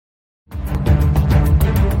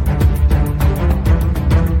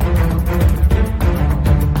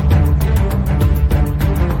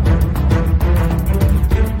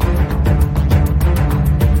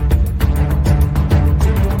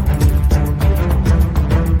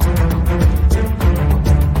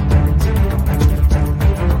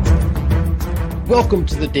Welcome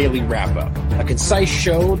to the Daily Wrap-Up, a concise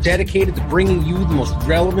show dedicated to bringing you the most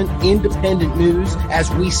relevant independent news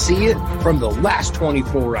as we see it from the last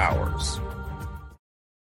 24 hours.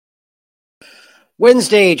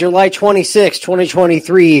 Wednesday, July 26,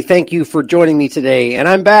 2023. Thank you for joining me today. And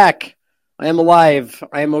I'm back. I am alive.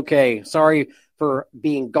 I am okay. Sorry for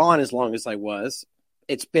being gone as long as I was.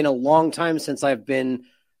 It's been a long time since I've been,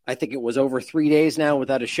 I think it was over 3 days now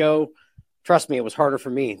without a show. Trust me, it was harder for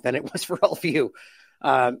me than it was for all of you.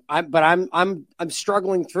 I'm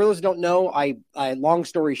struggling. For those who don't know, I long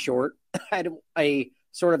story short, I had a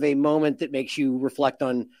sort of a moment that makes you reflect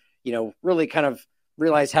on, really kind of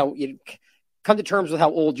realize how you come to terms with how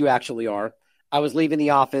old you actually are. I was leaving the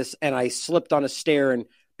office and I slipped on a stair and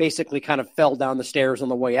basically kind of fell down the stairs on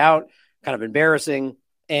the way out, kind of embarrassing.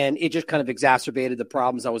 And it just kind of exacerbated the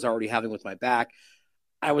problems I was already having with my back.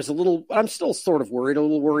 I'm still sort of worried, a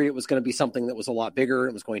little worried it was going to be something that was a lot bigger.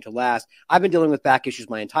 It was going to last. I've been dealing with back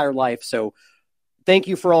issues my entire life. So thank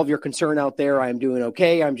you for all of your concern out there. I'm doing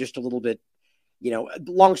okay. I'm just a little bit,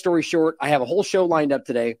 long story short, I have a whole show lined up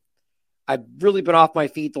today. I've really been off my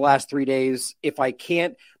feet the last 3 days. If I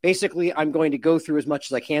can't, basically, I'm going to go through as much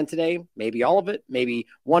as I can today, maybe all of it, maybe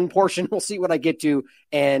one portion. We'll see what I get to,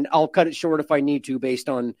 and I'll cut it short if I need to based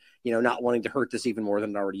on, not wanting to hurt this even more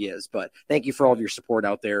than it already is. But thank you for all of your support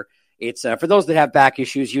out there. It's for those that have back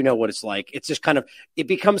issues, you know what it's like. It's just it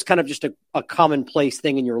becomes kind of just a commonplace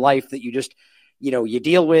thing in your life that you just, you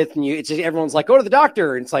deal with, and everyone's like, go to the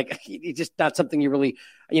doctor. And it's like, it's just not something you really,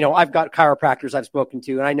 I've got chiropractors I've spoken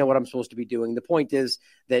to, and I know what I'm supposed to be doing. The point is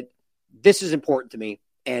that this is important to me.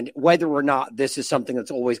 And whether or not this is something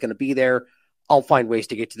that's always going to be there, I'll find ways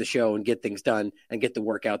to get to the show and get things done and get the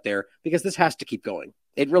work out there, because this has to keep going.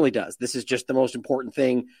 It really does. This is just the most important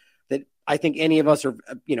thing that I think any of us are,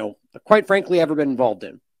 quite frankly, ever been involved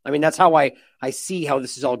in. I mean, that's how I see how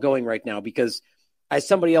this is all going right now, because as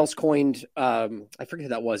somebody else coined, I forget who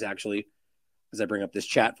that was actually, as I bring up this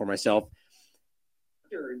chat for myself,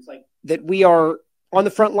 it's like that we are on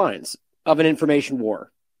the front lines of an information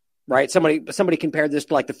war, right? Somebody compared this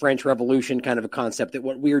to like the French Revolution, kind of a concept that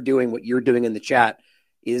what we're doing, what you're doing in the chat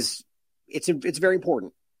it's very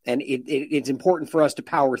important. And it's important for us to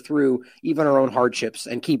power through even our own hardships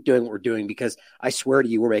and keep doing what we're doing, because I swear to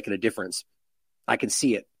you, we're making a difference. I can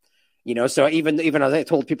see it. So even as I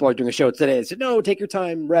told people I was doing a show today, I said, no, take your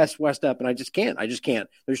time, rest up. And I just can't.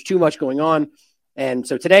 There's too much going on. And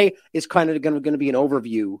so today is kind of going to be an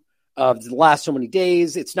overview of the last so many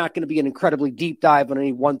days. It's not going to be an incredibly deep dive on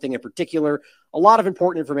any one thing in particular. A lot of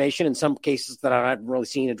important information in some cases that I haven't really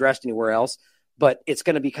seen addressed anywhere else, but it's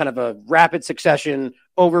going to be kind of a rapid succession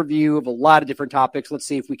overview of a lot of different topics. Let's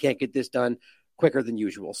see if we can't get this done quicker than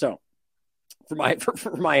usual. So for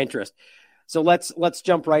my interest. So let's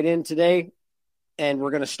jump right in today, and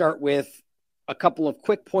we're going to start with a couple of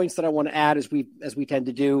quick points that I want to add as we tend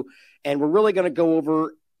to do, and we're really going to go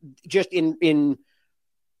over just in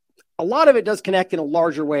a lot of it does connect in a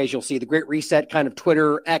larger way, as you'll see, the Great Reset, kind of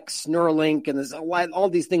Twitter, X, Neuralink, and there's all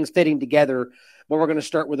these things fitting together. But we're going to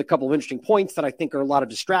start with a couple of interesting points that I think are a lot of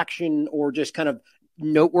distraction or just kind of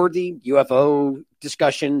noteworthy. UFO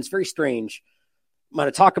discussion. It's very strange. I'm going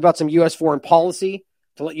to talk about some U.S. foreign policy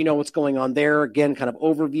to let you know what's going on there. Again, kind of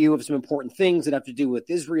overview of some important things that have to do with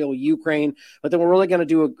Israel, Ukraine. But then we're really going to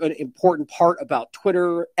do an important part about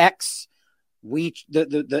Twitter, X,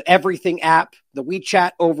 the Everything app, the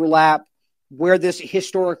WeChat overlap, where this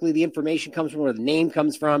historically the information comes from, where the name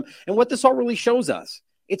comes from, and what this all really shows us.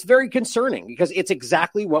 It's very concerning because it's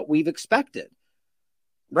exactly what we've expected.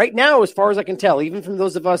 Right now, as far as I can tell, even from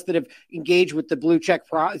those of us that have engaged with the blue check,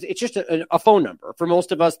 it's just a phone number for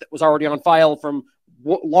most of us that was already on file from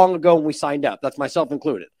long ago when we signed up. That's myself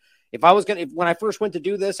included. When I first went to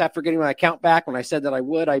do this after getting my account back, when I said that I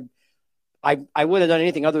would have done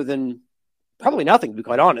anything other than probably nothing, to be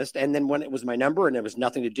quite honest. And then when it was my number and there was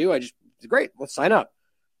nothing to do, great, let's sign up.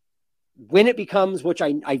 When it becomes, which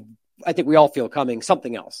I think we all feel coming,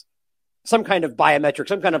 something else. Some kind of biometric,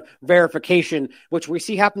 some kind of verification, which we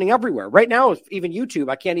see happening everywhere. Right now, even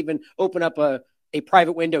YouTube, I can't even open up a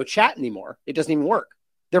private window chat anymore. It doesn't even work.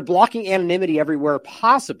 They're blocking anonymity everywhere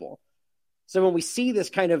possible. So when we see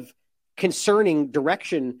this kind of concerning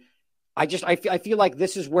direction, I feel like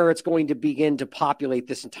this is where it's going to begin to populate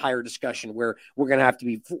this entire discussion, where we're going to have to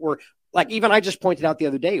be, like even I just pointed out the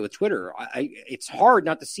other day with Twitter, it's hard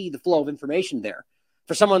not to see the flow of information there.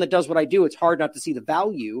 For someone that does what I do, it's hard not to see the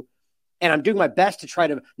value. And I'm doing my best to try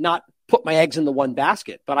to not put my eggs in the one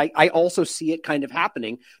basket. But I also see it kind of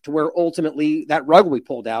happening to where ultimately that rug will be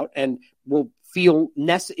pulled out and we'll feel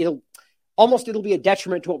it'll be a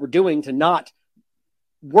detriment to what we're doing to not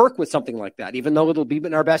work with something like that, even though it'll be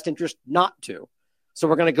in our best interest not to. So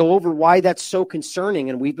we're going to go over why that's so concerning.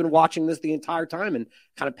 And we've been watching this the entire time and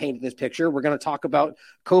kind of painting this picture. We're going to talk about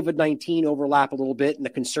COVID-19 overlap a little bit and the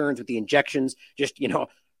concerns with the injections. Just,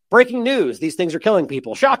 breaking news. These things are killing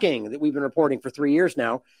people. Shocking that we've been reporting for 3 years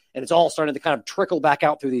now. And it's all starting to kind of trickle back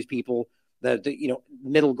out through these people. The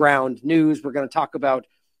middle ground news. We're going to talk about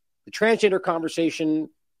the transgender conversation,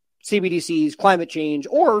 CBDCs, climate change,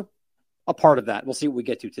 or a part of that. We'll see what we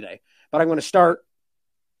get to today. But I'm going to start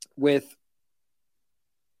with...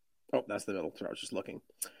 Oh, that's the middle. Sorry, I was just looking.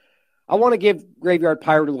 I want to give Graveyard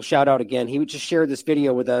Pirate a little shout out again. He just shared this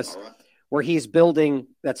video with us where he's building,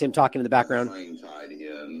 that's him talking in the background,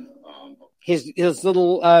 his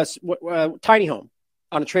little tiny home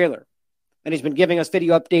on a trailer. And he's been giving us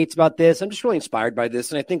video updates about this. I'm just really inspired by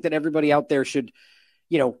this. And I think that everybody out there should,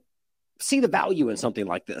 see the value in something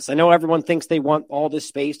like this. I know everyone thinks they want all this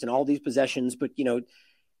space and all these possessions, but,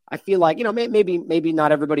 I feel like, maybe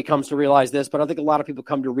not everybody comes to realize this, but I think a lot of people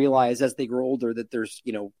come to realize as they grow older that there's,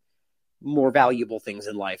 more valuable things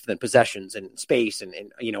in life than possessions and space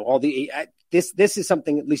and all the, this is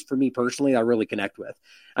something, at least for me personally, I really connect with.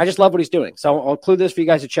 I just love what he's doing. So I'll include this for you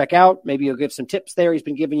guys to check out. Maybe he'll give some tips there. He's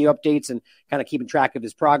been giving you updates and kind of keeping track of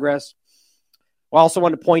his progress. I also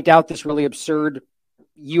want to point out this really absurd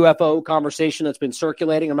UFO conversation that's been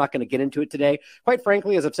circulating. I'm not going to get into it today. Quite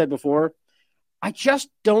frankly, as I've said before, I just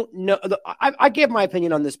don't know. I gave my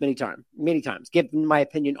opinion on this many times. Given my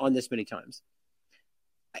opinion on this many times.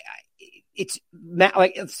 It's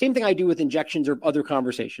like the same thing I do with injections or other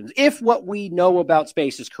conversations. If what we know about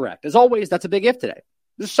space is correct, as always, that's a big if today.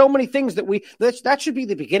 There's so many things that should be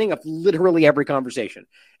the beginning of literally every conversation.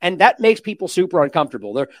 And that makes people super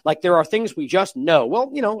uncomfortable. There are things we just know. Well,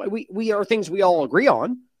 we are things we all agree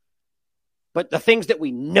on. But the things that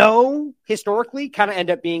we know historically kind of end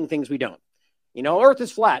up being things we don't. Earth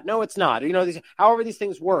is flat. No, it's not. However these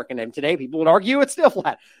things work. And then today people would argue it's still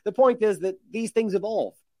flat. The point is that these things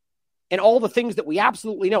evolve. And all the things that we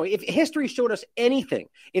absolutely know. If history showed us anything,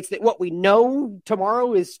 it's that what we know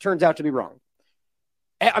tomorrow turns out to be wrong.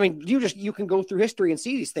 I mean, you can go through history and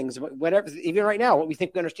see these things, whatever, even right now, what we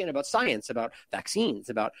think we understand about science, about vaccines,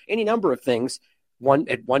 about any number of things.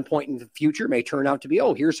 At one point in the future may turn out to be,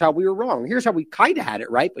 here's how we were wrong. Here's how we kind of had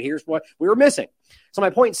it right, but here's what we were missing. So my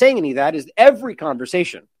point in saying any of that is every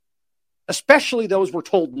conversation, especially those we're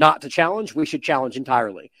told not to challenge, we should challenge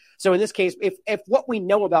entirely. So in this case, if what we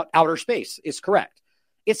know about outer space is correct,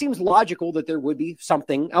 it seems logical that there would be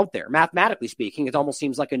something out there. Mathematically speaking, it almost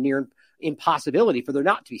seems like a near impossibility for there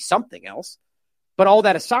not to be something else. But all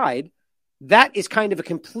that aside, that is kind of a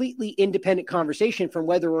completely independent conversation from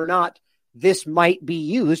whether or not this might be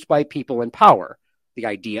used by people in power. The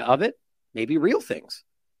idea of it may be real things.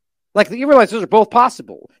 Like you realize those are both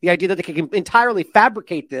possible. The idea that they can entirely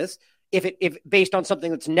fabricate this if based on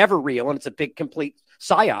something that's never real and it's a big complete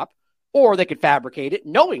psyop, or they could fabricate it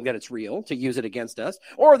knowing that it's real to use it against us,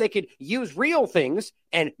 or they could use real things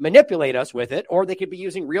and manipulate us with it, or they could be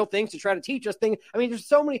using real things to try to teach us things. I mean, there's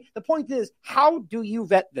so many. The point is, how do you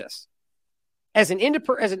vet this? As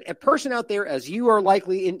a person out there, as you are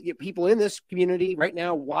likely people in this community right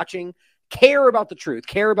now watching, care about the truth,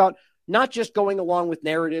 care about not just going along with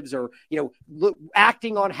narratives or,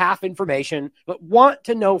 acting on half information, but want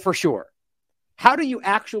to know for sure. How do you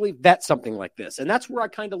actually vet something like this? And that's where I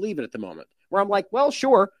kind of leave it at the moment, where I'm like, well,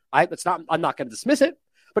 sure, I'm not going to dismiss it.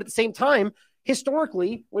 But at the same time,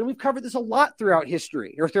 historically, when we've covered this a lot throughout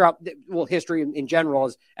history, or history in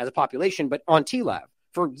general as a population, but on TLAV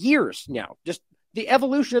for years now, just the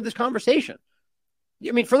evolution of this conversation.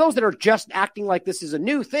 I mean, for those that are just acting like this is a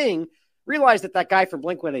new thing, realize that guy from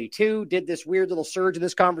Blink-182 did this weird little surge in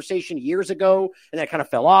this conversation years ago, and that kind of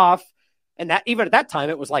fell off. And that even at that time,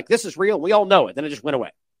 it was like, this is real. We all know it. Then it just went away.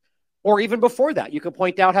 Or even before that, you could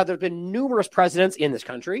point out how there have been numerous presidents in this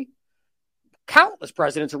country, countless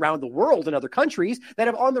presidents around the world in other countries that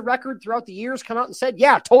have on the record throughout the years come out and said,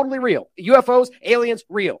 yeah, totally real. UFOs, aliens,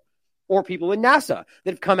 real. Or people in NASA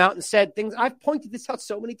that have come out and said things. I've pointed this out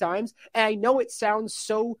so many times, and I know it sounds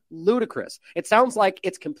so ludicrous. It sounds like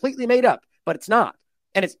it's completely made up, but it's not.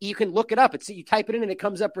 And you can look it up. You type it in and it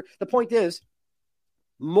comes up. The point is,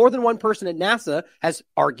 more than one person at NASA has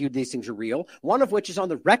argued these things are real, one of which is on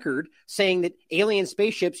the record saying that alien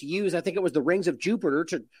spaceships use, I think it was the rings of Jupiter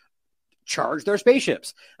to charge their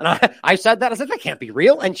spaceships. And I said that. I said, that can't be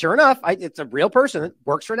real. And sure enough, it's a real person that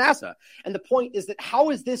works for NASA. And the point is that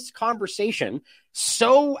how is this conversation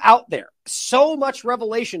so out there, so much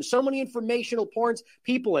revelation, so many informational points,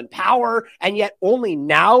 people in power, and yet only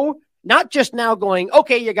now, not just now going,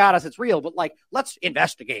 okay, you got us, it's real, but like, let's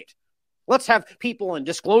investigate. Let's have people and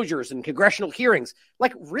disclosures and congressional hearings.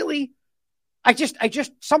 Like, really? I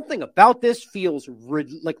just something about this feels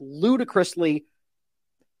like ludicrously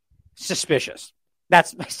suspicious.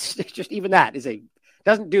 That's just, even that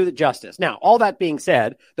doesn't do the justice. Now, all that being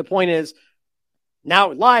said, the point is,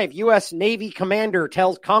 now live, U.S. Navy commander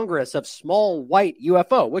tells Congress of small white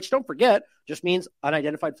UFO, which, don't forget, just means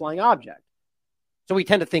unidentified flying object. So we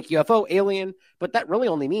tend to think UFO, alien, but that really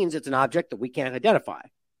only means it's an object that we can't identify,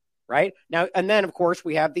 right? Now, and then, of course,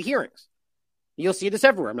 we have the hearings. You'll see this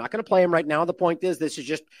everywhere. I'm not going to play them right now. The point is, this is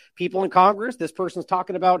just people in Congress. This person's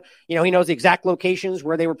talking about, he knows the exact locations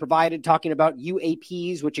where they were provided, talking about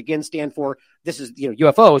UAPs, which again stand for, this is,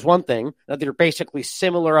 UFO is one thing. They're basically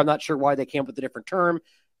similar. I'm not sure why they came up with a different term.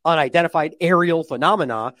 Unidentified aerial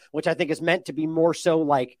phenomena, which I think is meant to be more so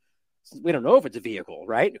like, we don't know if it's a vehicle,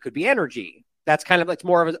 right? It could be energy. That's kind of like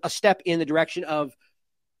more of a step in the direction of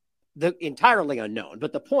the entirely unknown.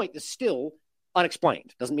 But the point is still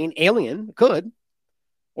unexplained. Doesn't mean alien. It could,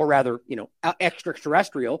 or rather,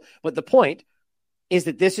 extraterrestrial. But the point is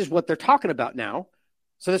that this is what they're talking about now.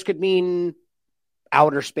 So this could mean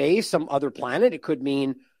outer space, some other planet. It could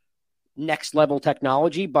mean next level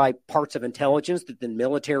technology by parts of intelligence that the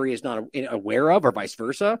military is not aware of, or vice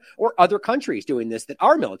versa, or other countries doing this that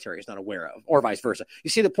our military is not aware of, or vice versa. You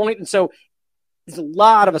see the point? And so there's a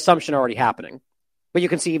lot of assumption already happening. But you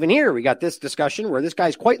can see even here, we got this discussion where this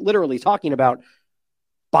guy's quite literally talking about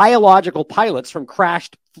biological pilots from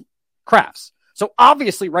crashed crafts. So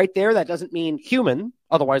obviously right there, that doesn't mean human.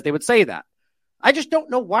 Otherwise, they would say that. I just don't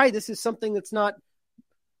know why this is something that's not.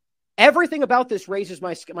 Everything about this raises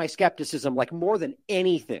my skepticism, like more than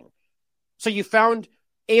anything. So you found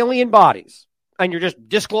alien bodies, and you're just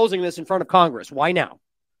disclosing this in front of Congress. Why now?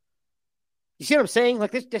 You see what I'm saying?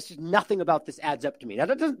 Like this nothing about this adds up to me. Now,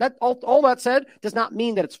 all that said does not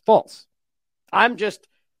mean that it's false. I'm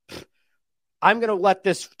going to let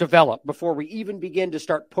this develop before we even begin to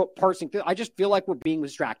start parsing through. I just feel like we're being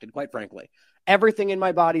distracted, quite frankly. Everything in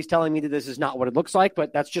my body is telling me that this is not what it looks like,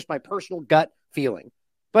 but that's just my personal gut feeling.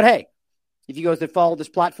 But hey, if you guys that follow this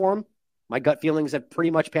platform, my gut feelings have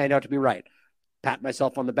pretty much panned out to be right. Pat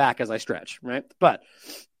myself on the back as I stretch, right? But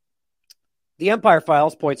the Empire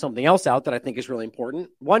Files point something else out that I think is really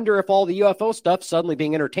important. Wonder if all the UFO stuff suddenly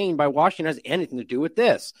being entertained by Washington has anything to do with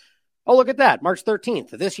this. Oh, look at that. March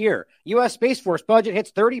 13th of this year, U.S. Space Force budget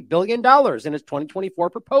hits $30 billion in its 2024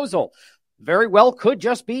 proposal. Very well could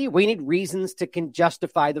just be we need reasons to can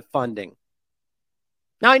justify the funding.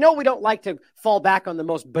 Now, I know we don't like to fall back on the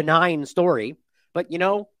most benign story, but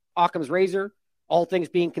Occam's razor, all things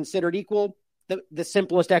being considered equal, the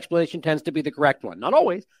simplest explanation tends to be the correct one. Not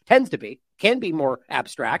always, tends to be, can be more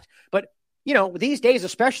abstract. But, these days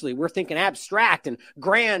especially, we're thinking abstract and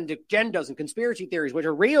grand agendas and conspiracy theories, which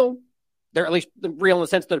are real. They're at least real in the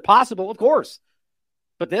sense that they're possible, of course.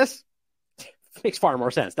 But this makes far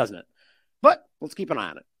more sense, doesn't it? But let's keep an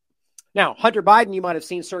eye on it. Now, Hunter Biden, you might have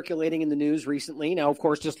seen circulating in the news recently. Now, of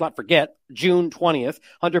course, just not forget, June 20th,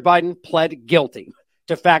 Hunter Biden pled guilty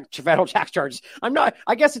to federal tax charges.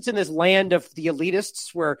 I guess it's in this land of the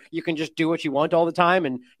elitists where you can just do what you want all the time.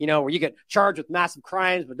 And, where you get charged with massive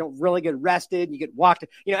crimes, but don't really get arrested. And you get walked.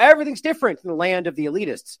 Everything's different in the land of the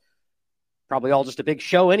elitists. Probably all just a big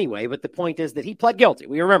show anyway. But the point is that he pled guilty.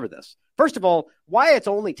 We remember this. First of all, why it's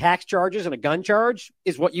only tax charges and a gun charge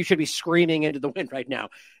is what you should be screaming into the wind right now.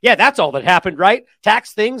 Yeah, that's all that happened, right?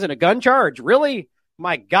 Tax things and a gun charge. Really?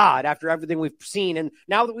 My God, after everything we've seen, and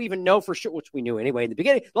now that we even know for sure, which we knew anyway in the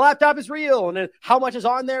beginning, the laptop is real, and then how much is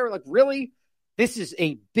on there? Like, really? This is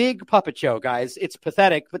a big puppet show, guys. It's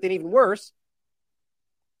pathetic, but then even worse,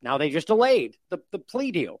 now they just delayed the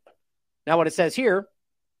plea deal. Now what it says here,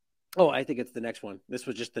 I think it's the next one. This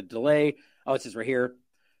was just the delay. Oh, it says right here,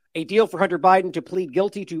 a deal for Hunter Biden to plead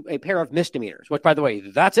guilty to a pair of misdemeanors, which, by the way,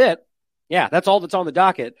 that's it. Yeah, that's all that's on the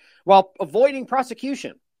docket, while avoiding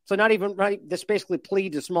prosecution. So not even, right, this basically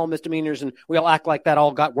plead to small misdemeanors, and we all act like that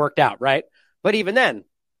all got worked out, right? But even then,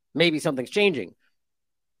 maybe something's changing.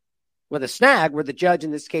 With a snag where the judge,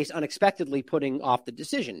 in this case, unexpectedly putting off the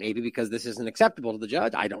decision, maybe because this isn't acceptable to the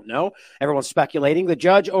judge. I don't know. Everyone's speculating. The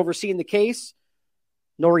judge overseeing the case,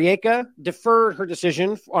 Noriega, deferred her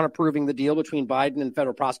decision on approving the deal between Biden and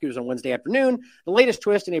federal prosecutors on Wednesday afternoon, the latest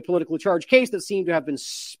twist in a politically charged case that seemed to have been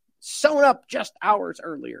sewn up just hours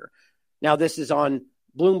earlier. Now, this is on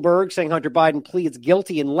Bloomberg saying Hunter Biden pleads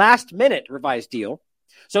guilty in last-minute revised deal.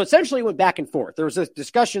 So essentially it went back and forth. There was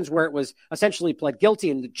discussions where it was essentially pled guilty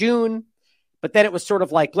in June, but then it was sort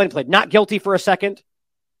of like pled not guilty for a second,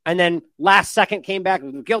 and then last second came back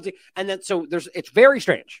with guilty, and then so it's very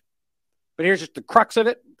strange. But here's just the crux of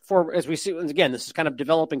it. As we see, and again, this is kind of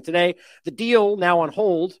developing today. The deal now on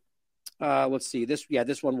hold. Let's see. This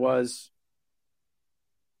one was.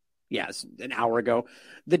 Yes, an hour ago.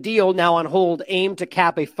 The deal, now on hold, aimed to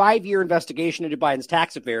cap a 5-year investigation into Biden's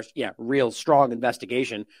tax affairs. Yeah, real strong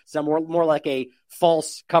investigation. Some more like a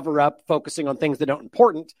false cover-up focusing on things that aren't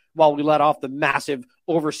important while we let off the massive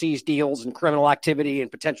overseas deals and criminal activity and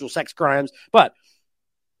potential sex crimes. But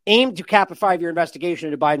aimed to cap a 5-year investigation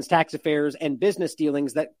into Biden's tax affairs and business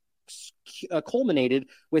dealings that culminated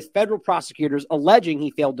with federal prosecutors alleging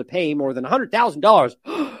he failed to pay more than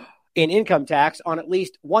 $100,000 in income tax on at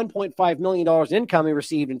least $1.5 million in income he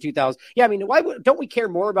received in 2000. Yeah, I mean, don't we care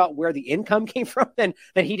more about where the income came from than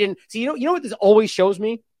he didn't? See, you know what this always shows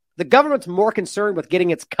me? The government's more concerned with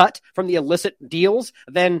getting its cut from the illicit deals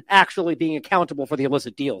than actually being accountable for the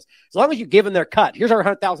illicit deals. As long as you give them their cut, here's our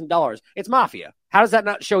 $100,000. It's mafia. How does that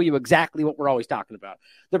not show you exactly what we're always talking about?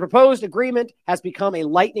 The proposed agreement has become a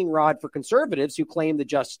lightning rod for conservatives who claim the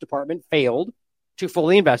Justice Department failed to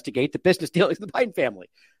fully investigate the business dealings of the Biden family,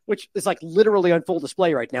 which is like literally on full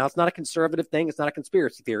display right now. It's not a conservative thing. It's not a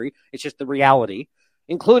conspiracy theory. It's just the reality,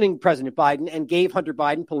 including President Biden, and gave Hunter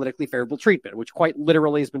Biden politically favorable treatment, which quite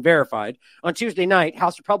literally has been verified. On Tuesday night,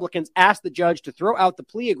 House Republicans asked the judge to throw out the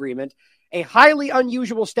plea agreement, a highly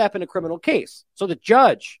unusual step in a criminal case. So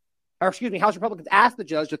House Republicans asked the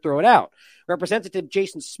judge to throw it out. Representative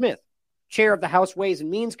Jason Smith, chair of the House Ways and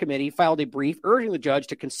Means Committee, filed a brief urging the judge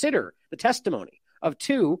to consider the testimony of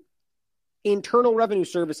 2 Internal Revenue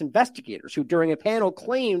Service investigators who during a panel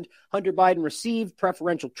claimed Hunter Biden received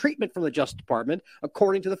preferential treatment from the Justice Department,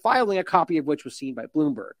 according to the filing, a copy of which was seen by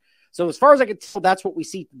Bloomberg. So as far as I can tell, that's what we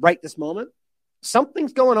see right this moment.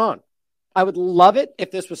 Something's going on. I would love it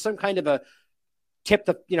if this was some kind of a flip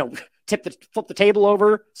the table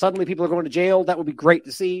over. Suddenly people are going to jail. That would be great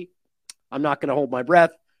to see. I'm not going to hold my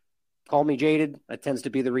breath. Call me jaded. That tends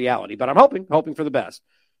to be the reality, but I'm hoping for the best.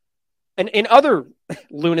 And in other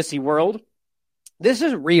lunacy world, this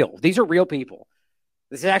is real. These are real people.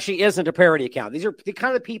 This actually isn't a parody account. These are the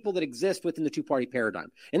kind of people that exist within the two-party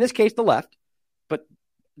paradigm. In this case, the left, but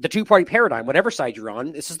the two-party paradigm, whatever side you're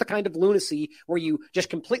on, this is the kind of lunacy where you just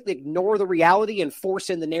completely ignore the reality and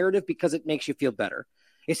force in the narrative because it makes you feel better.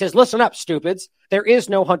 It says, listen up, stupids. There is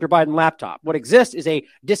no Hunter Biden laptop. What exists is a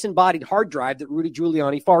disembodied hard drive that Rudy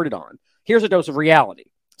Giuliani farted on. Here's a dose of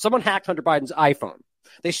reality. Someone hacked Hunter Biden's iPhone.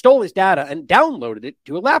 They stole his data and downloaded it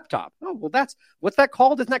to a laptop. Oh, well, what's that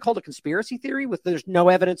called? Isn't that called a conspiracy theory with there's no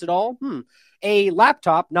evidence at all? A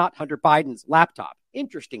laptop, not Hunter Biden's laptop.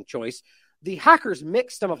 Interesting choice. The hackers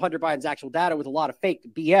mixed some of Hunter Biden's actual data with a lot of fake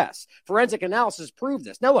BS. Forensic analysis proved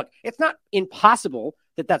this. Now, look, it's not impossible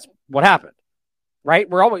that that's what happened, right?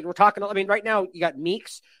 We're talking, I mean, right now you got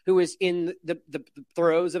Meeks, who is in the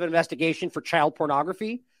throes of an investigation for child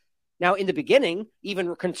pornography. Now, in the beginning,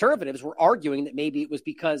 even conservatives were arguing that maybe it was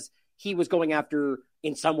because he was going after,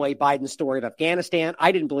 in some way, Biden's story of Afghanistan.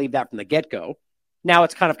 I didn't believe that from the get-go. Now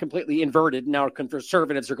it's kind of completely inverted. Now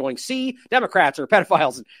conservatives are going, see, Democrats are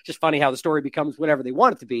pedophiles. And it's just funny how the story becomes whatever they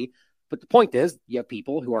want it to be. But the point is, you have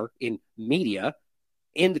people who are in media,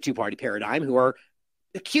 in the two-party paradigm, who are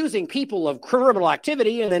accusing people of criminal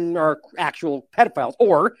activity and then are actual pedophiles.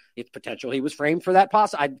 Or it's potential he was framed for that.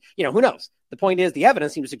 Who knows? The point is, the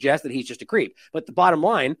evidence seems to suggest that he's just a creep. But the bottom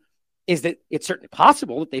line is that it's certainly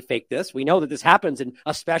possible that they faked this. We know that this happens in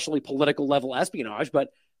especially political level espionage, but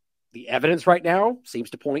the evidence right now seems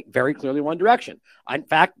to point very clearly one direction. In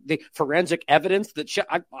fact, the forensic evidence that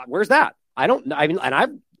where's that? I don't know. I mean,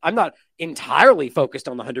 and I'm not entirely focused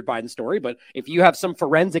on the Hunter Biden story, but if you have some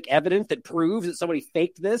forensic evidence that proves that somebody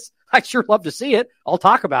faked this, I'd sure love to see it. I'll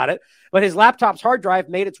talk about it. But his laptop's hard drive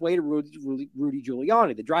made its way to Rudy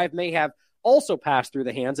Giuliani. The drive may have also passed through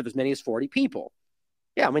the hands of as many as 40 people.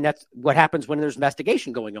 Yeah, I mean, that's what happens when there's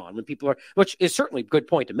investigation going on, when people are, which is certainly a good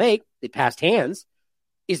point to make. It passed hands.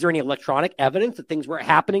 Is there any electronic evidence that things were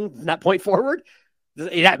happening from that point forward?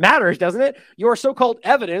 That matters, doesn't it? Your so-called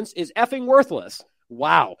evidence is effing worthless.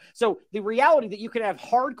 Wow. So the reality that you can have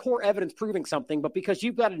hardcore evidence proving something, but because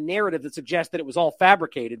you've got a narrative that suggests that it was all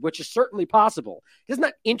fabricated, which is certainly possible, doesn't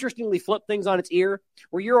that interestingly flip things on its ear?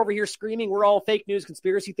 Where you're over here screaming, we're all fake news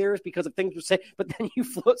conspiracy theorists because of things we say, but then you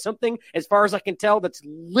float something, as far as I can tell, that's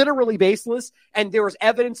literally baseless, and there was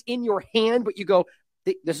evidence in your hand, but you go,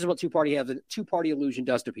 this is what two-party illusion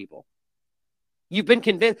does to people. You've been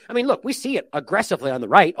convinced. I mean, look, we see it aggressively on the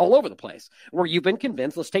right all over the place where you've been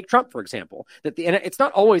convinced. Let's take Trump, for example, and it's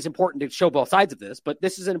not always important to show both sides of this, but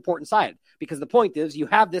this is an important side because the point is you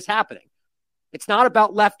have this happening. It's not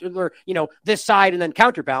about left or, this side and then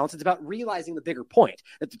counterbalance. It's about realizing the bigger point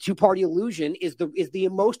that the two-party illusion is the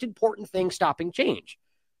most important thing stopping change.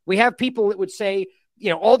 We have people that would say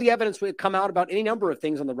all the evidence would come out about any number of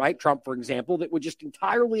things on the right, Trump, for example, that would just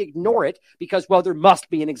entirely ignore it because, well, there must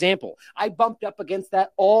be an example. I bumped up against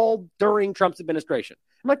that all during Trump's administration.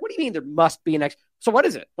 I'm like, what do you mean there must be so what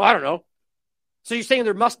is it? Well, I don't know. So you're saying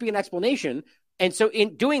there must be an explanation. And so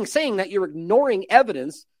in saying that, you're ignoring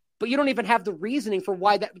evidence, but you don't even have the reasoning for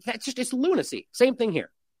why it's lunacy. Same thing here.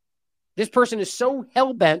 This person is so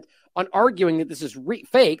hell-bent on arguing that this is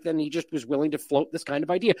fake, then he just was willing to float this kind of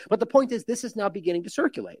idea. But the point is, this is now beginning to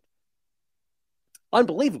circulate.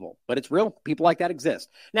 Unbelievable, but it's real. People like that exist.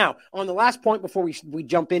 Now, on the last point before we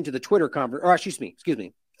jump into the Twitter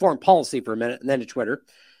foreign policy for a minute and then to Twitter,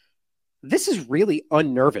 this is really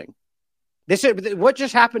unnerving. What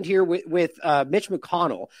just happened here with Mitch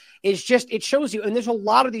McConnell is it shows you, and there's a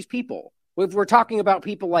lot of these people. If we're talking about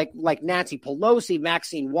people like Nancy Pelosi,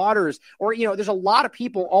 Maxine Waters, or, there's a lot of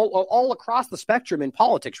people all across the spectrum in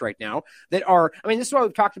politics right now that are, this is why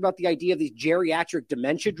we've talked about the idea of these geriatric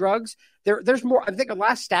dementia drugs. There's more. I think the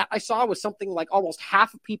last stat I saw was something like almost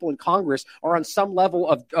half of people in Congress are on some level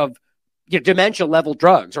of dementia level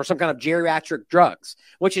drugs or some kind of geriatric drugs,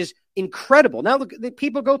 which is incredible. Now, the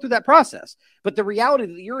people go through that process, but the reality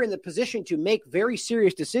that you're in the position to make very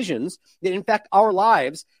serious decisions that affect our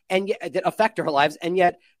lives and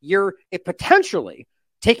yet you're potentially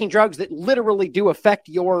taking drugs that literally do affect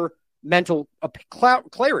your mental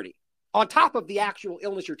clarity on top of the actual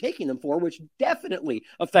illness you're taking them for, which definitely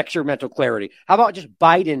affects your mental clarity. How about just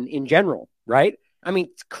Biden in general, right?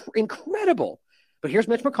 It's incredible. But here's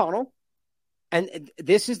Mitch McConnell. And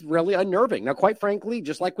this is really unnerving. Now, quite frankly,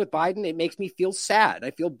 just like with Biden, it makes me feel sad.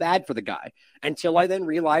 I feel bad for the guy until I then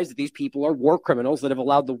realize that these people are war criminals that have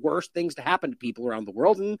allowed the worst things to happen to people around the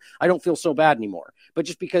world. And I don't feel so bad anymore. But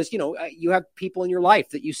just because, you have people in your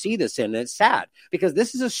life that you see this in, and it's sad because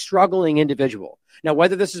this is a struggling individual. Now,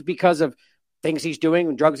 whether this is because of things he's doing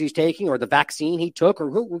and drugs he's taking or the vaccine he took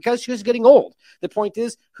or because he was getting old. The point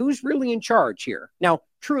is, who's really in charge here? Now,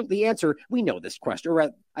 true, the answer, we know this question.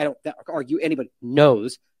 Or I don't argue anybody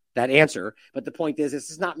knows that answer. But the point is,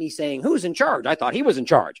 this is not me saying, who's in charge? I thought he was in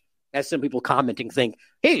charge. As some people commenting think,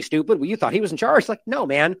 hey, stupid, well, you thought he was in charge? Like, no,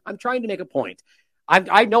 man, I'm trying to make a point.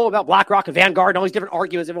 I know about BlackRock and Vanguard and all these different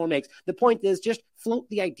arguments everyone makes. The point is, just float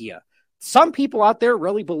the idea. Some people out there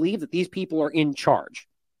really believe that these people are in charge.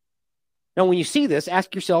 Now, when you see this,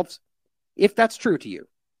 ask yourselves if that's true to you.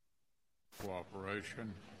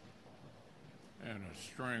 Cooperation and a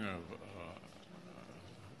string of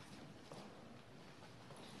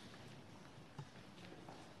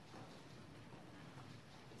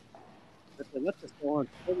let's just go on.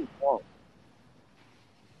 Long.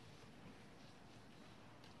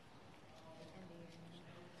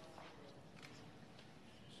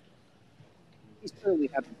 He's clearly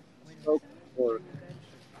having a stroke or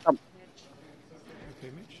something.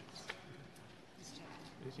 Okay, Mitch.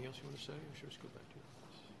 Anything else you want to say, or should we just go back to your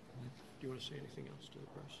office? Do you want to say anything else to the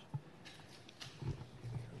press?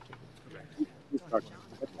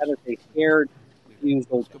 That is a scared, confused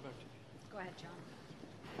old. Go back to Go ahead, John.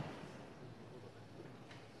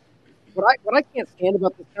 What I can't stand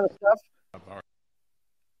about this kind of stuff.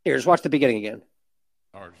 Here, just watch the beginning again.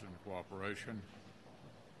 partisan cooperation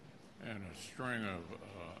and a string of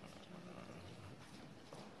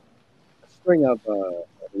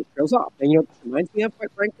it goes off. And this reminds me of,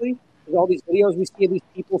 quite frankly, there's all these videos we see of these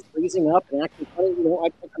people freezing up and actually cutting,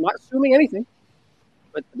 I'm not assuming anything,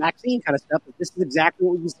 but the vaccine kind of stuff, this is exactly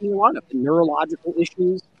what we've been seeing a lot of, the neurological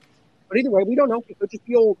issues. But either way, we don't know. It could just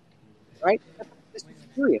be old, right? This is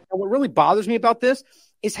serious. And what really bothers me about this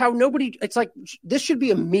is how it's like, this should be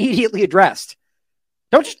immediately addressed.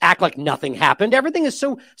 Don't just act like nothing happened. Everything is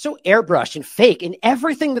so airbrushed and fake in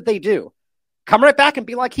everything that they do. Come right back and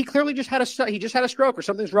be like, he clearly just had a stroke or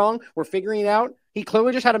something's wrong. We're figuring it out. He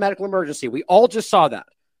clearly just had a medical emergency. We all just saw that.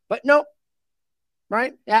 But no,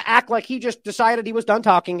 right? Act like he just decided he was done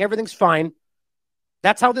talking. Everything's fine.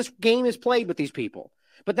 That's how this game is played with these people.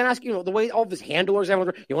 But then ask, the way all of his handlers,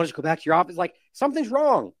 everyone, you want to just go back to your office? Like, something's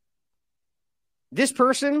wrong. This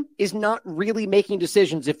person is not really making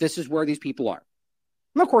decisions if this is where these people are.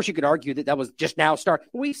 And of course, you could argue that was just now start.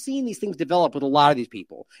 But we've seen these things develop with a lot of these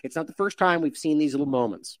people. It's not the first time we've seen these little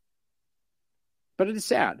moments. But it is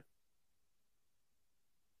sad.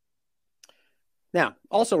 Now,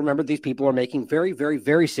 also remember, these people are making very, very,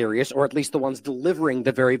 very serious, or at least the ones delivering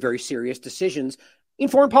the very, very serious decisions in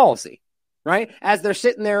foreign policy, right? As they're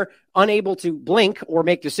sitting there unable to blink or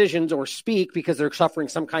make decisions or speak because they're suffering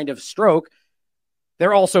some kind of stroke,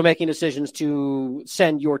 they're also making decisions to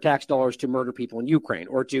send your tax dollars to murder people in Ukraine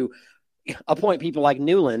or to appoint people like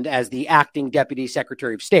Newland as the acting deputy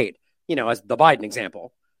secretary of state, as the Biden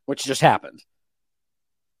example, which just happened.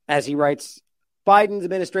 As he writes, Biden's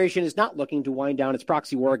administration is not looking to wind down its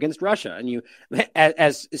proxy war against Russia, and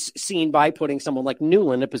as seen by putting someone like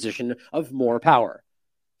Nuland in a position of more power.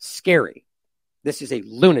 Scary. This is a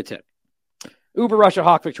lunatic. Uber Russia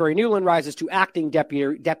hawk Victoria Nuland rises to acting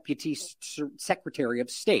deputy secretary of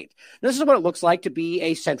state. This is what it looks like to be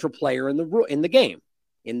a central player in the game,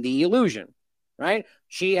 in the illusion, right?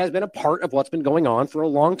 She has been a part of what's been going on for a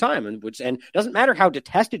long time, and doesn't matter how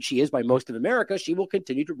detested she is by most of America, she will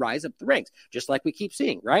continue to rise up the ranks, just like we keep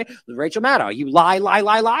seeing, right? With Rachel Maddow, you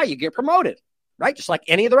lie, you get promoted, right? Just like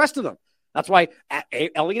any of the rest of them. That's why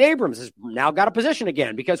Elliot Abrams has now got a position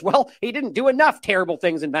again because, well, he didn't do enough terrible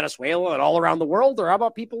things in Venezuela and all around the world. Or how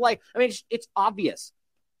about people like, I mean, it's obvious.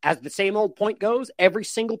 As the same old point goes, every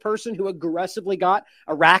single person who aggressively got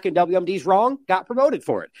Iraq and WMDs wrong got promoted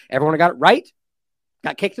for it. Everyone who got it right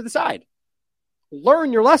got kicked to the side.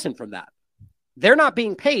 Learn your lesson from that. They're not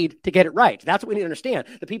being paid to get it right. That's what we need to understand.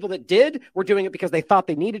 The people that did were doing it because they thought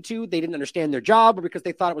they needed to. They didn't understand their job or because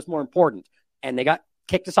they thought it was more important. And they got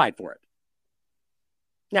kicked aside for it.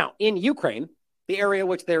 Now, in Ukraine, the area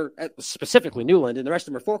which they're specifically Nuland and the rest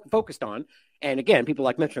of them are focused on, and again, people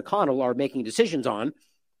like Mitch McConnell are making decisions on,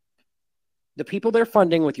 the people they're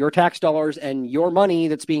funding with your tax dollars and your money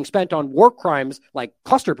that's being spent on war crimes like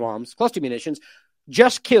cluster bombs, cluster munitions,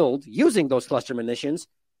 just killed, using those cluster munitions,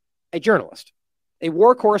 a journalist, a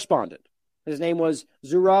war correspondent. His name was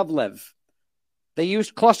Zuravlev. They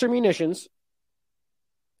used cluster munitions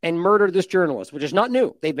and murdered this journalist, which is not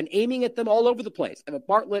new. They've been aiming at them all over the place. Emma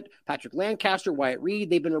Bartlett, Patrick Lancaster, Wyatt Reed,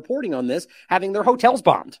 they've been reporting on this, having their hotels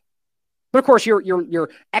bombed. But of course, your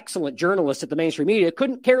excellent journalists at the mainstream media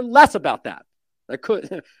couldn't care less about that.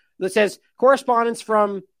 That says correspondents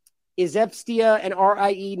from Izevstia and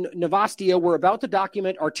RIE Novostia were about to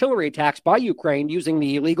document artillery attacks by Ukraine using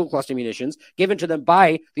the illegal cluster munitions given to them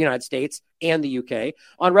by the United States and the UK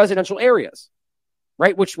on residential areas,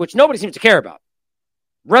 right? Which nobody seems to care about.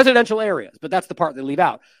 Residential areas, but that's the part they leave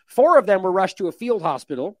out. 4 of them were rushed to a field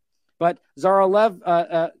hospital, but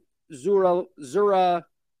Zuravlev,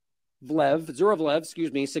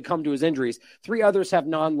 succumbed to his injuries. 3 others have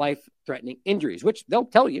non-life-threatening injuries, which they'll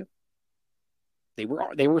tell you. They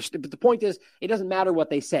were. But the point is, it doesn't matter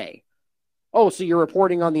what they say. Oh, so you're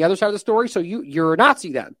reporting on the other side of the story? So you're a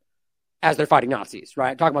Nazi then, as they're fighting Nazis,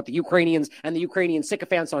 right? Talking about the Ukrainians and the Ukrainian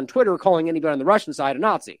sycophants on Twitter calling anybody on the Russian side a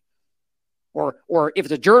Nazi. Or if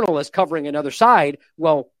it's a journalist covering another side,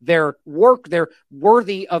 well, they're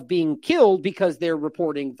worthy of being killed because they're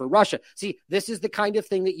reporting for Russia. See, this is the kind of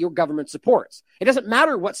thing that your government supports. It doesn't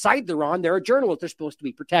matter what side they're on. They're a journalist. They're supposed to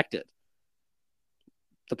be protected.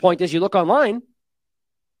 The point is, you look online.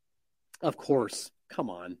 Of course. Come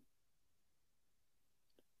on.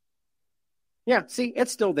 Yeah, see,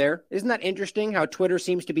 it's still there. Isn't that interesting how Twitter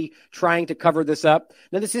seems to be trying to cover this up?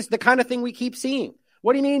 Now, this is the kind of thing we keep seeing.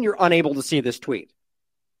 What do you mean you're unable to see this tweet?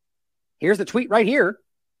 Here's the tweet right here.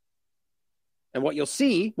 And what you'll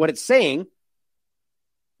see, what it's saying,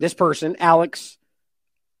 this person, Alex,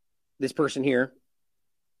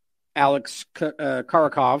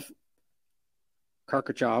 Karachov,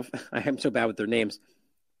 I am so bad with their names,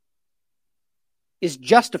 is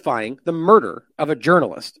justifying the murder of a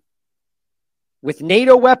journalist with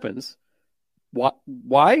NATO weapons.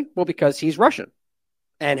 Why? Well, because he's Russian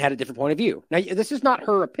and had a different point of view. Now, this is not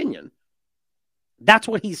her opinion. That's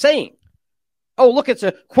what he's saying. Oh, look, it's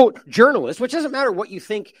a, quote, journalist, which doesn't matter what you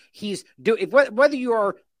think he's doing. Whether you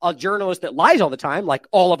are a journalist that lies all the time, like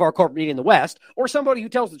all of our corporate media in the West, or somebody who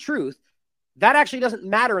tells the truth, that actually doesn't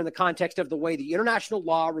matter in the context of the way the international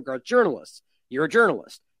law regards journalists. You're a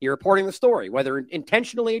journalist. You're reporting the story, whether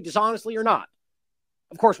intentionally, dishonestly, or not.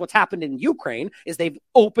 Of course, what's happened in Ukraine is they've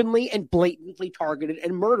openly and blatantly targeted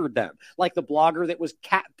and murdered them, like the blogger that was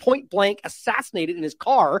point blank assassinated in his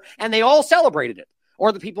car, and they all celebrated it.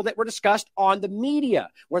 Or the people that were discussed on the media,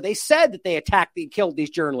 where they said that they attacked and killed these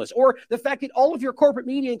journalists. Or the fact that all of your corporate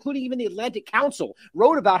media, including even the Atlantic Council,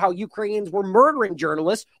 wrote about how Ukrainians were murdering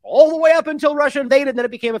journalists all the way up until Russia invaded, and then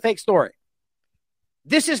it became a fake story.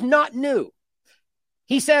 This is not new.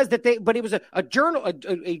 He says that he was a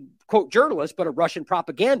quote journalist, but a Russian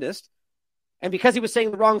propagandist. And because he was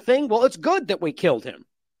saying the wrong thing, well, it's good that we killed him.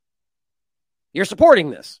 You're supporting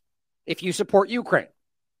this if you support Ukraine.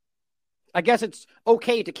 I guess it's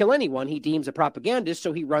okay to kill anyone he deems a propagandist,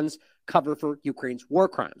 so he runs cover for Ukraine's war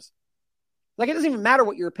crimes. Like, it doesn't even matter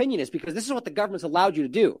what your opinion is, because this is what the government's allowed you to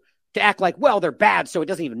do, to act like, well, they're bad, so it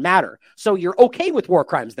doesn't even matter. So you're okay with war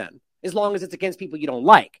crimes then, as long as it's against people you don't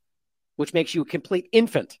like, which makes you a complete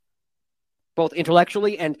infant, both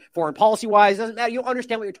intellectually and foreign policy-wise. Doesn't matter. You don't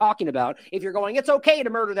understand what you're talking about if you're going, it's okay to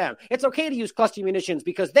murder them. It's okay to use cluster munitions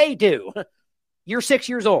because they do. You're 6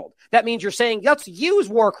 years old. That means you're saying, let's use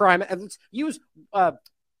war crime. Let's use,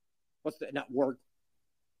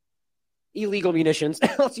 illegal munitions.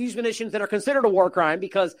 Let's use munitions that are considered a war crime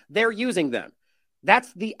because they're using them.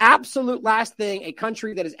 That's the absolute last thing a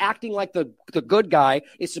country that is acting like the good guy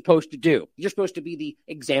is supposed to do. You're supposed to be the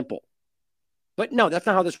example. But no, that's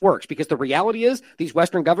not how this works, because the reality is these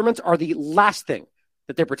Western governments are the last thing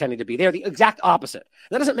that they're pretending to be. They're the exact opposite.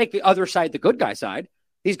 That doesn't make the other side the good guy side.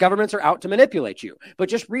 These governments are out to manipulate you. But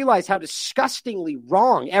just realize how disgustingly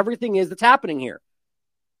wrong everything is that's happening here.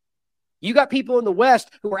 You got people in the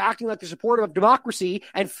West who are acting like they're supportive of democracy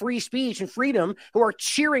and free speech and freedom, who are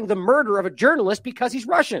cheering the murder of a journalist because he's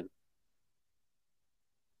Russian.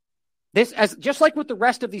 This, as just like with the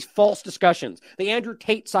rest of these false discussions, the Andrew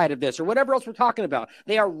Tate side of this or whatever else we're talking about,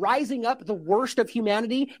 they are rising up the worst of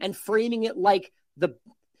humanity and framing it like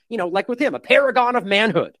like with him, a paragon of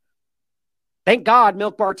manhood. Thank God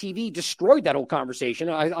Milk Bar TV destroyed that whole conversation.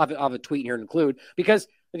 I have a tweet here to include because,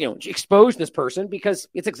 exposed this person, because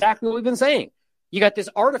it's exactly what we've been saying. You got this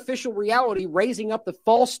artificial reality raising up the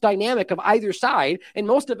false dynamic of either side, and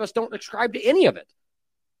most of us don't ascribe to any of it.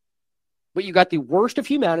 But you got the worst of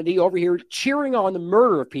humanity over here cheering on the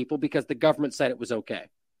murder of people because the government said it was okay.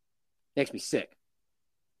 Makes me sick.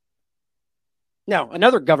 Now,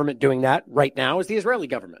 another government doing that right now is the Israeli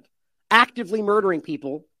government, actively murdering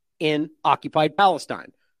people in occupied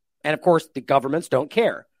Palestine. And of course, the governments don't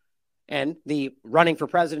care. And the running for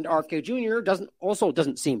president RFK Jr.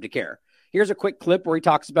 doesn't seem to care. Here's a quick clip where he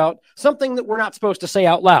talks about something that we're not supposed to say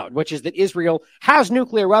out loud, which is that Israel has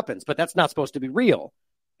nuclear weapons, but that's not supposed to be real.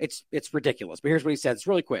 It's ridiculous. But here's what he said. It's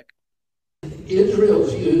really quick.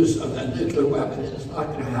 Israel's use of a nuclear weapon is not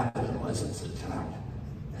going to happen unless it's attacked.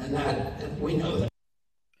 And that we know that.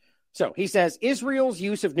 So he says Israel's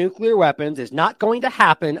use of nuclear weapons is not going to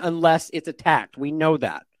happen unless it's attacked. We know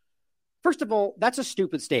that. First of all, that's a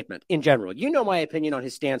stupid statement in general. You know my opinion on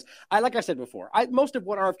his stance. Like I said before, most of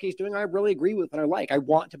what RFK is doing, I really agree with and I like. I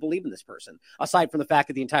want to believe in this person, aside from the fact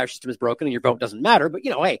that the entire system is broken and your vote doesn't matter. But,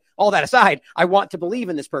 hey, all that aside, I want to believe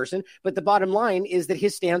in this person. But the bottom line is that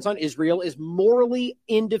his stance on Israel is morally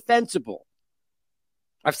indefensible.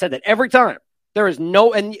 I've said that every time. There is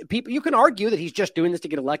no, and people, you can argue that he's just doing this to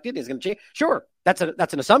get elected. He's going to change. Sure, that's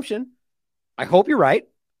an assumption. I hope you're right.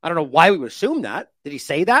 I don't know why we would assume that. Did he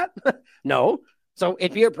say that? No. So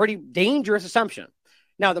it'd be a pretty dangerous assumption.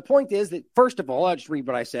 Now, the point is that, first of all, I'll just read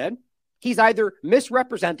what I said. He's either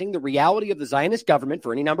misrepresenting the reality of the Zionist government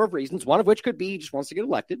for any number of reasons, one of which could be he just wants to get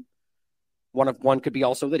elected. One could be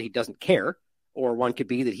also that he doesn't care, or one could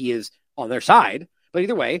be that he is on their side. But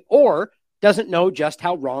either way, or doesn't know just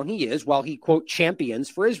how wrong he is while he, quote, champions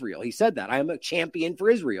for Israel. He said that. I am a champion for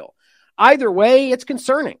Israel. Either way, it's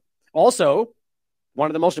concerning. Also, one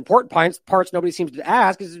of the most important parts nobody seems to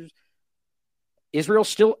ask is Israel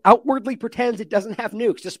still outwardly pretends it doesn't have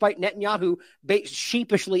nukes, despite Netanyahu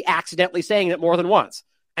sheepishly accidentally saying it more than once,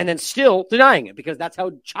 and then still denying it, because that's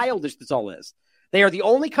how childish this all is. They are the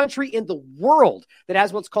only country in the world that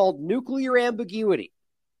has what's called nuclear ambiguity.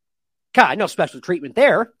 God, no special treatment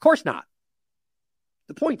there. Of course not.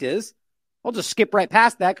 The point is, I'll just skip right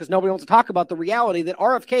past that because nobody wants to talk about the reality that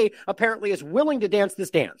RFK apparently is willing to dance this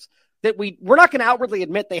dance. That we're not going to outwardly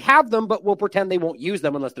admit they have them, but we'll pretend they won't use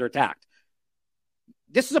them unless they're attacked.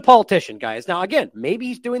 This is a politician, guys. Now, again, maybe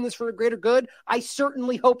he's doing this for the greater good. I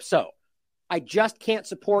certainly hope so. I just can't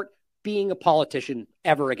support being a politician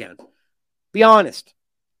ever again. Be honest.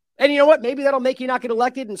 And you know what? Maybe that'll make you not get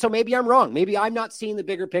elected, and so maybe I'm wrong. Maybe I'm not seeing the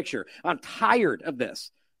bigger picture. I'm tired of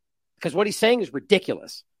this. Because what he's saying is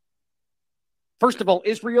ridiculous. First of all,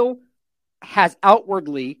 Israel has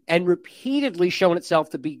outwardly and repeatedly shown itself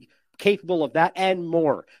to be capable of that and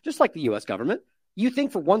more, just like the U.S. government. You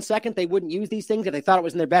think for 1 second they wouldn't use these things if they thought it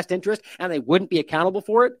was in their best interest and they wouldn't be accountable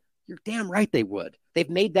for it? You're damn right they would. They've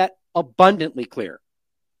made that abundantly clear.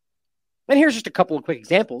 And here's just a couple of quick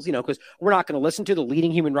examples, because we're not going to listen to the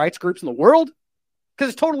leading human rights groups in the world,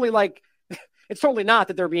 because it's totally not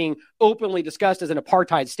that they're being openly discussed as an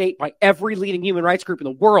apartheid state by every leading human rights group in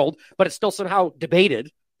the world, but it's still somehow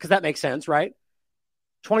debated, because that makes sense, right?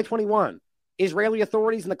 2021, Israeli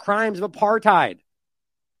authorities and the crimes of apartheid.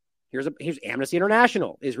 Here's Amnesty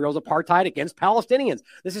International. Israel's apartheid against Palestinians.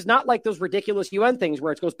 This is not like those ridiculous UN things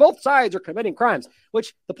where it goes, both sides are committing crimes,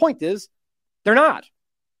 which the point is, they're not.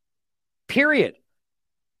 Period.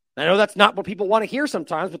 I know that's not what people want to hear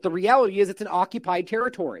sometimes, but the reality is it's an occupied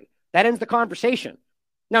territory. That ends the conversation.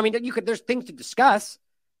 Now, I mean, there's things to discuss.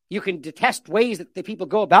 You can detest ways that the people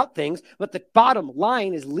go about things, but the bottom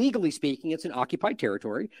line is, legally speaking, it's an occupied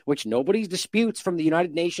territory, which nobody disputes from the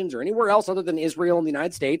United Nations or anywhere else other than Israel and the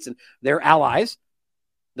United States and their allies.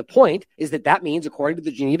 The point is that means, according to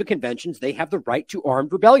the Geneva Conventions, they have the right to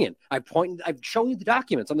armed rebellion. I've shown you the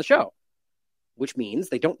documents on the show, which means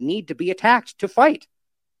they don't need to be attacked to fight.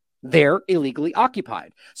 They're illegally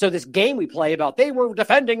occupied. So this game we play about they were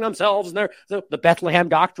defending themselves and the Bethlehem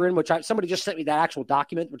Doctrine, which somebody just sent me that actual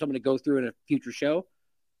document, which I'm going to go through in a future show.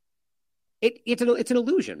 It's an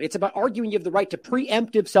illusion. It's about arguing you have the right to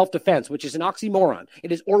preemptive self-defense, which is an oxymoron.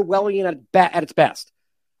 It is Orwellian at its best.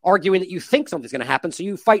 Arguing that you think something's going to happen, so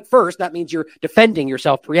you fight first. That means you're defending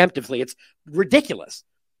yourself preemptively. It's ridiculous.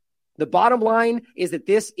 The bottom line is that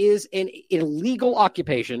this is an illegal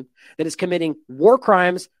occupation that is committing war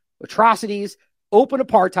crimes, atrocities, open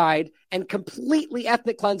apartheid, and completely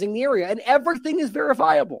ethnic cleansing the area. And everything is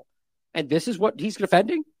verifiable. And this is what he's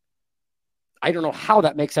defending? I don't know how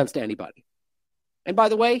that makes sense to anybody. And by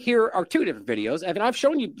the way, here are two different videos. And I've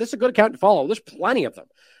shown you, this is a good account to follow. There's plenty of them.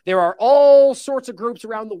 There are all sorts of groups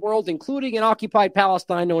around the world, including in occupied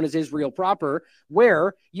Palestine known as Israel proper,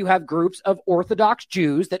 where you have groups of Orthodox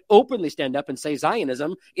Jews that openly stand up and say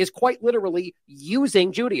Zionism is quite literally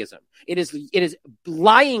using Judaism. It is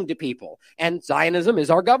lying to people. And Zionism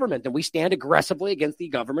is our government. And we stand aggressively against the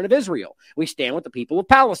government of Israel. We stand with the people of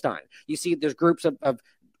Palestine. You see, there's groups of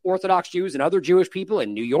Orthodox Jews and other Jewish people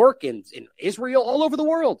in New York and in Israel, all over the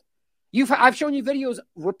world. I've shown you videos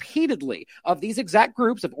repeatedly of these exact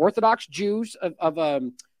groups of Orthodox Jews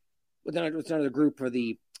it's another group for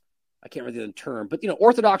I can't remember the term, but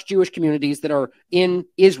Orthodox Jewish communities that are in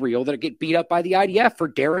Israel that get beat up by the IDF for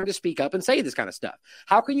daring to speak up and say this kind of stuff.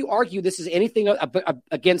 How can you argue this is anything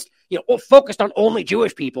against, focused on only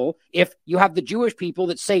Jewish people if you have the Jewish people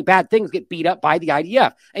that say bad things get beat up by the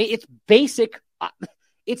IDF? I mean, it's basic.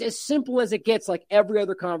 It's as simple as it gets, like every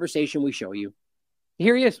other conversation we show you.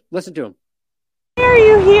 Here he is. Listen to him. Why are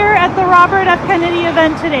you here at the Robert F. Kennedy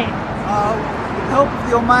event today? With the help of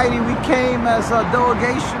the Almighty, we came as a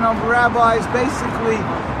delegation of rabbis basically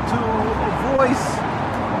to voice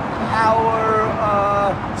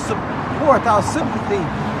our support, our sympathy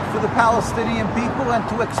for the Palestinian people and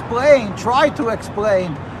to try to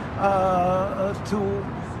explain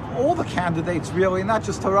to all the candidates, really, not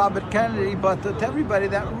just to Robert Kennedy, but to everybody,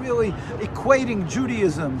 that really equating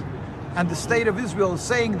Judaism and the state of Israel,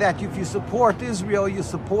 saying that if you support Israel, you're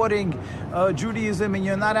supporting Judaism and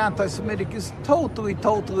you're not anti-Semitic, is totally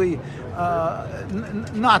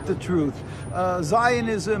not the truth.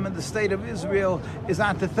 Zionism and the state of Israel is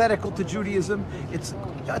antithetical to Judaism. It's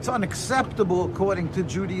unacceptable according to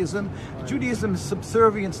Judaism. Judaism is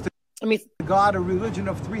subservience to God, a religion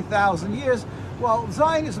of 3,000 years. Well,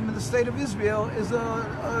 Zionism in the state of Israel is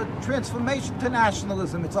a transformation to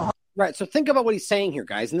nationalism. Right. So think about what he's saying here,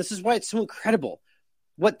 guys. And this is why it's so incredible.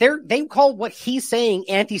 They call what he's saying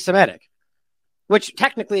anti-Semitic, which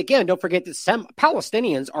technically, again, don't forget that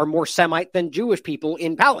Palestinians are more Semite than Jewish people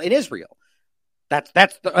in Israel.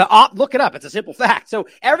 Look it up. It's a simple fact. So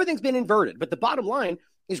everything's been inverted. But the bottom line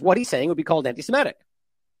is what he's saying would be called anti-Semitic.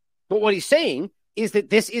 But what he's saying is that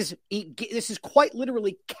this is quite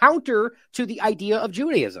literally counter to the idea of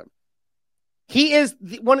Judaism. He is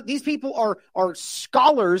these people are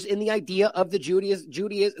scholars in the idea of the Judaism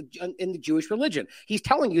in the Jewish religion. He's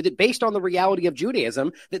telling you that based on the reality of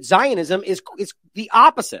Judaism, that Zionism is the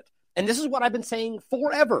opposite. And this is what I've been saying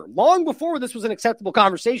forever, long before this was an acceptable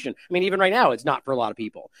conversation. I mean, even right now, it's not for a lot of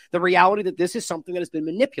people. The reality that this is something that has been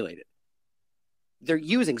manipulated.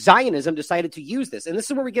 Zionism decided to use this. And this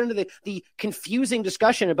is where we get into the confusing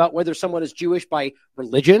discussion about whether someone is Jewish by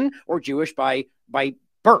religion or Jewish by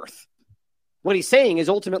birth. What he's saying is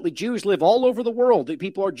ultimately Jews live all over the world.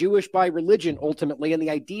 People are Jewish by religion ultimately. And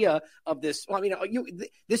the idea of this,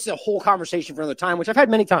 this is a whole conversation for another time, which I've had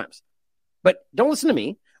many times. But don't listen to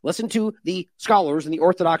me. Listen to the scholars in the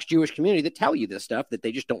Orthodox Jewish community that tell you this stuff that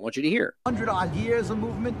they just don't want you to hear. 100-odd years of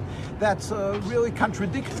movement that's really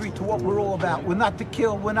contradictory to what we're all about. We're not to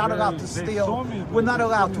kill. We're not allowed to steal. We're not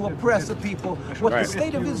allowed to oppress the people. What the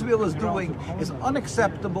state of Israel is doing is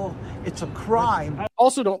unacceptable. It's a crime.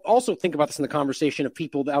 Also think about this in the conversation of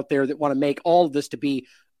people out there that want to make all of this to be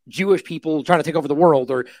Jewish people trying to take over the world,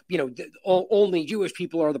 or only Jewish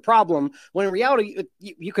people are the problem, when in reality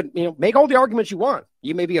you could make all the arguments you want.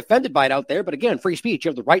 You may be offended by it out there, but again, free speech, you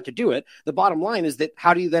have the right to do it. The bottom line is that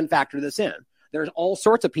how do you then factor this in? There's all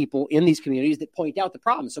sorts of people in these communities that point out the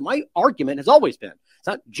problem. So my argument has always been, it's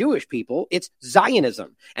not Jewish people, it's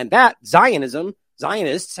Zionism. And that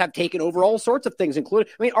Zionists have taken over all sorts of things,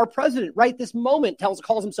 including, our president right this moment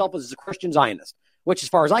calls himself as a Christian Zionist, which, as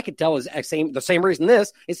far as I could tell, is the same reason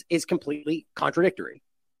this is completely contradictory.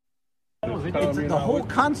 The whole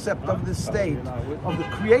concept of this state, of the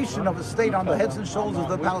creation of a state on the heads and shoulders of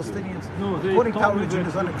the Palestinians, according to our religion,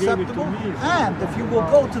 is unacceptable. And if you will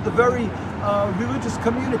go to the very religious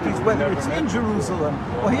communities, whether it's in Jerusalem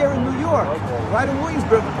or here in New York, right in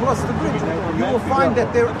Williamsburg, across the bridge, you will find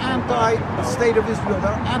that they're anti-state of Israel.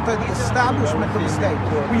 They're anti the establishment of the state.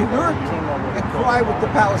 We hurt and cry with the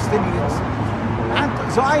Palestinians.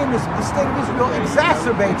 Zionism, the state of Israel,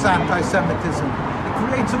 exacerbates anti-Semitism.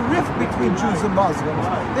 Creates a rift between Jews and Muslims.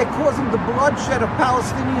 They're causing the bloodshed of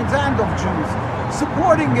Palestinians and of Jews.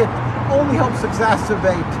 Supporting it only helps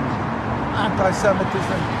exacerbate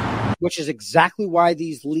anti-Semitism. Which is exactly why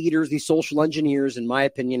these leaders, these social engineers, in my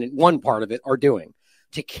opinion, in one part of it, are doing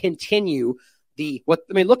to continue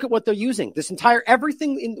look at what they're using. This entire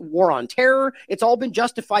everything in the war on terror, it's all been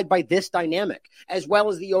justified by this dynamic, as well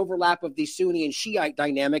as the overlap of the Sunni and Shiite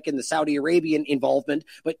dynamic and the Saudi Arabian involvement.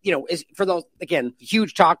 But, is for those, again,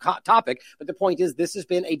 huge hot topic. But the point is, this has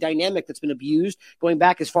been a dynamic that's been abused going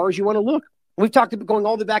back as far as you want to look. We've talked about going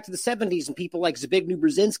all the way back to the 70s and people like Zbigniew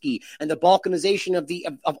Brzezinski and the balkanization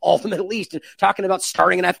of all the Middle East and talking about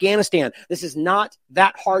starting in Afghanistan. This is not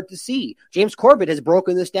that hard to see. James Corbett has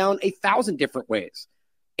broken this down 1,000 different ways.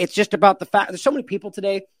 It's just about the fact there's so many people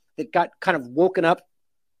today that got kind of woken up,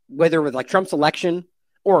 whether with like Trump's election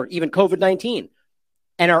or even COVID-19,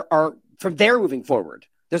 and are from there moving forward.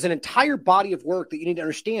 There's an entire body of work that you need to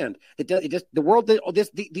understand that the world,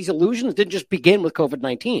 these illusions didn't just begin with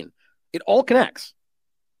COVID-19. It all connects.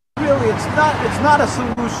 Really, it's not a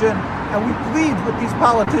solution, and we plead with these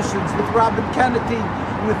politicians, with Robin Kennedy,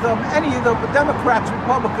 with any of the Democrats,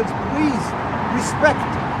 Republicans, please respect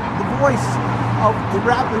the voice of the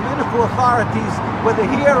rabbinical authorities, whether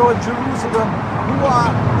here or in Jerusalem, who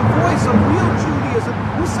are the voice of real Judaism.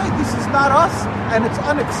 We say this is not us, and it's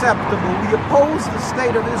unacceptable. We oppose the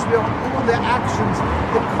state of Israel, all their actions,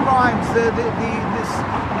 the crimes, this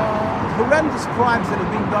horrendous crimes that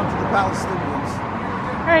are being done to the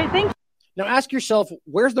Palestinians. All right, thank you. Now ask yourself,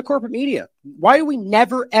 where's the corporate media? Why do we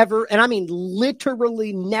never, ever, and I mean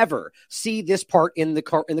literally never, see this part in the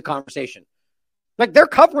conversation? Like, they're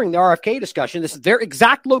covering the RFK discussion. This is their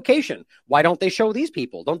exact location. Why don't they show these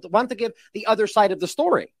people? Why don't they give the other side of the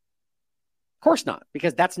story? Of course not,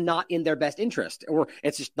 because that's not in their best interest, or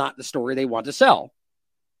it's just not the story they want to sell.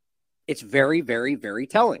 It's very, very, very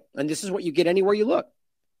telling. And this is what you get anywhere you look.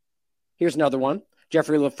 Here's another one.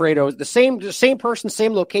 Jeffrey Lafredo, the same person,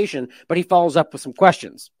 same location, but he follows up with some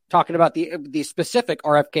questions talking about the specific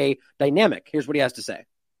RFK dynamic. Here's what he has to say.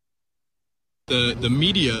 The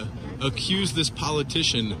media accused this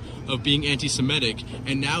politician of being anti-Semitic,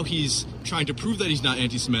 and now he's trying to prove that he's not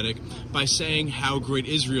anti-Semitic by saying how great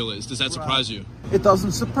Israel is. Does that surprise you? It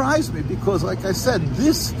doesn't surprise me because, like I said,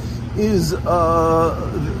 this is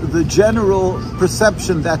the general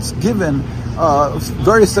perception that's given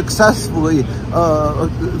very successfully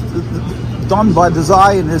done by the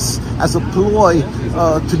Zionists as a ploy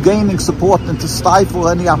to gaining support and to stifle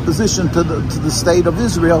any opposition to the state of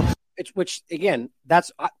Israel. Which again,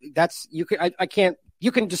 that's you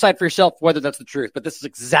can decide for yourself whether that's the truth, but this is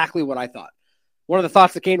exactly what I thought. One of the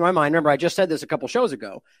thoughts that came to my mind, remember I just said this a couple shows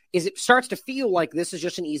ago, is it starts to feel like this is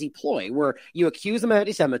just an easy ploy where you accuse them of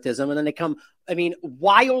anti-Semitism and then they come,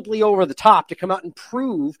 wildly over the top to come out and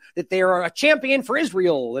prove that they are a champion for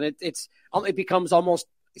Israel. And it becomes almost,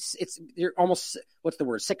 you're almost, what's the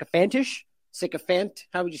word? Sycophantish? Sycophant?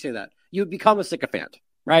 How would you say that? You become a sycophant,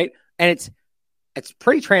 right? And it's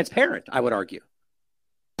pretty transparent, I would argue.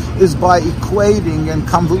 Is by equating and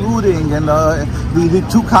convoluting and the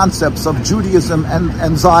two concepts of Judaism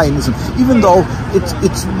and Zionism, even though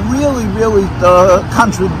it's really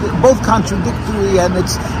both contradictory, and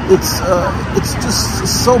it's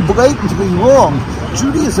just so blatantly wrong.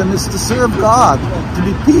 Judaism is to serve God, to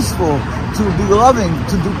be peaceful, to be loving,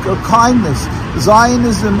 to do kindness.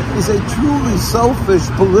 Zionism is a truly selfish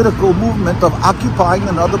political movement of occupying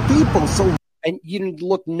another people. And you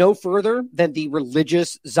look no further than the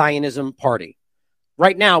religious Zionism party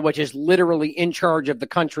right now, which is literally in charge of the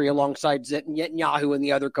country alongside Netanyahu and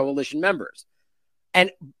the other coalition members.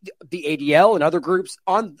 And the ADL and other groups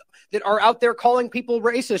that are out there calling people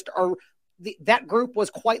racist that group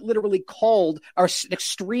was quite literally called an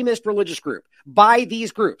extremist religious group by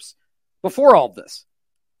these groups before all of this.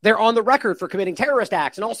 They're on the record for committing terrorist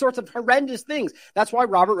acts and all sorts of horrendous things. That's why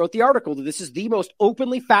Robert wrote the article that this is the most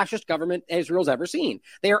openly fascist government Israel's ever seen.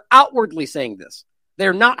 They are outwardly saying this.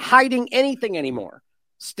 They're not hiding anything anymore.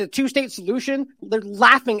 The two-state solution, they're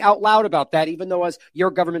laughing out loud about that, even though, as your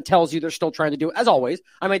government tells you, they're still trying to do it. As always,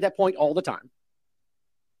 I made that point all the time.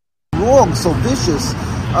 Wrong, so vicious,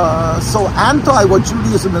 so anti what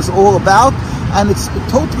Judaism is all about. And it's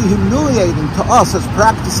totally humiliating to us as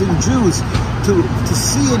practicing Jews to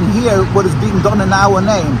see and hear what is being done in our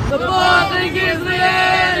name. Supporting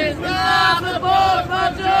Israel is not support for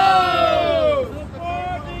Jews!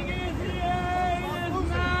 Supporting Israel is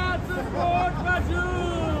not support for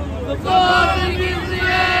Jews! Supporting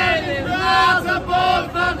Israel is not support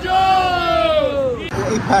for Jews!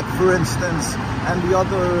 AIPAC, for instance, and the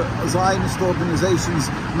other Zionist organizations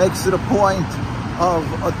makes it a point of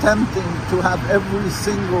attempting to have every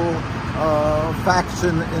single faction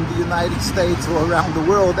in the United States or around the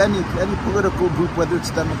world, any political group, whether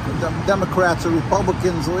it's Democrats or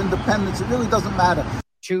Republicans or independents, it really doesn't matter.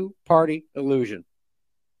 Two-party illusion.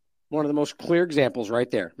 One of the most clear examples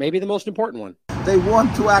right there. Maybe the most important one. They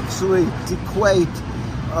want to actually equate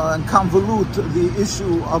and convolute the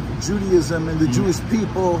issue of Judaism and the Jewish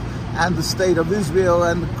people and the state of Israel,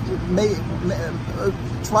 and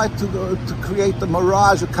try to create the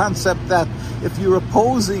mirage, a concept that if you're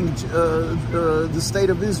opposing the state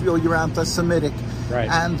of Israel, you're anti-Semitic. Right.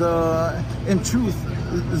 And in truth,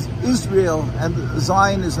 Israel and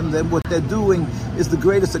Zionism, what they're doing is the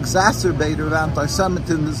greatest exacerbator of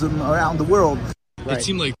anti-Semitism around the world. Right. It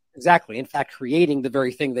seemed like exactly. In fact, creating the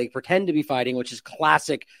very thing they pretend to be fighting, which is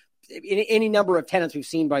classic in any number of tenets we've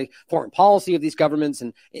seen by foreign policy of these governments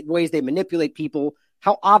and ways they manipulate people.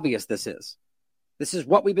 How obvious this is. This is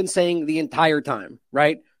what we've been saying the entire time,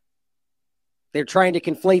 right? They're trying to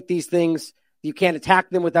conflate these things. You can't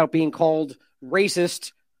attack them without being called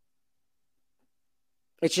racist.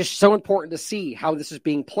 It's just so important to see how this is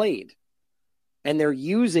being played. And they're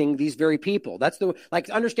using these very people.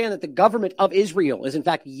 Understand that the government of Israel is in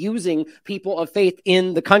fact using people of faith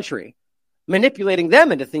in the country, manipulating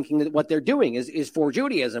them into thinking that what they're doing is for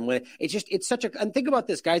Judaism. And think about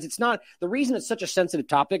this, guys. It's not, the reason it's such a sensitive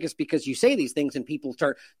topic is because you say these things and people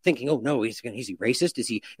start thinking, oh no, is he racist? Is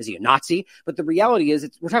he a Nazi? But the reality is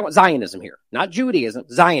we're talking about Zionism here, not Judaism,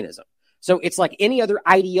 Zionism. So it's like any other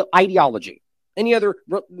ideology, any other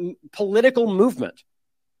political movement,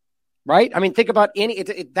 right? I mean, think about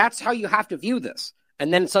that's how you have to view this.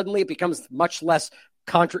 And then suddenly it becomes much less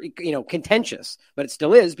contentious, but it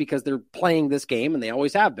still is because they're playing this game and they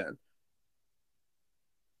always have been.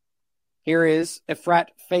 Here is Efrat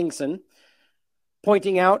Fengson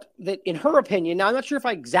pointing out that in her opinion, now I'm not sure if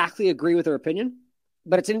I exactly agree with her opinion,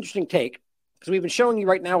 but it's an interesting take because we've been showing you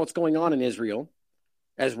right now what's going on in Israel,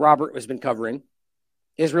 as Robert has been covering.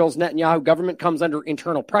 Israel's Netanyahu government comes under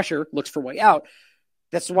internal pressure, looks for a way out.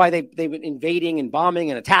 That's why they've been invading and bombing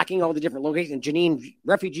and attacking all the different locations. Jenin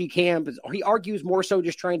refugee camp. He argues more so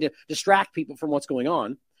just trying to distract people from what's going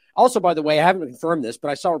on. Also, by the way, I haven't confirmed this,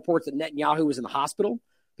 but I saw reports that Netanyahu was in the hospital.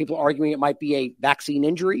 People arguing it might be a vaccine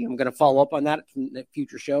injury. I'm going to follow up on that in a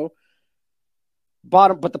future show.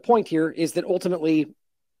 But the point here is that ultimately,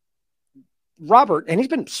 Robert, and he's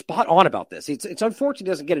been spot on about this. It's unfortunate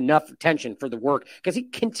he doesn't get enough attention for the work because he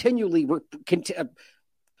continually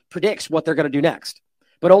predicts what they're going to do next.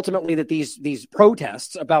 But ultimately, that these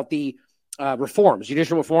protests about the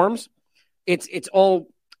judicial reforms, it's all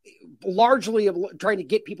largely trying to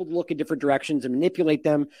get people to look in different directions and manipulate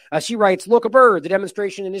them. She writes, look, the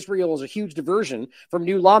demonstration in Israel is a huge diversion from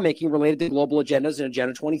new lawmaking related to global agendas and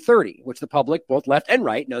Agenda 2030, which the public, both left and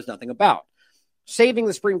right, knows nothing about. Saving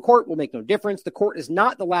the Supreme Court will make no difference. The court is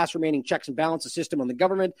not the last remaining checks and balances system on the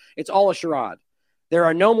government. It's all a charade. There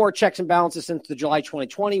are no more checks and balances since the July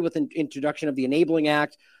 2020 with the introduction of the Enabling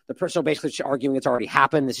Act. The person basically arguing it's already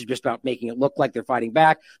happened. This is just about making it look like they're fighting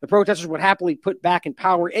back. The protesters would happily put back in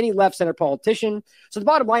power any left-center politician. So the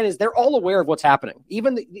bottom line is they're all aware of what's happening.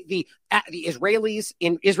 Even the Israelis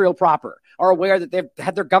in Israel proper are aware that they've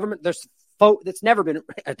had their government, that's never been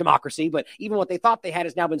a democracy, but even what they thought they had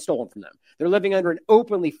has now been stolen from them. They're living under an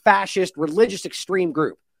openly fascist, religious extreme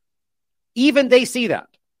group. Even they see that.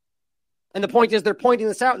 And the point is they're pointing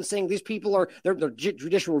this out and saying these people are their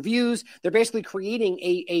judicial reviews. They're basically creating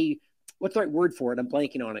a what's the right word for it? I'm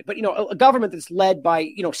blanking on it. But, a government that's led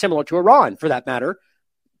by, similar to Iran, for that matter,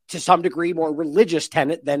 to some degree more religious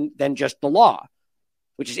tenet than just the law,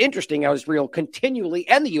 which is interesting how Israel continually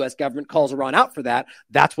and the U.S. government calls Iran out for that.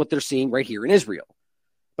 That's what they're seeing right here in Israel.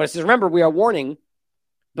 But it says, remember, we are warning,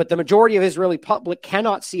 but the majority of Israeli public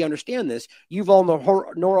cannot understand this.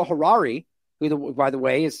 Yuval Noah Harari, who, by the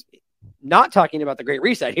way, is not talking about the Great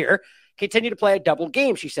Reset here, continue to play a double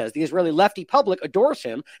game, she says. The Israeli lefty public adores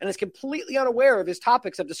him and is completely unaware of his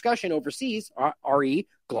topics of discussion overseas, re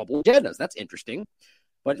global agendas. That's interesting.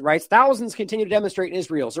 But it writes, thousands continue to demonstrate in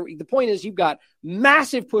Israel. So the point is you've got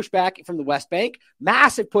massive pushback from the West Bank,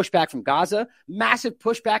 massive pushback from Gaza, massive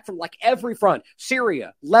pushback from like every front,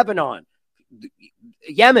 Syria, Lebanon,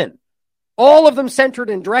 Yemen, All of them centered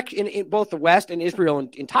in both the West and Israel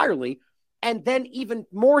entirely. And then even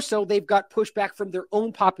more so, they've got pushback from their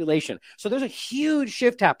own population. So there's a huge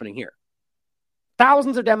shift happening here.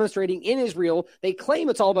 Thousands are demonstrating in Israel. They claim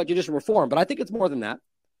it's all about judicial reform, but I think it's more than that.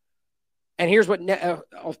 And here's what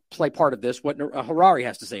I'll play part of this, what Harari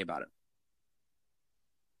has to say about it.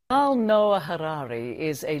 Noah Harari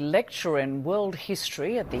is a lecturer in world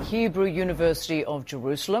history at the Hebrew University of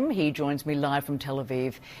Jerusalem. He joins me live from Tel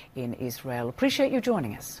Aviv in Israel. Appreciate you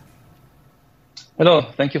joining us. Hello,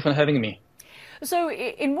 thank you for having me. So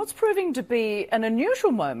in what's proving to be an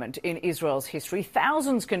unusual moment in Israel's history,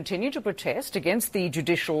 thousands continue to protest against the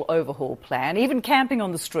judicial overhaul plan, even camping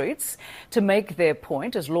on the streets to make their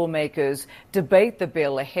point as lawmakers debate the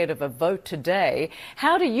bill ahead of a vote today.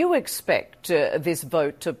 How do you expect this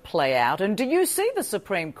vote to play out? And do you see the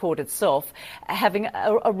Supreme Court itself having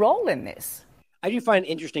a role in this? I do find it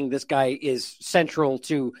interesting this guy is central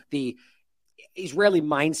to the Israeli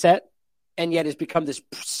mindset, and yet has become this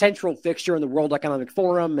central fixture in the World Economic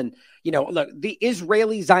Forum. And, look, the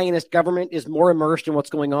Israeli Zionist government is more immersed in what's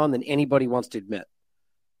going on than anybody wants to admit.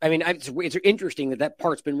 I mean, it's interesting that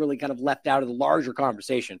part's been really kind of left out of the larger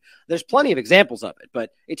conversation. There's plenty of examples of it,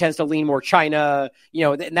 but it tends to lean more China,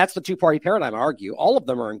 and that's the two-party paradigm, I argue. All of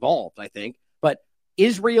them are involved, I think. But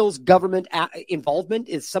Israel's government involvement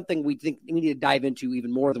is something we think we need to dive into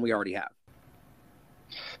even more than we already have.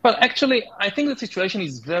 Well, actually, I think the situation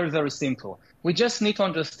is very, very simple. We just need to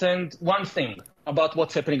understand one thing about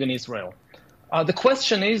what's happening in Israel. The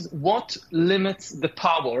question is, what limits the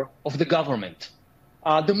power of the government?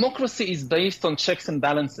 Democracy is based on checks and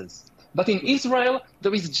balances. But in Israel,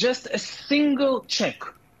 there is just a single check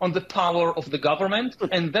on the power of the government,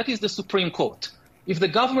 and that is the Supreme Court. If the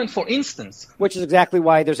government, for instance... Which is exactly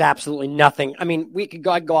why there's absolutely nothing. I mean,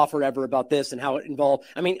 I'd go off forever about this and how it involved,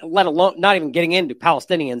 let alone, not even getting into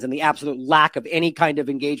Palestinians and the absolute lack of any kind of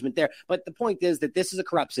engagement there. But the point is that this is a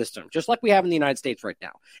corrupt system, just like we have in the United States right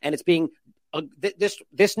now. And it's being,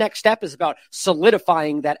 this next step is about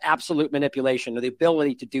solidifying that absolute manipulation or the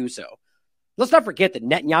ability to do so. Let's not forget that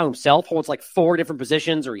Netanyahu himself holds like 4 different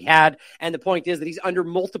positions, or he had. And the point is that he's under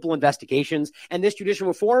multiple investigations. And this judicial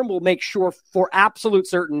reform will make sure for absolute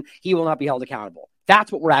certain he will not be held accountable.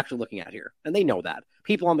 That's what we're actually looking at here. And they know that.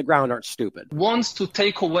 People on the ground aren't stupid. Wants to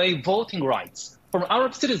take away voting rights from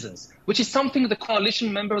Arab citizens, which is something the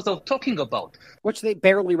coalition members are talking about. Which they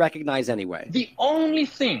barely recognize anyway. The only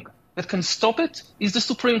thing that can stop it is the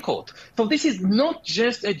Supreme Court. So this is not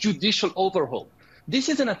just a judicial overhaul. This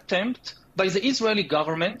is an attempt by the Israeli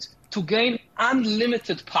government to gain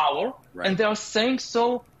unlimited power, right. And they are saying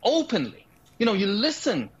so openly. You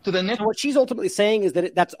listen to the... What she's ultimately saying is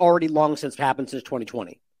that that's already long since happened since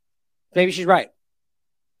 2020. Maybe she's right.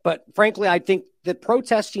 But frankly, I think the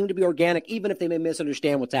protests seem to be organic, even if they may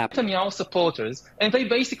misunderstand what's happening. Netanyahu supporters, and they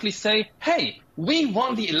basically say, hey, we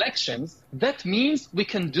won the elections. That means we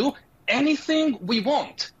can do anything we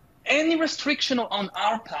want. Any restriction on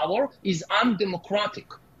our power is undemocratic.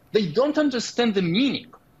 They don't understand the meaning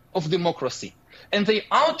of democracy. And they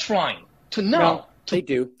are trying to know. No, they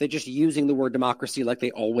do. They're just using the word democracy like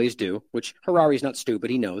they always do, which Harari's not stupid.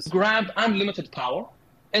 He knows. Grab unlimited power.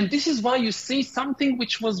 And this is why you see something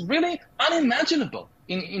which was really unimaginable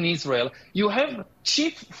in Israel. You have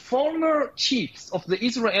former chiefs of the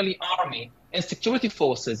Israeli army and security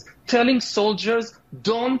forces telling soldiers,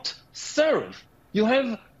 don't serve. You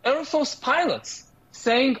have Air Force pilots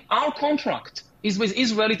saying our contract is with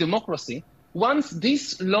Israeli democracy. Once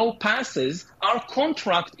this law passes, our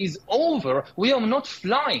contract is over. We are not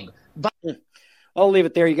flying. But I'll leave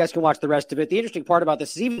it there. You guys can watch the rest of it. The interesting part about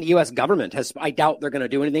this is even the U.S. government I doubt they're going to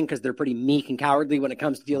do anything because they're pretty meek and cowardly when it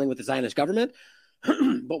comes to dealing with the Zionist government.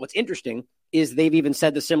 But what's interesting is they've even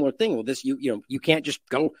said the similar thing. Well, you can't just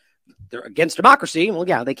go, they're against democracy. Well,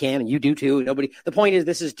 yeah, they can, and you do too. The point is,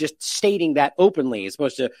 this is just stating that openly, as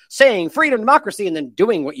opposed to saying freedom, democracy, and then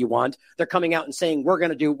doing what you want. They're coming out and saying, we're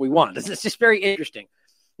going to do what we want. It's just very interesting.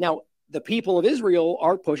 Now, the people of Israel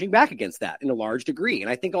are pushing back against that in a large degree.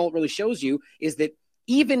 And I think all it really shows you is that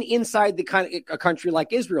even inside a country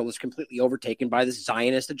like Israel is completely overtaken by this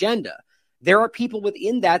Zionist agenda. There are people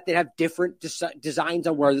within that have different designs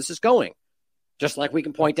on where this is going. Just like we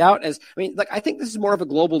can point out I think this is more of a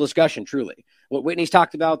global discussion, truly. What Whitney's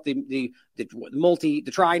talked about, the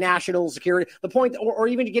tri-national security, the point, or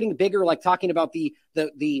even getting bigger, like talking about the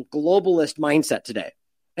globalist mindset today.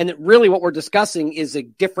 And that really what we're discussing is a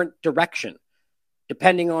different direction,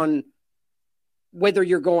 depending on whether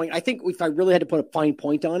you're going, I think if I really had to put a fine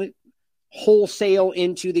point on it, wholesale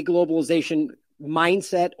into the globalization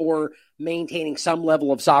mindset or maintaining some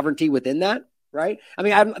level of sovereignty within that, right?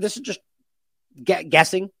 This is just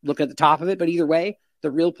guessing, looking at the top of it. But either way,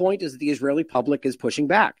 the real point is that the Israeli public is pushing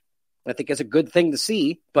back. I think it's a good thing to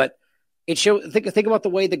see, but it shows. Think about the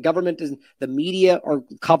way the government and the media are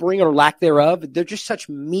covering or lack thereof. They're just such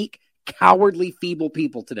meek, cowardly, feeble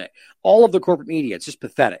people today. All of the corporate media, it's just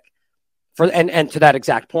pathetic. And to that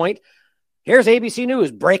exact point, here's ABC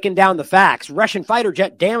News breaking down the facts. Russian fighter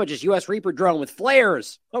jet damages U.S. Reaper drone with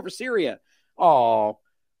flares over Syria. Oh,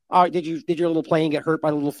 did your little plane get hurt by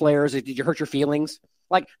the little flares? Did you hurt your feelings?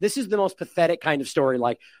 Like, this is the most pathetic kind of story.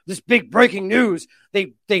 Like, this big breaking news.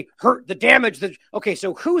 They hurt the damage. Okay,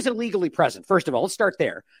 so who's illegally present? First of all, let's start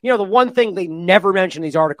there. You know, the one thing they never mention in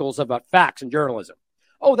these articles about facts and journalism.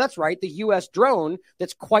 Oh, that's right. The U.S. drone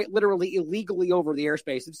that's quite literally illegally over the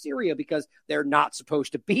airspace of Syria because they're not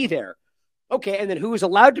supposed to be there. Okay, and then who's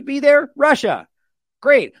allowed to be there? Russia.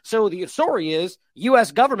 Great. So the story is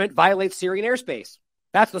U.S. government violates Syrian airspace.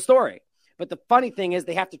 That's the story. But the funny thing is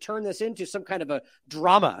they have to turn this into some kind of a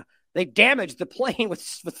drama. They damaged the plane with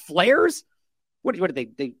flares? What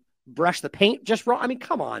did they brush the paint just wrong? I mean,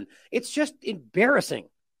 come on. It's just embarrassing.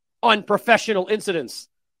 Unprofessional incidents.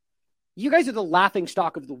 You guys are the laughing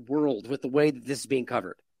stock of the world with the way that this is being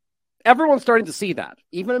covered. Everyone's starting to see that,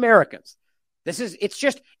 even Americans.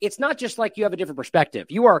 It's not just like you have a different perspective.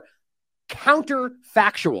 You are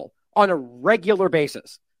counterfactual on a regular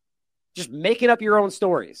basis, just making up your own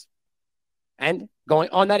stories. And going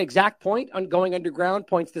on that exact point, on Going Underground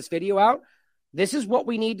points this video out. This is what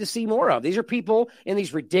we need to see more of. These are people in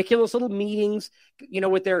these ridiculous little meetings, you know,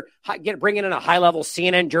 with their bringing in a high-level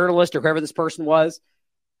CNN journalist or whoever this person was,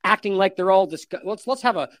 acting like they're all let's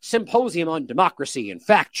have a symposium on democracy and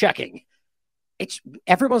fact-checking.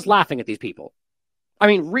 Everyone's laughing at these people. I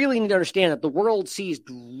mean, really need to understand that the world sees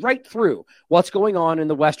right through what's going on in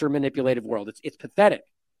the Western manipulative world. It's pathetic.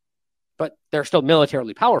 But they're still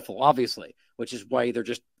militarily powerful, obviously, which is why they're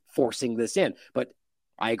just forcing this in. But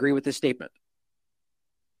I agree with this statement.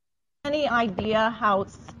 Any idea how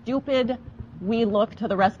stupid we look to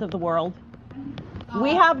the rest of the world?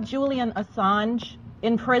 We have Julian Assange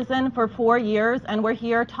in prison for 4 years, and we're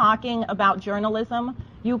here talking about journalism.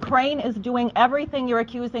 Ukraine is doing everything you're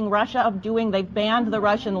accusing Russia of doing. They've banned the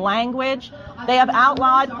Russian language. They have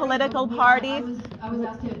outlawed political parties.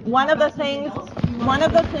 One of the things,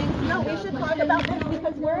 no, we should talk about this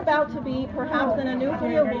because we're about to be perhaps in a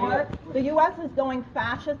nuclear war. The U.S. is going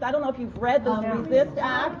fascist. I don't know if you've read the Resist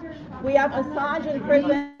Act. We have Assange in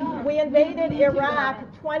prison. We invaded Iraq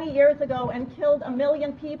 20 years ago and killed 1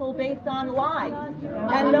 million people based on lies.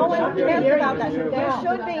 And no one cares about that. They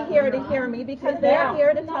should be here to hear me because they're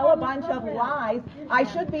here to tell a bunch of lies. I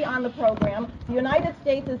should be on the program. The United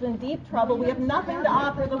States is in deep trouble. We have nothing to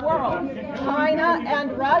offer the world. China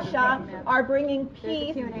and Russia are bringing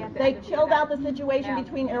peace. They chilled out the situation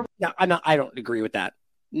between Iran. Now, I don't agree with that.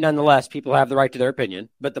 Nonetheless, people have the right to their opinion.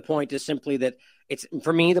 But the point is simply that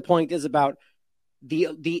for me, the point is about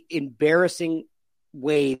the embarrassing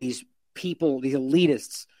way these people, these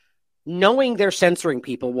elitists, knowing they're censoring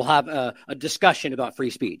people, will have a discussion about free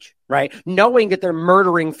speech, right? Knowing that they're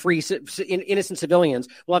murdering innocent civilians,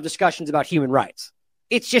 will have discussions about human rights.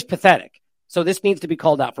 It's just pathetic. So this needs to be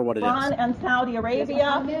called out for what it is. Iran and Saudi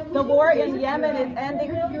Arabia. The war in Yemen is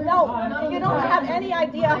ending. No, you don't have any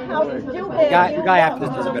idea how stupid. The guy after this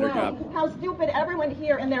does a better job. How stupid everyone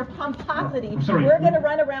here in their pomposity. We're going to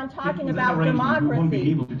run around talking about democracy. We won't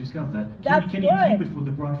be able to discuss that. Can you keep it for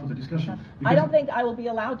the discussion? I don't think I will be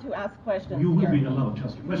allowed to ask questions. You will be allowed to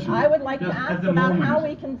ask questions. I would like to ask about how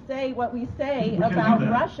we can say what we say about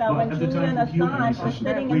Russia when Julian Assange is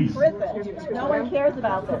sitting in prison. No one cares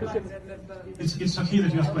about this. It's okay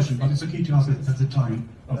that you ask questions, but it's okay to ask it at the time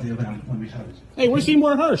of the event when we have it. Hey, where's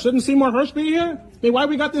Seymour Hersh? Shouldn't Seymour Hersh be here? Hey, why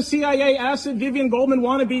we got this CIA asset Vivian Goldman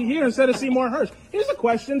wannabe here instead of Seymour Hersh? Here's a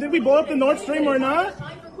question. Did we blow up the Nord Stream or not?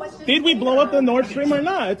 Did we blow up the Nord Stream or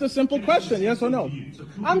not? It's a simple question, yes or no.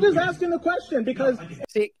 I'm just asking the question because...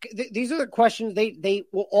 See, these are the questions they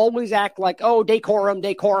will always act like, oh, decorum,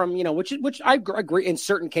 you know, which I agree in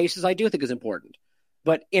certain cases I do think is important.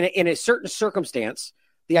 But in a certain circumstance,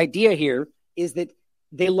 the idea here is that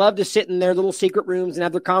they love to sit in their little secret rooms and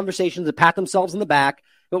have their conversations and pat themselves on the back.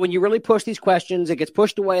 But when you really push these questions, it gets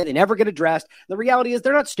pushed away. They never get addressed. The reality is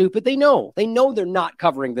they're not stupid. They know they're not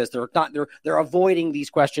covering this. They're avoiding these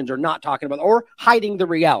questions or not talking about or hiding the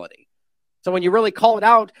reality. So when you really call it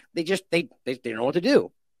out, they don't know what to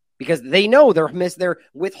do because they know they're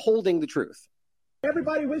withholding the truth.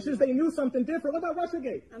 Everybody wishes they knew something different. What about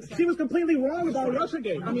Russiagate? She was completely wrong about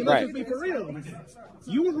Russiagate. I mean, let's just be for real.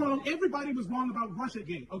 You were wrong. Everybody was wrong about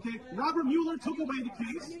Russiagate, okay? Robert Mueller took away the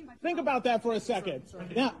case. Think about that for a second.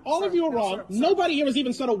 Now, all of you are wrong. Nobody here has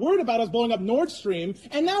even said a word about us blowing up Nord Stream.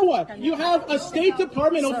 And now what? You have a State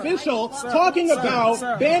Department official talking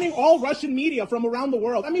about banning all Russian media from around the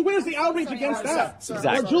world. I mean, where's the outreach against that?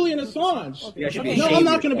 Exactly. Or Julian Assange. Okay. No, I'm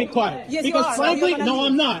not going to be quiet. Yes, Because frankly, no,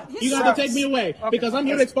 I'm not. You got to take me away. Because I'm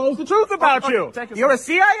here to expose the truth about you. You're a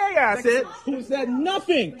CIA asset who said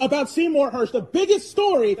nothing about Seymour Hersh, the biggest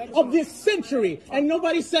story of this century, and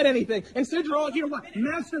nobody said anything. Instead, you're all here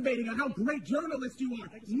masturbating on how great journalists you are.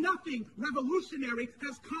 Nothing revolutionary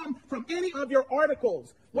has come from any of your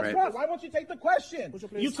articles. What's wrong? Why won't you take the question?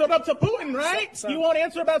 You stood up to Putin, right? You won't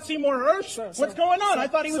answer about Seymour Hersh? What's going on? I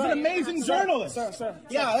thought he was an amazing journalist.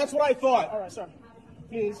 Yeah, that's what I thought. All right, sir.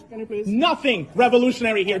 Please, can you please? Nothing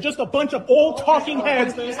revolutionary here. Just a bunch of old talking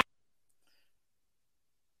heads.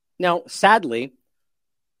 Now, sadly,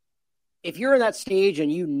 if you're in that stage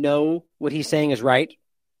and you know what he's saying is right,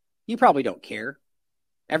 you probably don't care.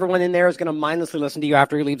 Everyone in there is going to mindlessly listen to you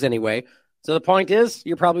after he leaves anyway. So the point is,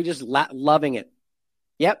 you're probably just loving it.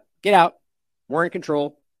 Yep, get out. We're in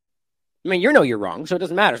control. I mean, you know you're wrong, so it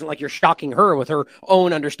doesn't matter. It's not like you're shocking her with her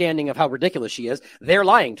own understanding of how ridiculous she is. They're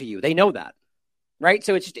lying to you. They know that. Right?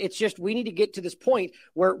 So it's just we need to get to this point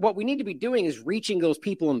where what we need to be doing is reaching those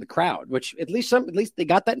people in the crowd, which at least they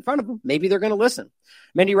got that in front of them. Maybe they're going to listen.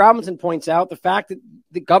 Mindy Robinson points out the fact that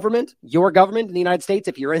the government, your government in the United States,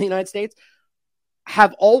 if you're in the United States,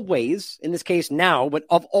 have always, in this case now, but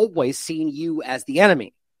have always seen you as the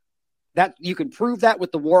enemy. That you can prove that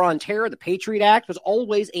with the war on terror. The Patriot Act was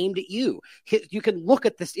always aimed at you. You can look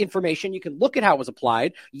at this information. You can look at how it was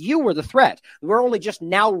applied. You were the threat. We're only just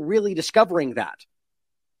now really discovering that.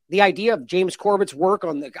 The idea of James Corbett's work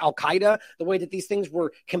on the Al-Qaeda, the way that these things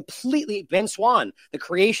were completely, Ben Swann, the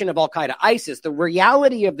creation of Al-Qaeda, ISIS, the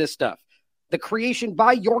reality of this stuff, the creation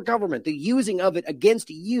by your government, the using of it against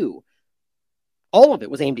you, all of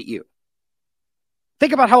it was aimed at you.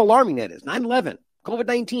 Think about how alarming that is. 9/11,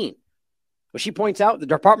 COVID-19. Well, she points out the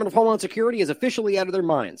Department of Homeland Security is officially out of their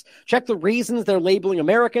minds. Check the reasons they're labeling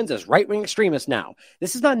Americans as right-wing extremists now.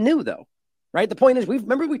 This is not new, though. Right? The point is,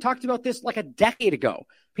 remember we talked about this like a decade ago.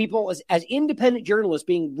 People as independent journalists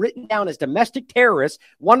being written down as domestic terrorists.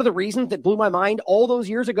 One of the reasons that blew my mind all those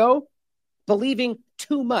years ago, believing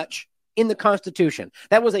too much in the Constitution.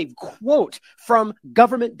 That was a quote from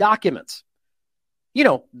government documents. You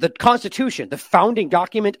know, the Constitution, the founding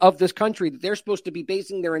document of this country that they're supposed to be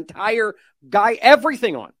basing their entire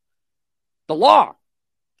everything on. The law.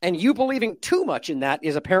 And you believing too much in that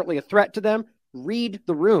is apparently a threat to them. Read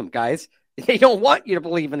the room, guys. They don't want you to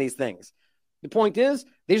believe in these things. The point is,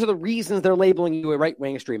 these are the reasons they're labeling you a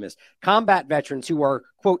right-wing extremist. Combat veterans who are,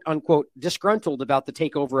 quote, unquote, disgruntled about the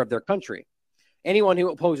takeover of their country. Anyone who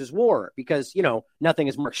opposes war because, you know, nothing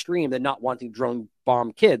is more extreme than not wanting drone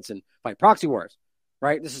bomb kids and fight proxy wars,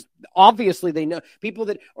 right? This is obviously they know people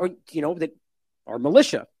that are, you know, that are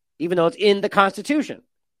militia, even though it's in the Constitution.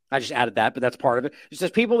 I just added that, but that's part of it. It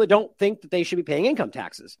says people that don't think that they should be paying income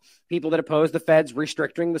taxes. People that oppose the feds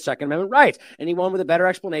restricting the Second Amendment rights. Anyone with a better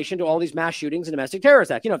explanation to all these mass shootings and domestic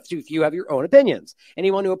terrorist acts. You know, if you have your own opinions.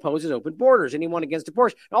 Anyone who opposes open borders. Anyone against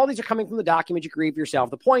abortion. All these are coming from the document you create for yourself.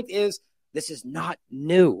 The point is, this is not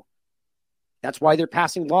new. That's why they're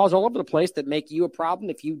passing laws all over the place that make you a problem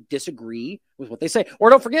if you disagree with what they say. Or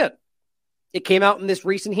don't forget, it came out in this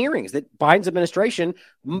recent hearings that Biden's administration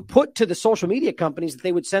put to the social media companies that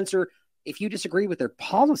they would censor if you disagree with their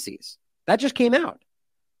policies. That just came out.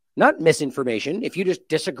 Not misinformation, if you just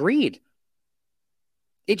disagreed.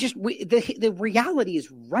 It just, the reality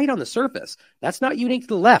is right on the surface. That's not unique to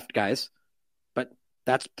the left, guys. But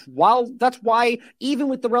that's why even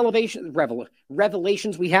with the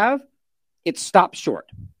revelations we have, it stops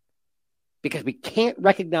short. Because we can't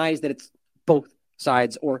recognize that it's both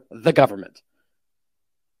sides or the government.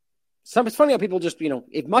 It's funny how people just, you know,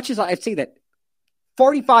 as much as I say that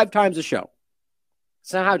 45 times a show,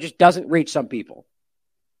 somehow it just doesn't reach some people.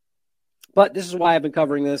 But this is why I've been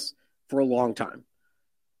covering this for a long time.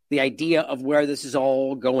 The idea of where this is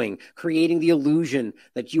all going, creating the illusion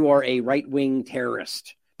that you are a right-wing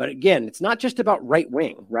terrorist. But again, it's not just about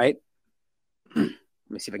right-wing, right? Let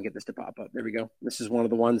me see if I can get this to pop up. There we go. This is one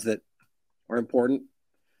of the ones that are important.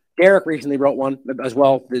 Derek recently wrote one as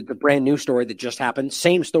well, the brand new story that just happened.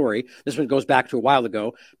 Same story. This one goes back to a while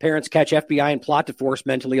ago. Parents catch FBI and plot to force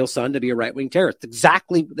mentally ill son to be a right-wing terrorist.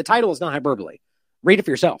 Exactly. The title is not hyperbole. Read it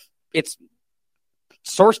for yourself. It's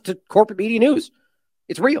sourced to corporate media news.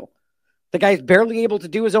 It's real. The guy's barely able to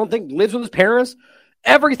do his own thing, lives with his parents,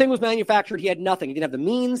 Everything was manufactured. He had nothing. He didn't have the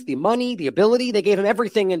means, the money, the ability. They gave him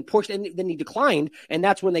everything and pushed, and then he declined, and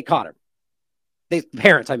that's when they caught him. The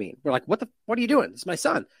parents, were like, what are you doing? This is my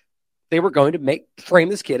son. They were going to frame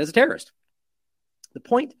this kid as a terrorist. The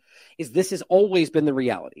point is, this has always been the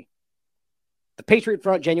reality. The Patriot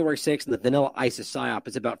Front, January 6th, and the vanilla ISIS Psyop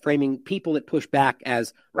is about framing people that push back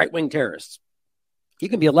as right-wing terrorists. You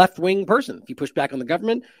can be a left-wing person. If you push back on the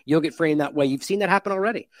government, you'll get framed that way. You've seen that happen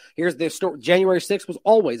already. Here's the story. January 6th was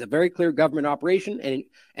always a very clear government operation.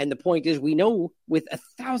 And the point is, we know with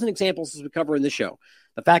 1,000 examples, as we cover in the show,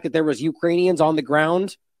 the fact that there was Ukrainians on the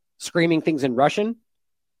ground screaming things in Russian,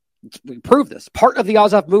 we prove this. Part of the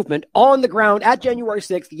Azov movement on the ground at January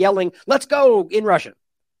 6th yelling, let's go, in Russian.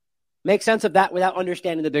 Make sense of that without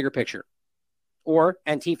understanding the bigger picture. Or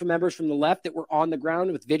Antifa members from the left that were on the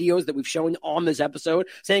ground with videos that we've shown on this episode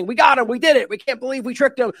saying, we got him, we did it, we can't believe we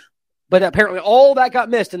tricked him. But apparently all that got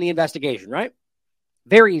missed in the investigation, right?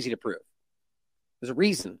 Very easy to prove. There's a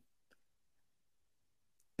reason.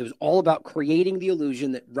 It was all about creating the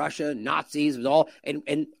illusion that Russia, Nazis, was all,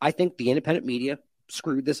 and I think the independent media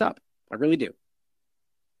screwed this up. I really do.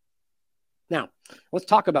 Now, let's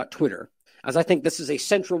talk about Twitter, as I think this is a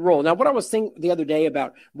central role. Now, what I was saying the other day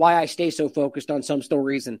about why I stay so focused on some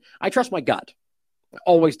stories, and I trust my gut. I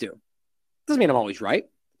always do. Doesn't mean I'm always right,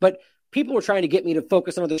 but people are trying to get me to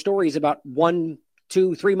focus on other stories about 1,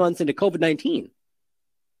 2, 3 months into COVID-19.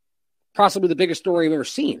 Possibly the biggest story I've ever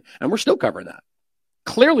seen, and we're still covering that.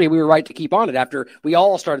 Clearly, we were right to keep on it after we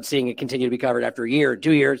all started seeing it continue to be covered after a year,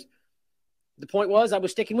 2 years. The point was I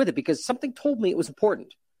was sticking with it because something told me it was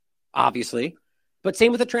important, obviously. But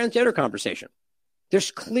same with the transgender conversation.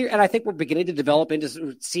 There's clear, and I think we're beginning to develop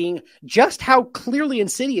into seeing just how clearly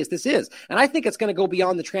insidious this is. And I think it's going to go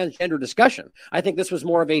beyond the transgender discussion. I think this was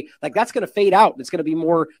more of a, that's going to fade out. It's going to be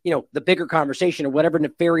more, the bigger conversation or whatever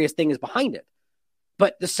nefarious thing is behind it.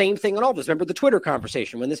 But the same thing on all this. Remember the Twitter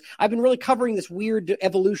conversation I've been really covering this weird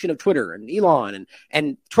evolution of Twitter and Elon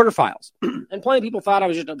and Twitter files. And plenty of people thought I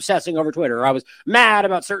was just obsessing over Twitter, or I was mad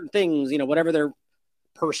about certain things, whatever their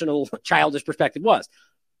personal childish perspective was.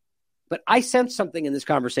 But I sensed something in this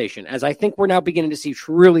conversation, as I think we're now beginning to see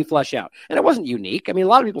truly flesh out. And it wasn't unique. A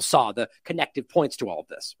lot of people saw the connective points to all of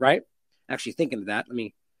this, right? Actually, thinking of that, let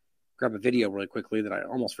me grab a video really quickly that I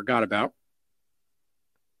almost forgot about.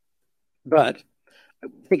 But I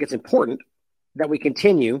think it's important that we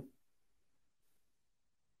continue.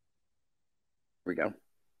 Here we go.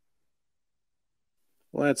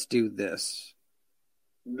 Let's do this.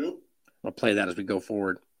 Nope. I'll play that as we go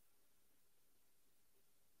forward.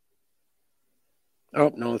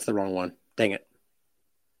 Oh, no, it's the wrong one. Dang it.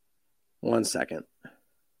 1 second.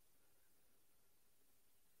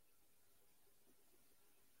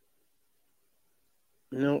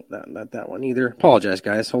 No, not that one either. Apologize,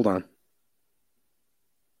 guys. Hold on.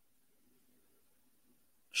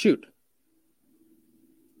 Shoot.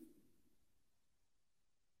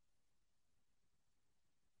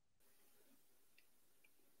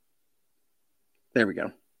 There we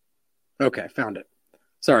go. Okay, found it.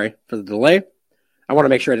 Sorry for the delay. I want to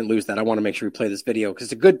make sure I didn't lose that. I want to make sure we play this video because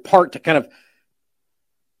it's a good part to kind of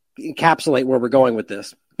encapsulate where we're going with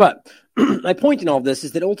this. But my point in all of this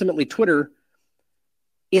is that ultimately Twitter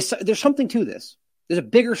there's something to this. There's a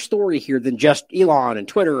bigger story here than just Elon and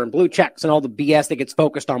Twitter and blue checks and all the BS that gets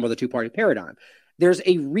focused on with a two-party paradigm. There's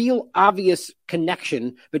a real obvious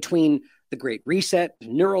connection between the Great Reset,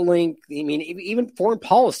 Neuralink, even foreign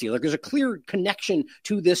policy. There's a clear connection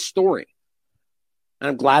to this story. And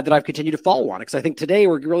I'm glad that I've continued to follow on it because I think today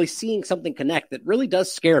we're really seeing something connect that really does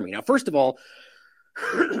scare me. Now, first of all,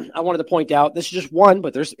 I wanted to point out this is just one,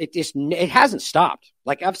 but it hasn't stopped.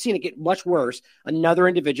 I've seen it get much worse. Another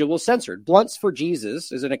individual was censored. Blunts for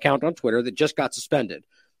Jesus is an account on Twitter that just got suspended,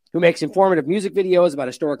 who makes informative music videos about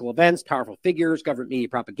historical events, powerful figures, government media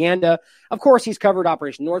propaganda. Of course, he's covered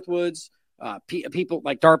Operation Northwoods, people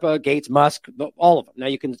like DARPA, Gates, Musk, all of them. Now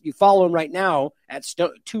you follow him right now at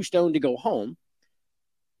 2 Stone to Go Home,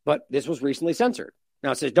 but this was recently censored. Now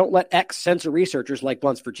it says, don't let X censor researchers like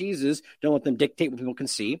Blunts for Jesus. Don't let them dictate what people can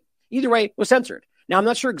see. Either way, it was censored. Now I'm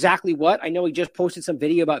not sure exactly what. I know he just posted some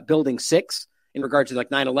video about Building 6 in regard to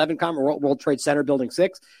 9/11 or World Trade Center Building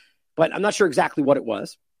 6, but I'm not sure exactly what it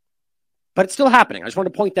was. But it's still happening. I just want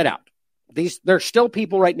to point that out. There's still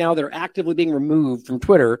people right now that are actively being removed from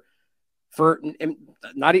Twitter for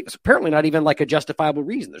apparently not even a justifiable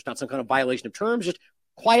reason. There's not some kind of violation of terms, just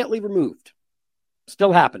quietly removed.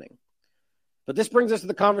 Still happening. But this brings us to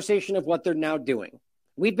the conversation of what they're now doing.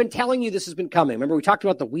 We've been telling you this has been coming. Remember, we talked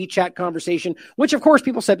about the WeChat conversation, which, of course,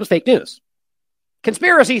 people said was fake news.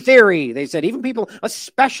 Conspiracy theory, they said. Even people,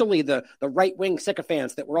 especially the right-wing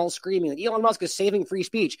sycophants that were all screaming that Elon Musk is saving free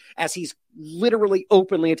speech as he's literally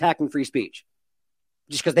openly attacking free speech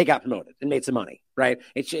just because they got promoted and made some money, right?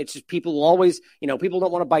 It's just people will always, people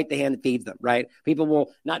don't want to bite the hand that feeds them, right? People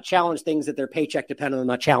will not challenge things that their paycheck depend on them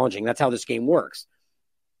not challenging. That's how this game works.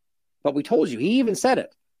 But we told you, he even said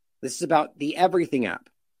it. This is about the everything app,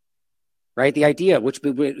 right? The idea,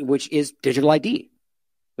 which is digital ID,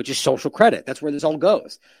 which is social credit. That's where this all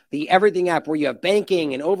goes. The everything app where you have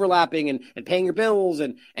banking and overlapping and paying your bills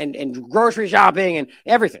and grocery shopping and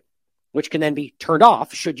everything, which can then be turned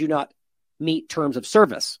off should you not meet terms of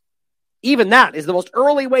service. Even that is the most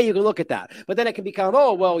early way you can look at that. But then it can become,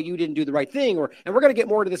 oh, well, you didn't do the right thing. And we're going to get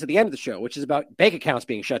more into this at the end of the show, which is about bank accounts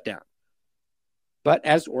being shut down. But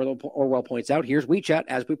as Orwell points out, here's WeChat,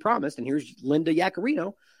 as we promised, and here's Linda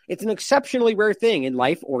Yaccarino. It's an exceptionally rare thing in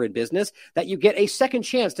life or in business that you get a second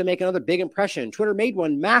chance to make another big impression. Twitter made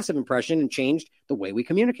one massive impression and changed the way we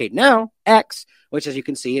communicate. Now, X, which as you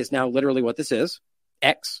can see is now literally what this is,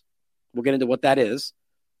 X, we'll get into what that is.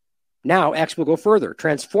 Now, X will go further,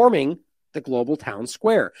 transforming the global town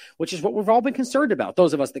square, which is what we've all been concerned about,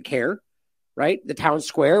 those of us that care, right? The town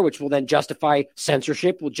square, which will then justify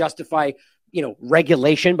censorship, will justify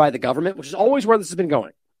regulation by the government, which is always where this has been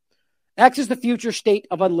going. X is the future state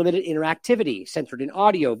of unlimited interactivity, centered in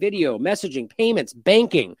audio, video, messaging, payments,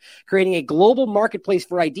 banking, creating a global marketplace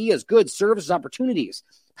for ideas, goods, services, opportunities.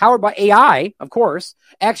 Powered by AI, of course,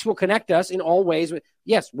 X will connect us in all ways.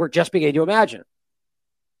 Yes, we're just beginning to imagine.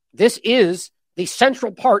 This is the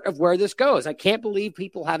central part of where this goes. I can't believe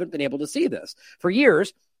people haven't been able to see this. For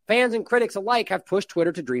years, fans and critics alike have pushed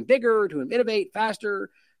Twitter to dream bigger, to innovate faster.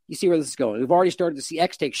 You see where this is going. We've already started to see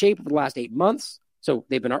X take shape over the last 8 months. So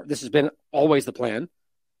this has been always the plan.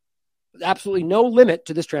 There's absolutely no limit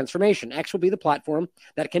to this transformation. X will be the platform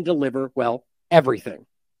that can deliver, everything.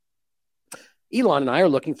 Elon and I are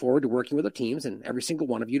looking forward to working with our teams and every single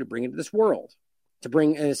one of you to bring into this world. To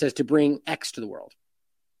bring X to the world.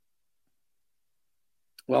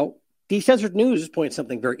 Well, Decensored News points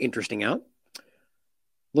something very interesting out.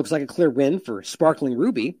 Looks like a clear win for Sparkling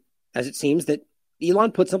Ruby, as it seems that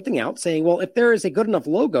Elon put something out saying, well, if there is a good enough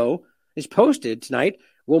logo is posted tonight,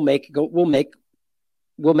 we'll make go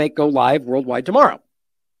live worldwide tomorrow.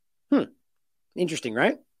 Interesting,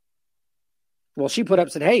 right? Well, she put up,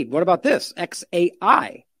 said, hey, what about this?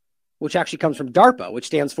 XAI, which actually comes from DARPA, which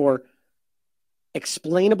stands for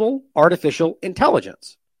Explainable Artificial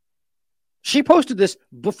Intelligence. She posted this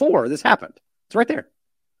before this happened. It's right there.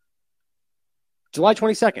 July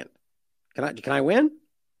 22nd. Can I win?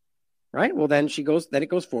 Right? Well, then it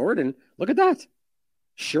goes forward and look at that.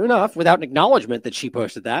 Sure enough, without an acknowledgement that she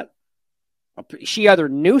posted that, she either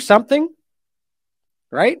knew something,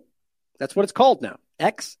 right? That's what it's called now.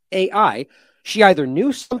 XAI. She either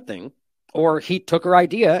knew something or he took her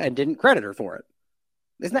idea and didn't credit her for it.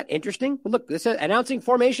 Isn't that interesting? Well, look, this is announcing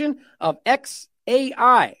formation of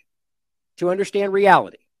XAI to understand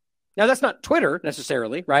reality. Now, that's not Twitter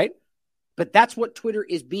necessarily, right? But that's what Twitter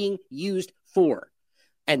is being used for.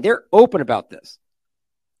 And they're open about this,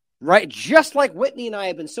 right? Just like Whitney and I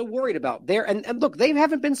have been so worried about there. And look, they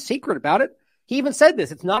haven't been secret about it. He even said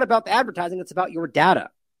this. It's not about the advertising. It's about your data.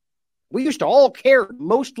 We used to all care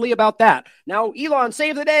mostly about that. Now, Elon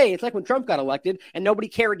saved the day. It's like when Trump got elected and nobody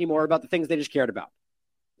cared anymore about the things they just cared about.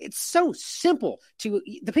 It's so simple.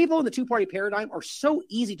 The people in the two-party paradigm are so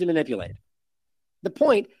easy to manipulate. The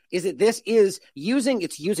point is that this is using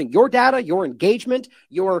your data, your engagement,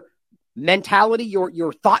 your mentality,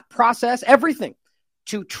 your thought process, everything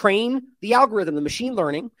to train the algorithm, the machine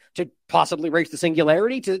learning, to possibly reach the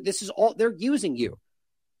singularity. This is all they're using you.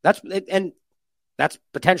 That's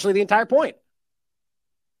potentially the entire point.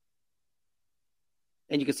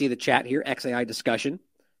 And you can see the chat here, XAI discussion.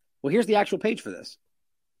 Well, here's the actual page for this.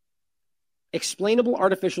 Explainable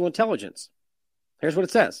artificial intelligence. Here's what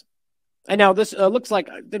it says. And now this looks like,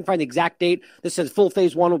 I didn't find the exact date. This says full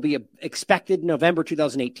phase 1 will be expected November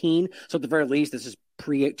 2018. So at the very least, this is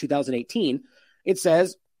pre-2018. It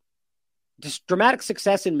says, this dramatic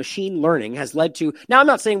success in machine learning has led to, now I'm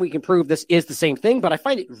not saying we can prove this is the same thing, but I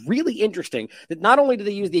find it really interesting that not only do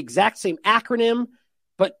they use the exact same acronym,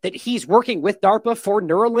 but that he's working with DARPA for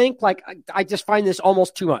Neuralink. Like, I just find this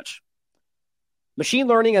almost too much. Machine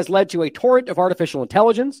learning has led to a torrent of artificial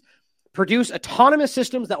intelligence, produce autonomous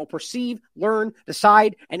systems that will perceive, learn,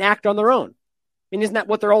 decide, and act on their own. I mean, isn't that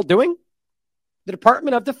what they're all doing? The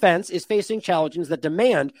Department of Defense is facing challenges that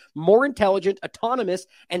demand more intelligent, autonomous,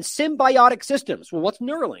 and symbiotic systems. Well, what's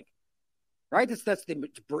Neuralink? Right? That's the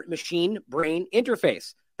machine-brain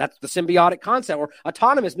interface. That's the symbiotic concept, or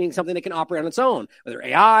autonomous meaning something that can operate on its own, whether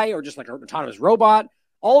AI or just like an autonomous robot.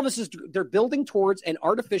 All of this is, they're building towards an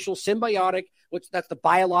artificial symbiotic, which that's the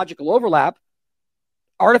biological overlap,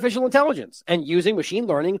 artificial intelligence, and using machine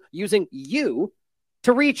learning, using you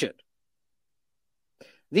to reach it.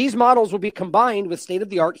 These models will be combined with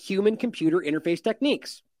state-of-the-art human-computer interface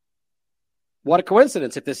techniques. What a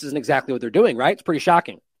coincidence if this isn't exactly what they're doing, right? It's pretty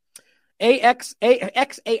shocking.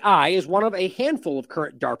 XAI is one of a handful of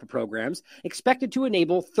current DARPA programs expected to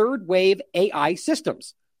enable third-wave AI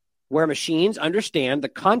systems, where machines understand the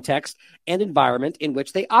context and environment in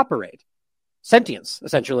which they operate. Sentience,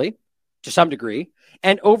 essentially, to some degree,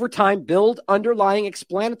 and over time build underlying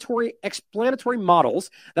explanatory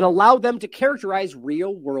models that allow them to characterize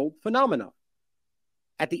real-world phenomena.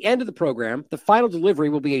 At the end of the program, the final delivery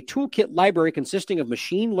will be a toolkit library consisting of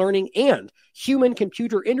machine learning and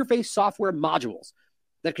human-computer interface software modules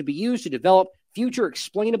that could be used to develop future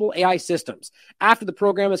explainable AI systems. After the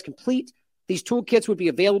program is complete, these toolkits would be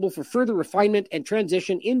available for further refinement and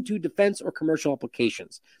transition into defense or commercial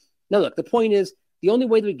applications. Now, look, the point is, the only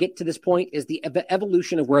way that we get to this point is the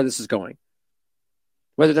evolution of where this is going.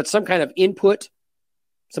 Whether that's some kind of input,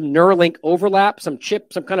 some Neuralink overlap, some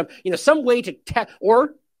chip, some kind of, some way to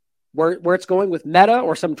or where it's going with Meta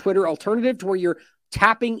or some Twitter alternative to where you're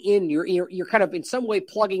tapping in, you're kind of in some way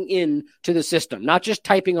plugging in to the system, not just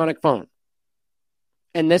typing on a phone.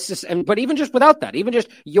 And but even just without that, even just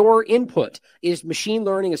your input is machine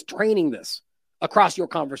learning is training this across your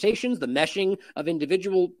conversations, the meshing of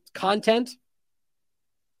individual content.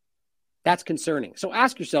 That's concerning. So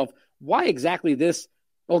ask yourself, why exactly this?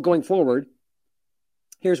 Well, going forward,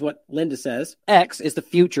 here's what Linda says. X is the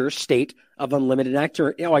future state of unlimited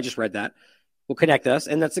activity. Oh, I just read that. Will connect us.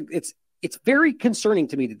 And it's very concerning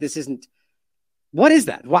to me that this isn't. What is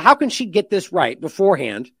that? Well, how can she get this right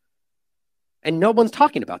beforehand? And no one's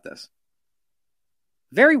talking about this.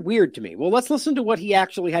 Very weird to me. Well, let's listen to what he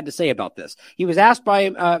actually had to say about this. He was asked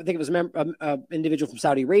by, I think it was an individual from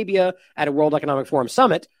Saudi Arabia at a World Economic Forum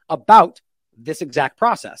summit about this exact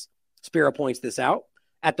process. Spiro points this out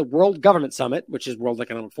at the World Government Summit, which is World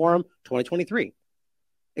Economic Forum 2023,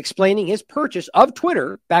 explaining his purchase of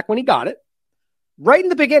Twitter back when he got it, right in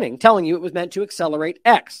the beginning, telling you it was meant to accelerate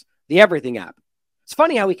X, the everything app. It's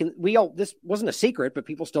funny how this wasn't a secret, but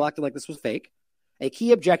people still acted like this was fake. A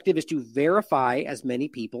key objective is to verify as many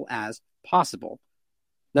people as possible.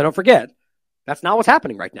 Now, don't forget, that's not what's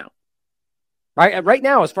happening right now. Right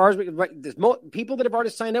now, as far as there's people that have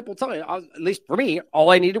already signed up will tell you, at least for me,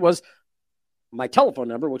 all I needed was my telephone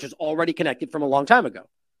number, which is already connected from a long time ago.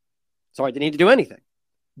 So I didn't need to do anything.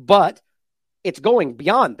 But it's going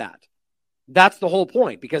beyond that. That's the whole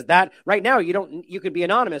point, because that right now you could be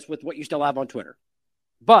anonymous with what you still have on Twitter.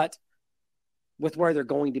 But with where they're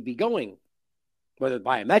going to be going, whether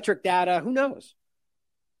biometric data, who knows?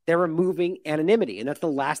 They're removing anonymity, and that's the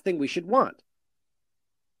last thing we should want.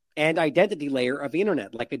 And identity layer of the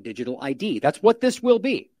internet, like a digital ID. That's what this will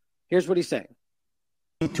be. Here's what he's saying.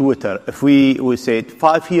 Twitter, if we say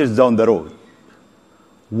 5 years down the road,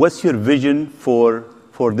 what's your vision for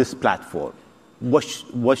this platform?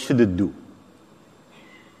 What should it do?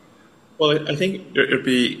 Well, I think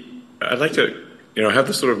I'd like to, have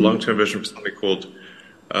this sort of long-term vision for something called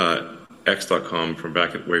X.com from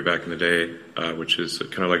way back in the day, which is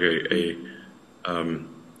kind of like a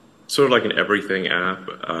sort of like an everything app,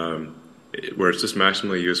 where it's just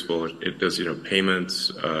maximally useful. It does,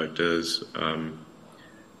 payments,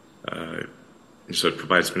 so it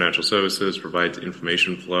provides financial services, provides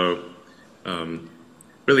information flow,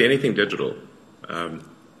 really anything digital,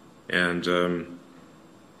 and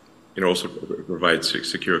also provides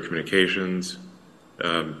secure communications.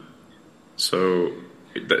 So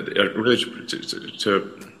really,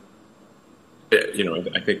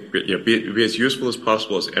 I think be as useful as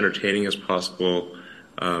possible, as entertaining as possible,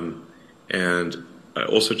 and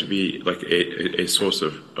also to be like a source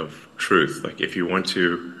of truth. Like if you want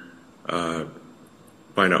to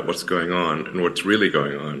find out what's going on and what's really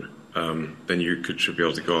going on, then you should be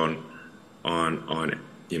able to go on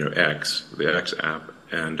X, the X app,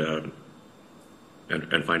 and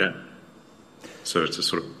find out. So it's a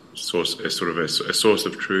sort of a source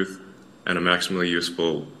of truth and a maximally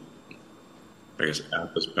useful, I guess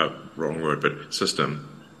app is about the wrong word, but system.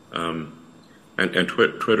 And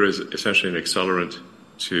Twitter is essentially an accelerant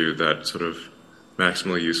to that sort of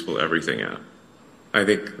maximally useful everything app. I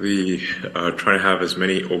think trying to have as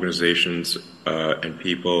many organizations and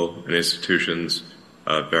people and institutions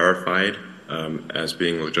verified as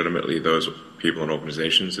being legitimately those people and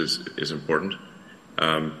organizations is important.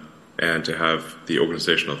 and to have the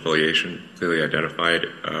organizational affiliation clearly identified,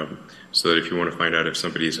 so that if you want to find out if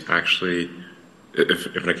somebody's actually, if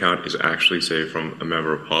an account is actually, say, from a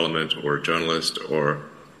member of parliament or a journalist, or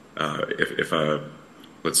if a,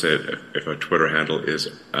 let's say, if a Twitter handle is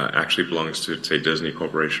actually belongs to, say, Disney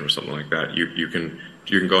Corporation or something like that, you can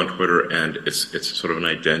go on Twitter, and it's sort of an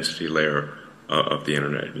identity layer of the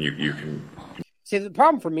internet, and you can. See, the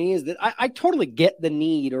problem for me is that I totally get the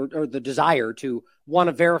need or the desire to want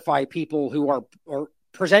to verify people who are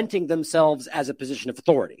presenting themselves as a position of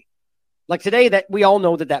authority. Like today, that we all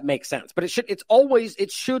know that makes sense, but it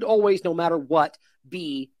should always, no matter what,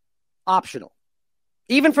 be optional,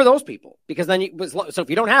 even for those people, because then so if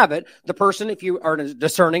you don't have it, the person, if you are a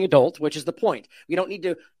discerning adult, which is the point, we don't need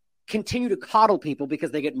to continue to coddle people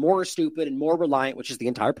because they get more stupid and more reliant, which is the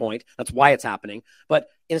entire point. That's why it's happening. But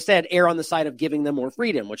instead, err on the side of giving them more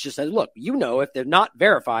freedom, which just says, look, if they're not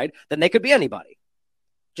verified, then they could be anybody.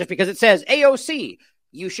 Just because it says AOC,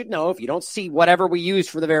 you should know, if you don't see whatever we use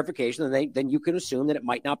for the verification, then you can assume that it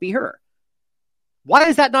might not be her. Why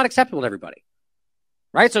is that not acceptable to everybody?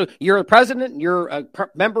 Right? So you're a president, you're a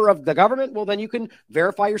member of the government, well, then you can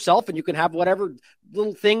verify yourself and you can have whatever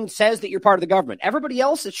little thing says that you're part of the government. Everybody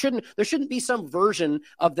else, there shouldn't be some version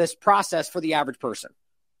of this process for the average person.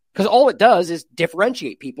 Because all it does is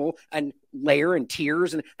differentiate people and layer and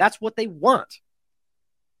tiers, and that's what they want.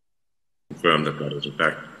 Confirm that is in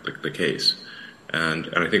fact the case. And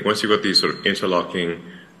I think once you've got these sort of interlocking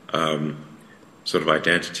sort of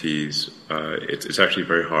identities, it's actually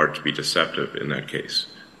very hard to be deceptive in that case,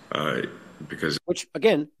 because which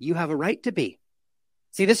again, you have a right to be.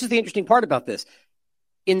 See, this is the interesting part about this.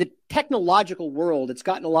 In the technological world, it's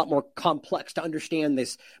gotten a lot more complex to understand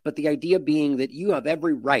this, but the idea being that you have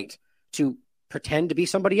every right to pretend to be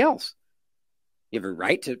somebody else. You have a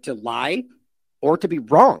right to lie or to be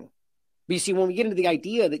wrong. But you see, when we get into the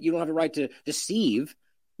idea that you don't have a right to deceive,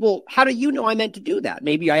 well, how do you know I meant to do that?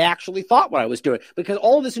 Maybe I actually thought what I was doing, because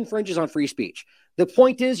all this infringes on free speech. The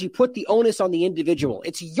point is, you put the onus on the individual.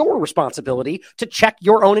 It's your responsibility to check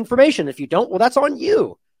your own information. If you don't, well, that's on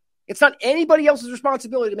you. It's not anybody else's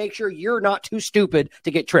responsibility to make sure you're not too stupid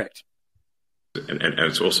to get tricked. And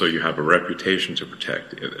it's also, you have a reputation to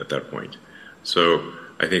protect at that point. So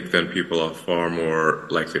I think then people are far more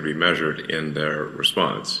likely to be measured in their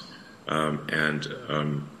response, and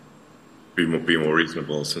be more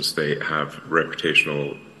reasonable, since they have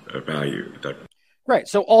reputational value at that point. Right.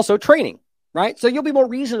 So also training, right? So you'll be more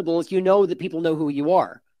reasonable if you know that people know who you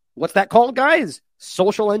are. What's that called, guys?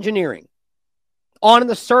 Social engineering. On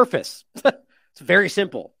the surface. It's very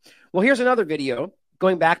simple. Well, here's another video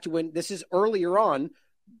going back to when this is earlier on,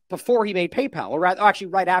 before he made PayPal, or actually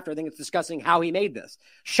right after. I think it's discussing how he made this,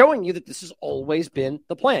 showing you that this has always been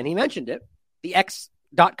the plan. He mentioned it, the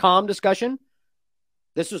X.com discussion.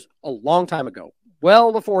 This was a long time ago,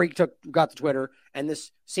 well before he got to Twitter, and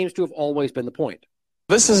this seems to have always been the point.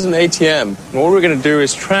 This is an ATM. And what we're going to do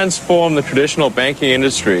is transform the traditional banking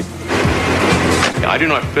industry. I do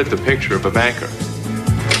not fit the picture of a banker.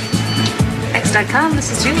 X.com,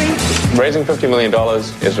 this is Julie. Raising $50 million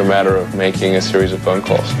is a matter of making a series of phone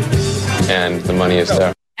calls, and the money is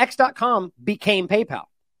there. X.com became PayPal.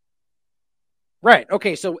 Right.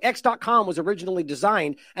 Okay, so X.com was originally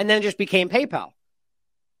designed and then just became PayPal.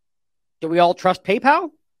 Do we all trust PayPal? I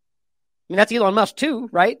mean, that's Elon Musk too,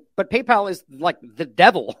 right? But PayPal is like the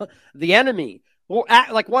devil, the enemy. Well,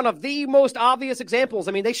 like one of the most obvious examples.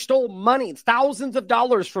 I mean, they stole money, thousands of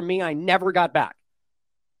dollars from me. I never got back.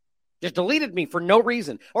 Just deleted me for no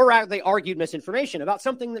reason. Or they argued misinformation about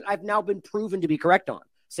something that I've now been proven to be correct on.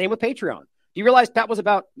 Same with Patreon. Do you realize that was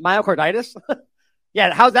about myocarditis?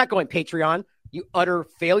 Yeah, how's that going, Patreon? You utter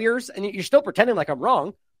failures, and you're still pretending like I'm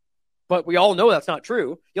wrong. But we all know that's not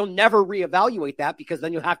true. You'll never reevaluate that, because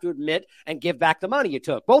then you'll have to admit and give back the money you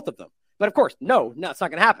took, both of them. But of course, no, it's not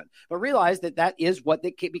going to happen. But realize that is what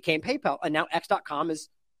became PayPal. And now X.com is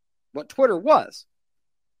what Twitter was.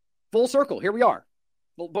 Full circle. Here we are.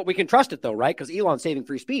 Well, but we can trust it though, right? Because Elon's saving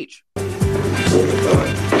free speech.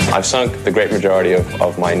 I've sunk the great majority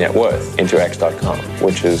of my net worth into X.com,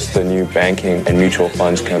 which is the new banking and mutual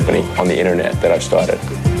funds company on the internet that I've started.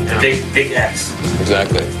 Big X.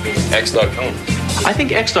 Exactly. X.com. I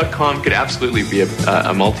think X.com could absolutely be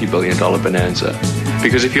a multi-billion-dollar bonanza.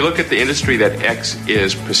 Because if you look at the industry that X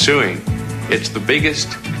is pursuing, it's the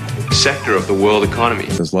biggest sector of the world economy.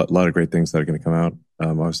 There's a lot of great things that are going to come out.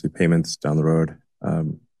 Obviously, payments down the road,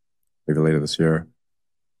 maybe later this year.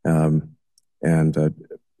 And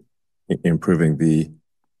improving the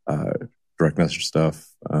direct message stuff,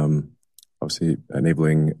 obviously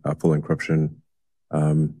enabling full encryption,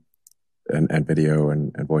 and video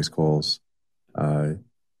and voice calls,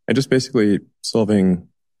 and just basically solving,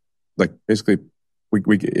 like basically,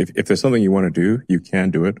 if there's something you want to do, you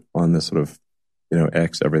can do it on this sort of,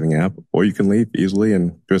 X everything app, or you can leave easily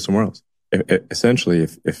and do it somewhere else. Essentially,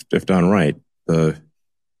 if done right, the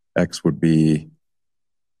X would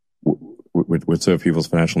serve people's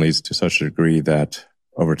financial needs to such a degree that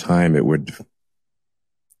over time it would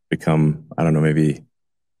become, I don't know, maybe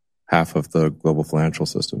half of the global financial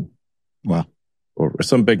system. Wow. Or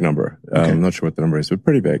some big number. Okay. I'm not sure what the number is, but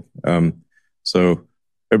pretty big. So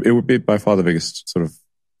it would be by far the biggest sort of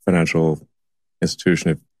financial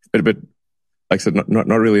institution. But like I said, not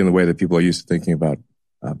really in the way that people are used to thinking about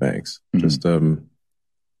banks. Mm-hmm.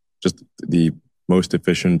 Just the most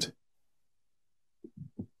efficient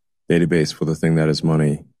database for the thing that is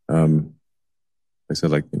money. Like I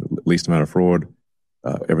said, like least amount of fraud.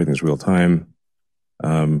 Everything's real time.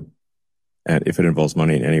 And if it involves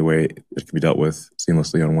money in any way, it can be dealt with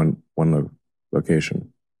seamlessly on one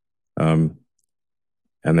location. And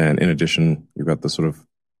then in addition, you've got the sort of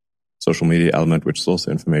social media element, which is also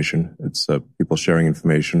information. It's people sharing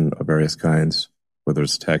information of various kinds, whether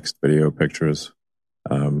it's text, video, pictures,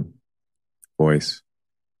 voice,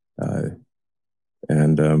 and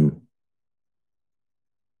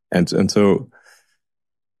so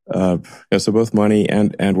so both money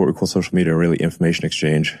and what we call social media are really information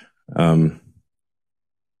exchange. And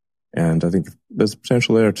I think there's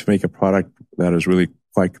potential there to make a product that is really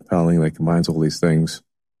quite compelling, that combines all these things,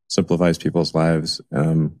 simplifies people's lives,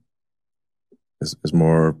 is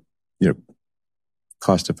more,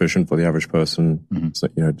 cost efficient for the average person. Mm-hmm. So,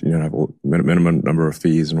 you don't have a minimum number of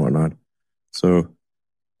fees and whatnot. So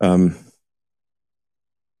I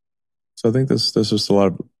think there's just a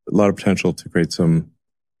lot of potential to create some,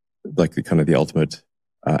 like the ultimate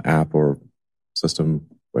app or system,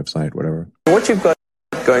 website, whatever. What you've got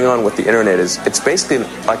going on with the internet is it's basically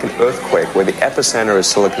like an earthquake where the epicenter is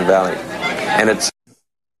Silicon Valley, and it's.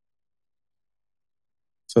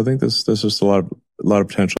 So I think there's just a lot of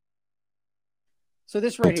potential. So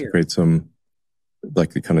this right to here, create some,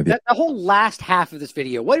 like the whole last half of this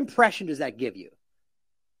video. What impression does that give you?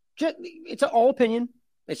 It's all opinion.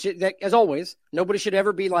 As always, nobody should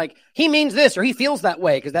ever be like, he means this or he feels that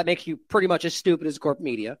way, because that makes you pretty much as stupid as corporate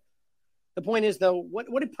media. The point is, though,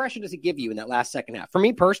 what impression does it give you in that last second half? For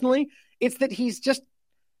me personally, it's that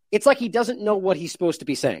it's like he doesn't know what he's supposed to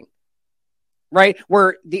be saying, right?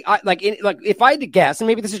 Where if I had to guess, and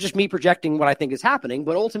maybe this is just me projecting what I think is happening,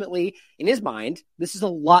 but ultimately in his mind, this is a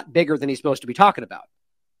lot bigger than he's supposed to be talking about,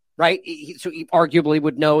 right? So he arguably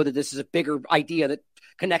would know that this is a bigger idea that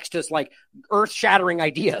connects to us, like earth-shattering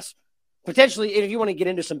ideas. Potentially, if you want to get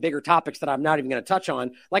into some bigger topics that I'm not even going to touch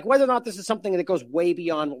on, like whether or not this is something that goes way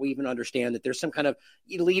beyond what we even understand, that there's some kind of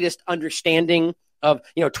elitist understanding of,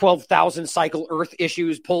 12,000 cycle Earth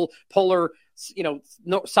issues, polar,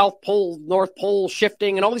 South Pole, North Pole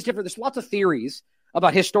shifting, and all these different, there's lots of theories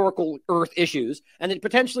about historical Earth issues, and that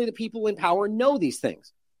potentially the people in power know these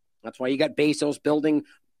things. That's why you got Bezos building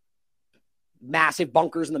massive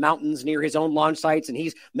bunkers in the mountains near his own launch sites, and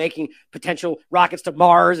he's making potential rockets to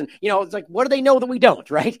Mars. And, it's like, what do they know that we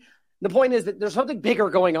don't, right? The point is that there's something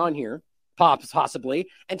bigger going on here, possibly.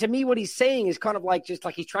 And to me, what he's saying is kind of like, just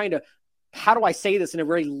like he's trying to, how do I say this in a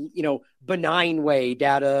very, benign way,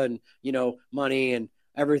 data and, money and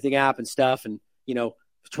everything app and stuff and,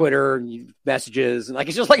 Twitter and messages. And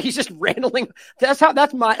he's just rambling. That's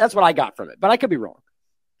what I got from it, but I could be wrong.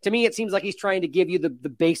 To me, it seems like he's trying to give you the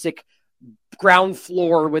basic ground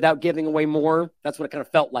floor without giving away more. That's what it kind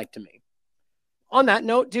of felt like to me. On that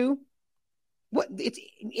note, too, it's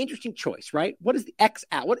an interesting choice, right? What is the X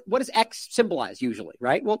at? What does X symbolize usually,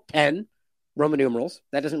 right? Well, 10 Roman numerals.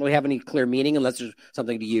 That doesn't really have any clear meaning unless there's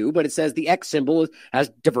something to you, but it says the X symbol has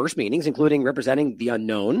diverse meanings, including representing the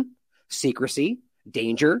unknown, secrecy,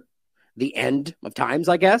 danger, the end of times,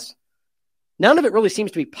 I guess. None of it really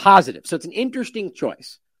seems to be positive, so it's an interesting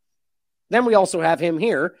choice. Then we also have him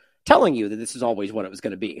here telling you that this is always what it was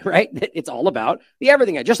going to be, right? It's all about the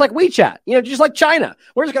everything, just like WeChat, just like China.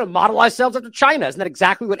 We're just going to model ourselves after China. Isn't that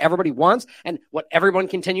exactly what everybody wants and what everyone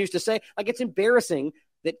continues to say? Like, it's embarrassing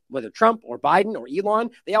that whether Trump or Biden or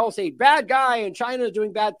Elon, they all say bad guy and China is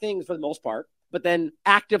doing bad things for the most part, but then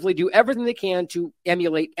actively do everything they can to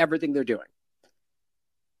emulate everything they're doing.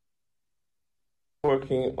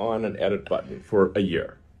 Working on an edit button for a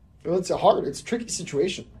year. Well, it's a tricky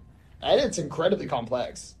situation. And it's incredibly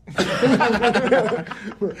complex. Yeah,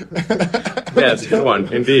 it's a good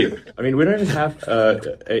one, indeed. I mean, we don't even have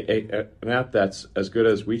an app that's as good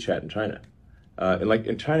as WeChat in China.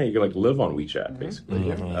 In China, you can live on WeChat, basically.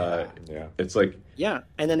 Mm-hmm. It's like... Yeah,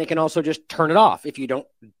 and then they can also just turn it off if you don't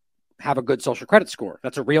have a good social credit score.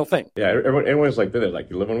 That's a real thing. Yeah, everyone's like, like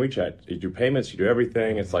you live on WeChat, you do payments, you do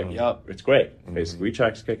everything. It's like, it's great. Basically,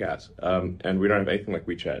 WeChat's kick ass. And we don't have anything like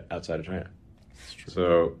WeChat outside of China.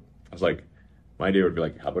 So I was like, my idea would be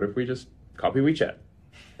like, how about if we just copy WeChat?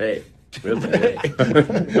 Hey,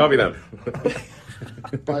 copy them.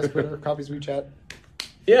 Buys Twitter, copies WeChat.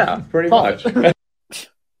 Yeah, pretty much.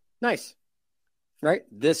 Nice. Right?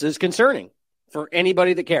 This is concerning for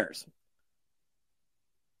anybody that cares.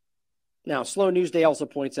 Now, Slow News Day also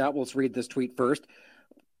points out, let's read this tweet first.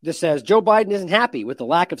 This says, Joe Biden isn't happy with the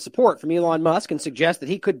lack of support from Elon Musk and suggests that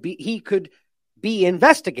he could be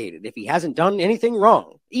investigated if he hasn't done anything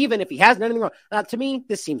wrong, even if he hasn't done anything wrong. Now, to me,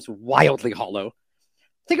 this seems wildly hollow.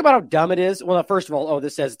 Think about how dumb it is. Well, first of all,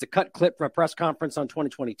 this says it's a cut clip from a press conference on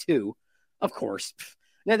 2022. Of course.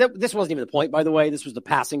 Now, this wasn't even the point, by the way. This was the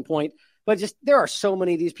passing point. But just there are so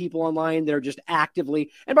many of these people online that are just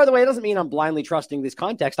actively, and by the way, it doesn't mean I'm blindly trusting this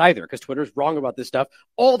context either, because Twitter's wrong about this stuff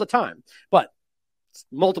all the time. But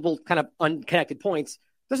multiple kind of unconnected points.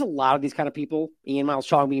 There's a lot of these kind of people, Ian Miles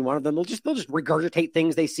Chong being one of them. They'll just regurgitate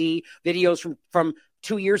things they see, videos from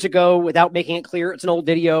 2 years ago without making it clear it's an old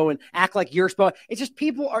video and act like you're supposed. It's just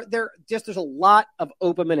people are there. Just there's a lot of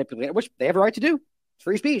open manipulation, which they have a right to do. It's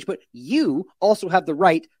free speech, but you also have the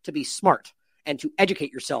right to be smart and to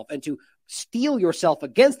educate yourself and to steel yourself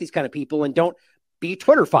against these kind of people and don't be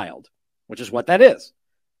Twitter filed, which is what that is.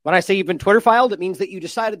 When I say you've been Twitter filed, it means that you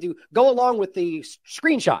decided to go along with the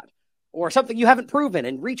screenshot or something you haven't proven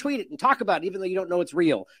and retweet it and talk about it, even though you don't know it's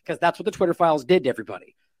real, because that's what the Twitter files did to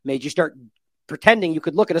everybody. Made you start pretending you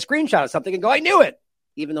could look at a screenshot of something and go, I knew it,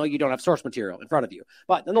 even though you don't have source material in front of you.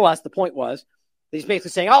 But nonetheless, the point was he's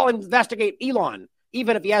basically saying, I'll investigate Elon,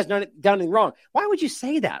 even if he has done anything wrong. Why would you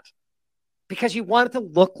say that? Because you want it to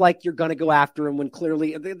look like you're going to go after him when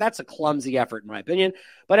clearly that's a clumsy effort, in my opinion.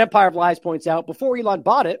 But Empire of Lies points out, before Elon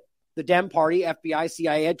bought it, the Dem Party, FBI,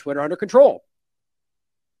 CIA had Twitter under control.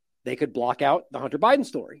 They could block out the Hunter Biden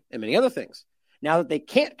story and many other things. Now that they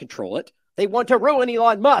can't control it, they want to ruin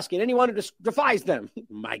Elon Musk and anyone who defies them.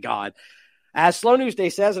 My God. As Slow News Day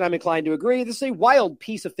says, and I'm inclined to agree, this is a wild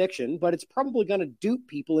piece of fiction, but it's probably going to dupe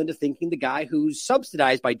people into thinking the guy who's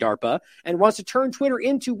subsidized by DARPA and wants to turn Twitter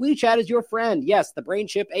into WeChat is your friend. Yes, the brain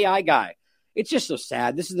chip AI guy. It's just so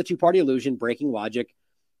sad. This is the two-party illusion breaking logic.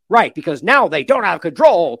 Right, because now they don't have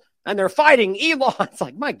control and they're fighting Elon. It's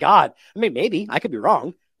like, my God. I mean, maybe. I could be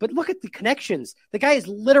wrong. But look at the connections. The guy is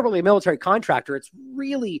literally a military contractor. It's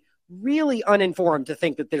really, really uninformed to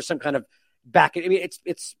think that there's some kind of back. I mean,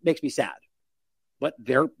 it's makes me sad. But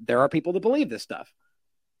there are people that believe this stuff.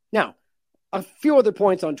 Now, a few other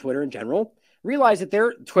points on Twitter in general. Realize that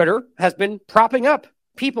their Twitter has been propping up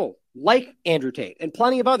people like Andrew Tate and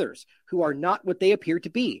plenty of others who are not what they appear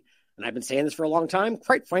to be. And I've been saying this for a long time.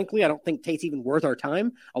 Quite frankly, I don't think Tate's even worth our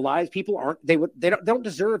time. A lot of these people aren't. They don't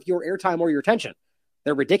deserve your airtime or your attention.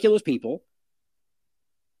 They're ridiculous people,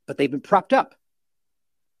 but they've been propped up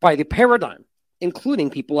by the paradigm,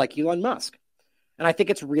 including people like Elon Musk. And I think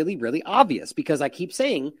it's really, really obvious because I keep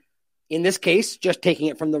saying, in this case, just taking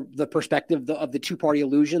it from the perspective of the two-party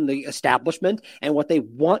illusion, the establishment, and what they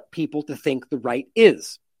want people to think the right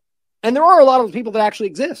is. And there are a lot of people that actually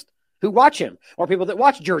exist who watch him, or people that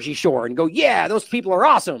watch Jersey Shore and go, yeah, those people are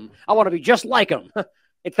awesome. I want to be just like them.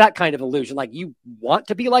 It's that kind of illusion. Like, you want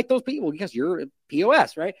to be like those people because you're a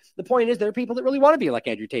POS, right? The point is there are people that really want to be like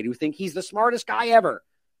Andrew Tate who think he's the smartest guy ever.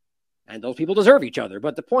 And those people deserve each other.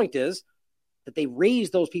 But the point is that they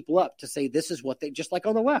raise those people up to say this is what they, just like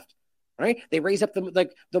on the left, right? They raise up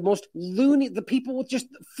the most loony, the people with just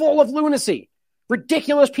full of lunacy,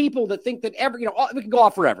 ridiculous people that think that we can go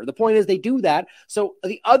off forever. The point is they do that. So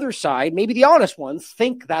the other side, maybe the honest ones,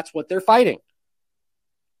 think that's what they're fighting.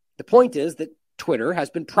 The point is that Twitter has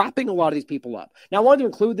been propping a lot of these people up. Now, I wanted to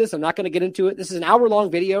include this. I'm not going to get into it. This is an hour-long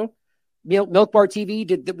video. Milk Bar TV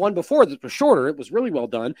did the one before that was shorter. It was really well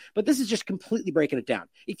done. But this is just completely breaking it down.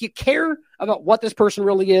 If you care about what this person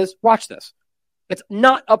really is, watch this. It's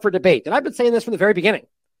not up for debate. And I've been saying this from the very beginning.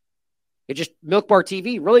 It just, Milk Bar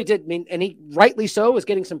TV really did mean, and he rightly so is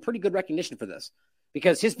getting some pretty good recognition for this.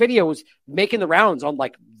 Because his video was making the rounds on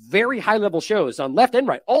like very high-level shows on left and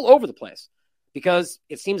right, all over the place. Because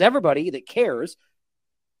it seems everybody that cares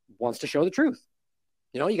wants to show the truth.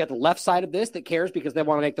 You know, you got the left side of this that cares because they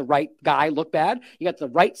want to make the right guy look bad. You got the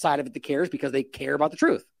right side of it that cares because they care about the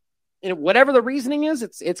truth. And whatever the reasoning is,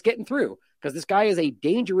 it's getting through. Because this guy is a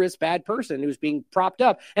dangerous, bad person who's being propped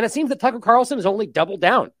up. And it seems that Tucker Carlson has only doubled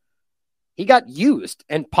down. He got used,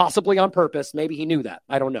 and possibly on purpose. Maybe he knew that.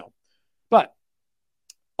 I don't know. But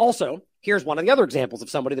also, here's one of the other examples of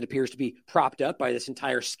somebody that appears to be propped up by this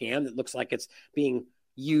entire scam that looks like it's being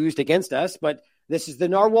used against us. But This is the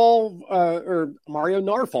Narwhal or Mario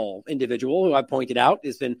Narfall individual who I pointed out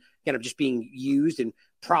has been kind of just being used and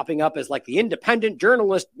propping up as like the independent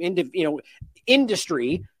journalist,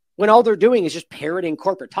 industry, when all they're doing is just parroting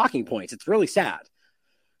corporate talking points. It's really sad.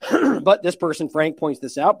 But this person, Frank, points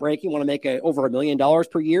this out. Breaking, want to make over $1 million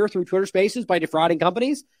per year through Twitter Spaces by defrauding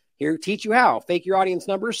companies? Here, teach you how. Fake your audience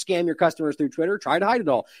numbers, scam your customers through Twitter, try to hide it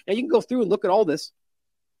all. Now, you can go through and look at all this.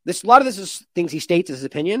 A lot of this is things he states as his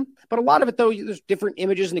opinion, but a lot of it, though, there's different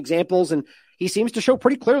images and examples, and he seems to show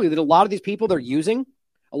pretty clearly that a lot of these people they're using,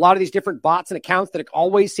 a lot of these different bots and accounts that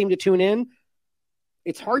always seem to tune in,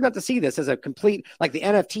 it's hard not to see this as a complete, like the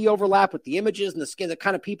NFT overlap with the images and the skin, the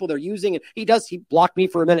kind of people they're using. And he blocked me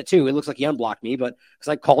for a minute too. It looks like he unblocked me, but because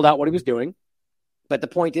I called out what he was doing. But the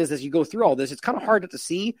point is, as you go through all this, it's kind of hard not to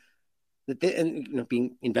see that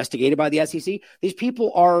being investigated by the SEC, these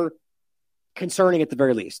people are concerning at the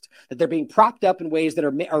very least, that they're being propped up in ways that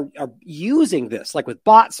are using this, like with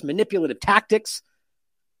bots, manipulative tactics,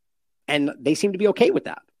 and they seem to be okay with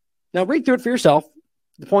that. Now read through it for yourself.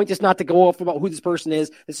 The point is not to go off about who this person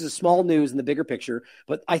is. This is small news in the bigger picture,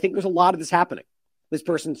 but I think there's a lot of this happening. This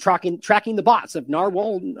person's tracking the bots of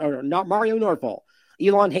Mario Narfall.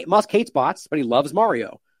 Elon Musk hates bots, but he loves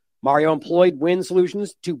Mario. Mario employed Win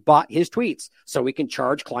Solutions to bot his tweets so we can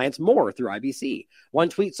charge clients more through IBC. One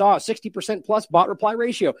tweet saw a 60% plus bot reply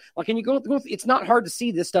ratio. Like, can you go it's not hard to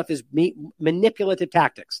see this stuff is manipulative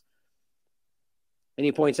tactics. And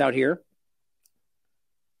he points out here,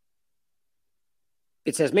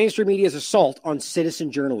 it says mainstream media's assault on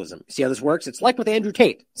citizen journalism. See how this works? It's like with Andrew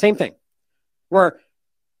Tate. Same thing. Where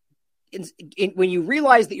when you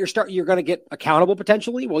realize that you're going to get accountable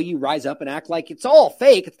potentially, well, you rise up and act like it's all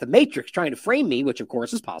fake. It's the Matrix trying to frame me, which of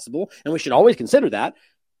course is possible. And we should always consider that.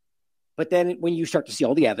 But then when you start to see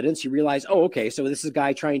all the evidence, you realize, oh, okay, so this is a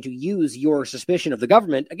guy trying to use your suspicion of the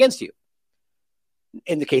government against you.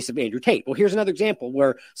 In the case of Andrew Tate. Well, here's another example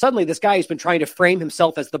where suddenly this guy has been trying to frame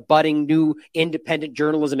himself as the budding new independent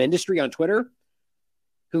journalism industry on Twitter,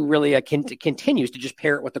 who really continues to just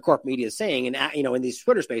parrot what the corp media is saying. And, in these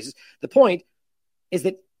Twitter spaces, the point is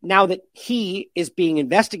that now that he is being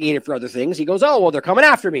investigated for other things, he goes, oh, well, they're coming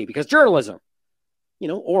after me because journalism,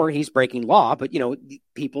 or he's breaking law. But,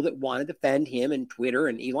 people that want to defend him and Twitter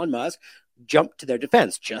and Elon Musk jump to their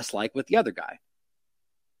defense, just like with the other guy.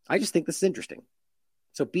 I just think this is interesting.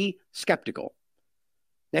 So be skeptical.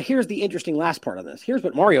 Now, here's the interesting last part of this. Here's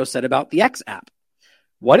what Mario said about the X app.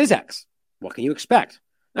 What is X? What can you expect?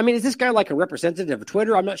 I mean, is this guy like a representative of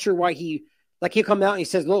Twitter? I'm not sure why he'll come out and he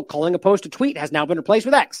says, look, calling a post a tweet has now been replaced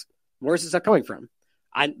with X. Where's this coming from?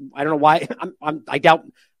 I don't know why.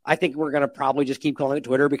 I think we're going to probably just keep calling it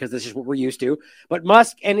Twitter because this is what we're used to. But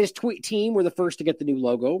Musk and his tweet team were the first to get the new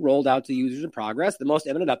logo rolled out to users in progress. The most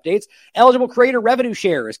imminent updates: eligible creator revenue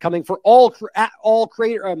share is coming for all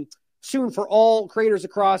creator soon for all creators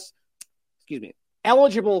across.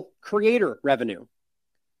 Eligible creator revenue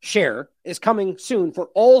share is coming soon for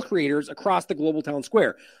all creators across the global town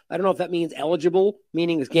square. I don't know if that means eligible,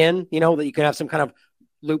 meaning again, that you can have some kind of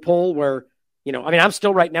loophole where. I'm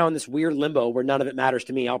still right now in this weird limbo where none of it matters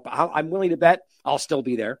to me. I'm willing to bet I'll still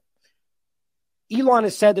be there. Elon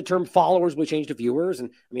has said the term followers will change to viewers.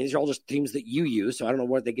 And these are all just themes that you use. So I don't know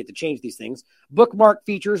where they get to change these things. Bookmark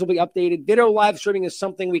features will be updated. Video live streaming is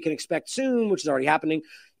something we can expect soon, which is already happening.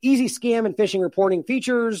 Easy scam and phishing reporting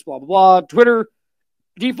features, blah, blah, blah. Twitter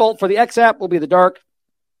default for the X app will be the dark.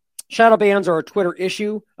 Shadow bans are a Twitter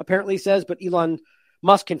issue, apparently says, but Elon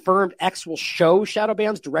Musk confirmed X will show shadow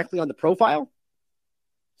bans directly on the profile.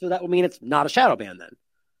 So that will mean it's not a shadow ban then.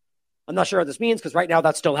 I'm not sure what this means because right now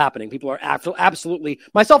that's still happening. People are absolutely,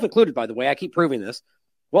 myself included, by the way, I keep proving this.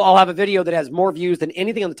 Well, I'll have a video that has more views than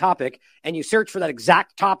anything on the topic, and you search for that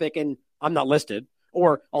exact topic and I'm not listed.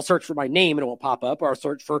 Or I'll search for my name and it won't pop up, or I'll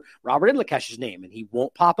search for Robert Inlakesh's name and he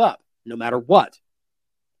won't pop up no matter what.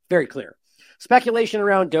 Very clear. Speculation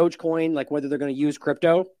around Dogecoin, like whether they're going to use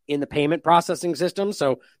crypto in the payment processing system.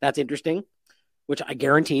 So that's interesting, which I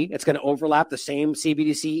guarantee it's going to overlap the same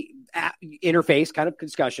CBDC interface kind of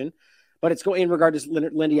discussion. But it's going in regard to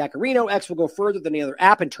Linda Yaccarino. X will go further than any other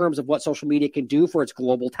app in terms of what social media can do for its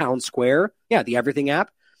global town square. Yeah, the everything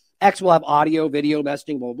app. X will have audio, video,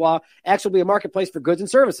 messaging, blah, blah, blah. X will be a marketplace for goods and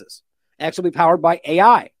services. X will be powered by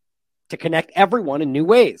AI to connect everyone in new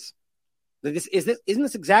ways. Isn't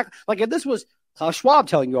this exactly like if this was Klaus Schwab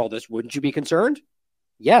telling you all this, wouldn't you be concerned?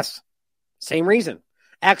 Yes. Same reason.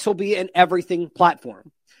 X will be an everything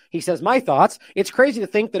platform. He says, my thoughts, it's crazy to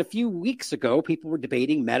think that a few weeks ago, people were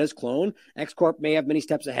debating Meta's clone. X Corp may have many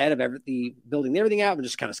steps ahead of the building everything out. I'm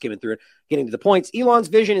just kind of skimming through it, getting to the points. Elon's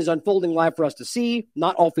vision is unfolding live for us to see.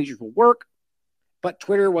 Not all features will work. but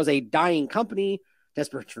Twitter was a dying company,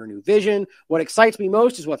 desperate for a new vision. What excites me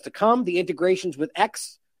most is what's to come, the integrations with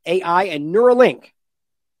X, AI, and Neuralink.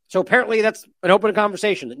 So apparently that's an open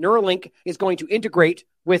conversation that Neuralink is going to integrate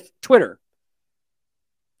with Twitter.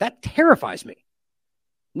 That terrifies me.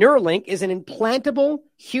 Neuralink is an implantable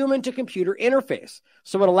human-to-computer interface,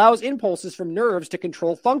 so it allows impulses from nerves to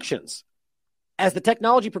control functions. As the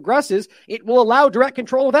technology progresses, it will allow direct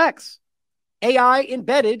control of X, AI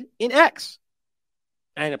embedded in X,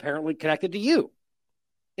 and apparently connected to you.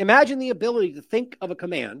 Imagine the ability to think of a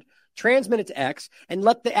command, transmit it to X, and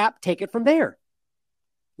let the app take it from there.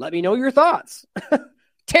 Let me know your thoughts.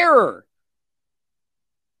 Terror.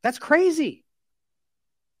 That's crazy.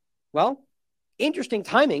 Well, interesting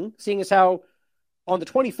timing, seeing as how on the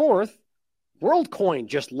 24th, WorldCoin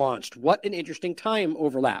just launched. What an interesting time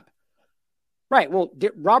overlap. Right. Well,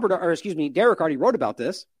 Derek already wrote about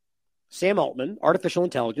this. Sam Altman, Artificial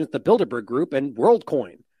Intelligence, the Bilderberg Group, and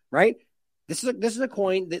WorldCoin. Right. This is a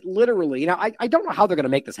coin that literally, I don't know how they're going to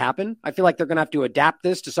make this happen. I feel like they're going to have to adapt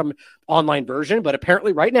this to some online version, but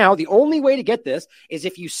apparently right now, the only way to get this is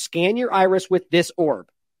if you scan your iris with this orb.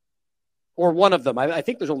 Or one of them. I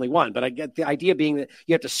think there's only one, but I get the idea being that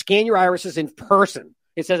you have to scan your irises in person.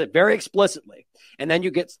 It says it very explicitly. And then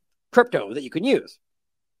you get crypto that you can use.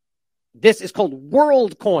 This is called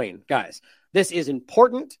WorldCoin, guys. This is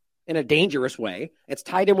important in a dangerous way. It's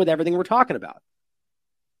tied in with everything we're talking about.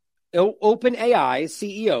 OpenAI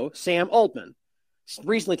CEO Sam Altman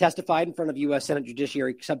recently testified in front of U.S. Senate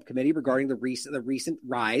Judiciary Subcommittee regarding the recent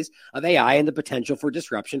rise of AI and the potential for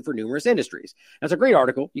disruption for numerous industries. That's a great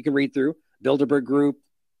article you can read through. Bilderberg Group,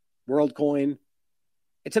 WorldCoin.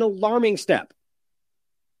 It's an alarming step.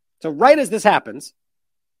 So right as this happens,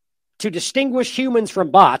 to distinguish humans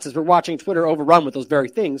from bots, as we're watching Twitter overrun with those very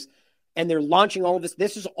things, and they're launching all of this,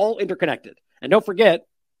 this is all interconnected. And don't forget,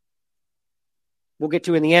 we'll get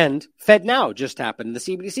to in the end, FedNow just happened in the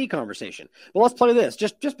CBDC conversation. Well, let's play this.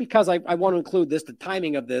 Just because I want to include this, the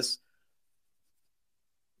timing of this.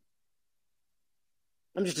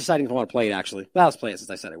 I'm just deciding if I want to play it, actually. Well, let's play it since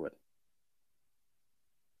I said I would.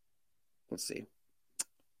 Let's see.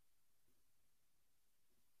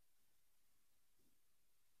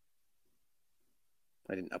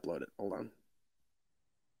 I didn't upload it. Hold on.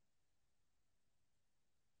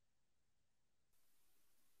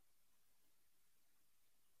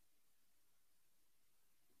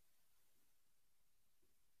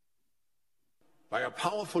 By a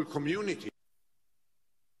powerful community.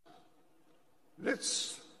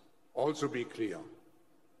 Let's also be clear.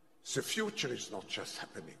 The future is not just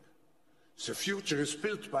happening. The future is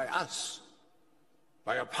built by us,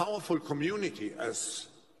 by a powerful community as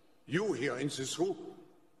you here in this room.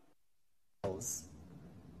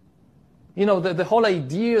 You know, the whole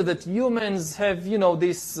idea that humans have,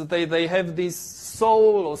 they have this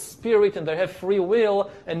soul or spirit and they have free will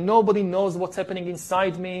and nobody knows what's happening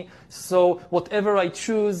inside me. So whatever I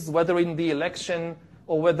choose, whether in the election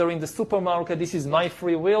or whether in the supermarket, this is my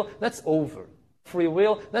free will, that's over. Free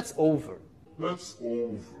will, that's over. That's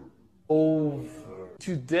over. Over.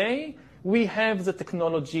 Today, we have the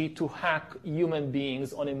technology to hack human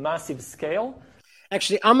beings on a massive scale.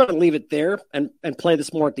 Actually, I'm going to leave it there and play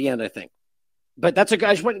this more at the end, I think. But that's I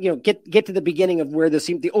just want get to the beginning of where this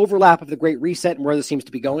seems, the overlap of the Great Reset and where this seems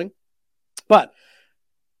to be going. But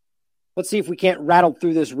let's see if we can't rattle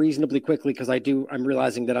through this reasonably quickly, because I'm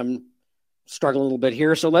realizing that I'm struggling a little bit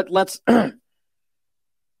here. So let's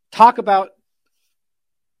talk about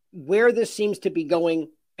where this seems to be going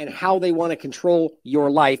and how they want to control your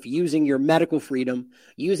life using your medical freedom,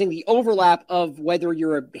 using the overlap of whether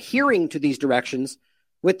you're adhering to these directions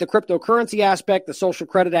with the cryptocurrency aspect, the social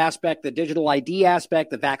credit aspect, the digital ID aspect,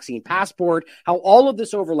 the vaccine passport, how all of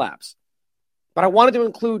this overlaps. But I wanted to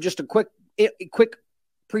include just a quick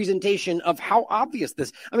presentation of how obvious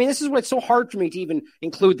this. I mean, this is why it's so hard for me to even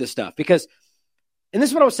include this stuff, because, and this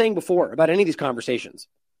is what I was saying before about any of these conversations.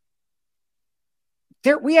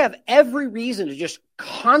 We have every reason to just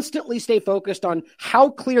constantly stay focused on how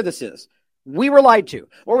clear this is. We were lied to.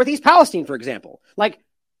 Or with East Palestine, for example. Like,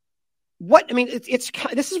 what? I mean,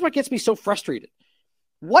 this is what gets me so frustrated.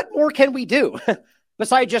 What more can we do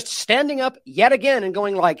besides just standing up yet again and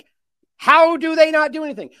going like, how do they not do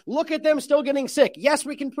anything? Look at them still getting sick. Yes,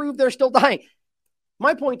 we can prove they're still dying.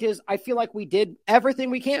 My point is, I feel like we did everything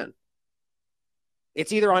we can.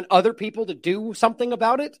 It's either on other people to do something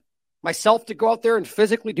about it, myself to go out there and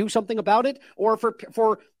physically do something about it, or for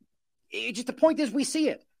just the point is we see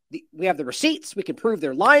it. We have the receipts. We can prove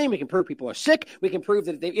they're lying. We can prove people are sick. We can prove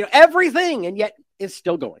that they, everything, and yet it's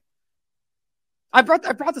still going. I brought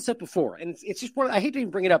this up before, and it's just I hate to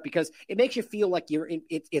even bring it up because it makes you feel like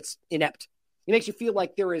it's inept. It makes you feel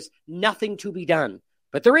like there is nothing to be done.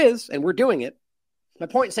 But there is, and we're doing it. My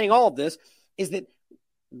point in saying all of this is that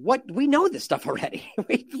we know this stuff already.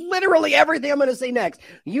 Literally everything I'm going to say next.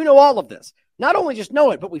 You know all of this. Not only just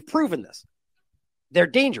know it, but we've proven this. They're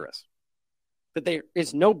dangerous. That there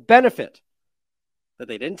is no benefit. That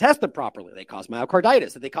they didn't test them properly. They cause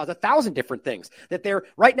myocarditis. That they cause 1,000 different things. That they're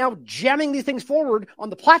right now jamming these things forward on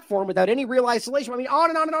the platform without any real isolation. I mean, on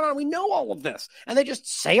and on and on. We know all of this. And they just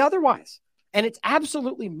say otherwise. And it's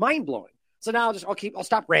absolutely mind-blowing. So now I'll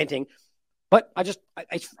stop ranting. But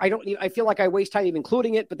I feel like I waste time even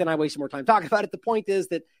including it, but then I waste more time talking about it. The point is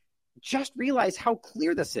that just realize how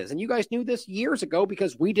clear this is. And you guys knew this years ago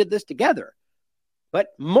because we did this together. But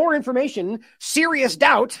more information, serious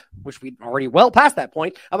doubt, which we'd already well past that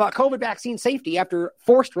point, about COVID vaccine safety after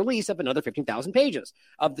forced release of another 15,000 pages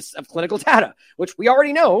of clinical data, which we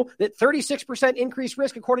already know that 36% increased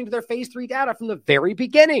risk according to their phase 3 data from the very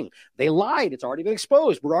beginning. They lied. It's already been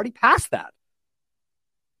exposed. We're already past that.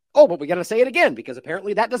 Oh, but we got to say it again because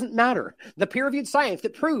apparently that doesn't matter. The peer-reviewed science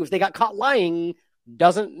that proves they got caught lying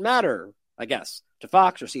doesn't matter, I guess, to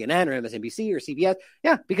Fox or CNN or MSNBC or CBS.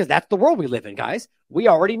 Yeah, because that's the world we live in, guys. We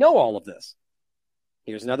already know all of this.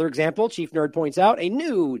 Here's another example. Chief Nerd points out a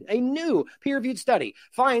new peer-reviewed study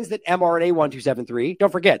finds that mRNA 1273,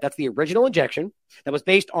 don't forget, that's the original injection that was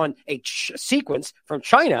based on a sequence from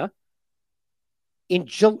China in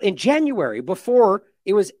January before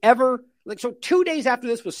it was ever... So 2 days after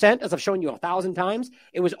this was sent, as I've shown you 1,000 times,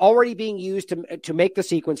 it was already being used to make the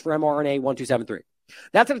sequence for mRNA 1273.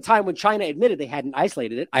 That's at a time when China admitted they hadn't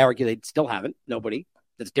isolated it. I argue they still haven't. Nobody.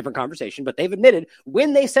 That's a different conversation. But they've admitted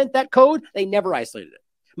when they sent that code, they never isolated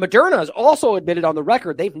it. Moderna has also admitted on the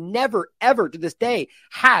record they've never, ever to this day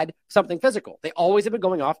had something physical. They always have been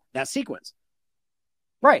going off that sequence.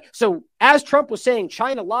 Right. So as Trump was saying,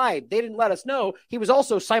 China lied, they didn't let us know, he was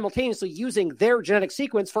also simultaneously using their genetic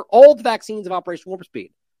sequence for all the vaccines of Operation Warp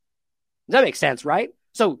Speed. Does that make sense, right?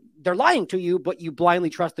 So they're lying to you, but you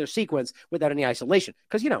blindly trust their sequence without any isolation.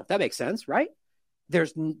 Because, that makes sense, right?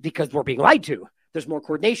 Because we're being lied to. There's more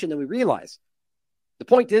coordination than we realize. The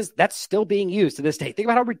point is that's still being used to this day. Think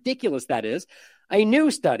about how ridiculous that is. A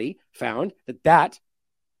new study found that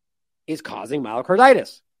is causing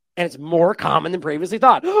myocarditis. And it's more common than previously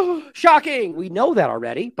thought. Shocking! We know that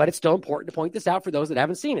already, but it's still important to point this out for those that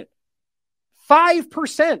haven't seen it.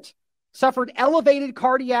 5% suffered elevated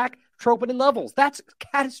cardiac troponin levels. That's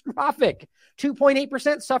catastrophic.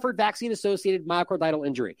 2.8% suffered vaccine-associated myocardial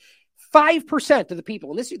injury. 5% of the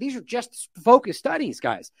people, and these are just focused studies,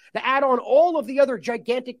 guys, that add on all of the other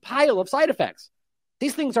gigantic pile of side effects.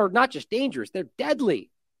 These things are not just dangerous, they're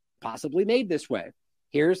deadly, possibly made this way.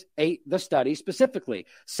 Here's the study specifically,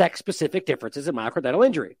 sex-specific differences in myocardial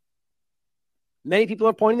injury. Many people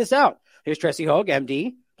are pointing this out. Here's Tracy Hogue,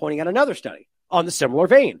 MD, pointing out another study on the similar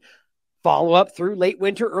vein. Follow-up through late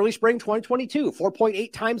winter, early spring 2022,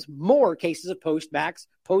 4.8 times more cases of post-vax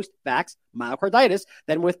myocarditis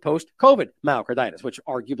than with post-COVID myocarditis, which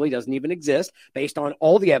arguably doesn't even exist based on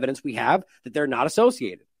all the evidence we have that they're not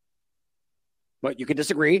associated. But you could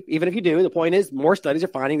disagree, even if you do. The point is, more studies are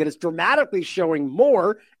finding that it's dramatically showing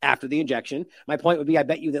more after the injection. My point would be, I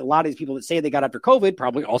bet you that a lot of these people that say they got after COVID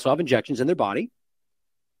probably also have injections in their body.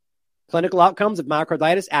 Clinical outcomes of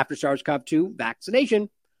myocarditis after SARS-CoV-2 vaccination.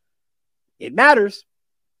 It matters.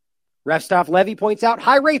 Restov Levy points out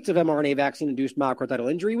high rates of mRNA vaccine-induced myocardial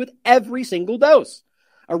injury with every single dose.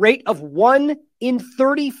 A rate of 1 in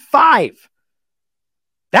 35.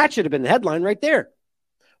 That should have been the headline right there.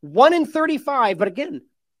 1 in 35, but again,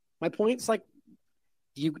 my point's like,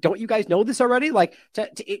 don't you guys know this already? Like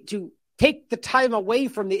to take the time away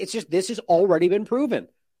from this has already been proven,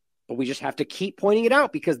 but we just have to keep pointing it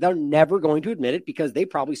out because they're never going to admit it because they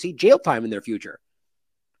probably see jail time in their future.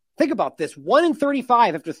 Think about this: 1 in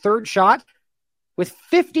 35 after third shot, with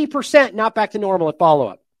 50% not back to normal at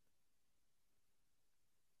follow-up.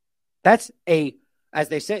 That's as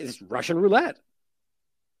they say, it's Russian roulette.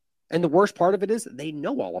 And the worst part of it is they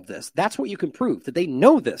know all of this. That's what you can prove, that they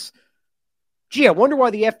know this. Gee, I wonder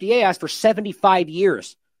why the FDA asked for 75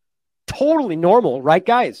 years. Totally normal, right,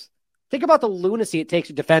 guys? Think about the lunacy it takes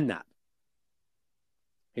to defend that.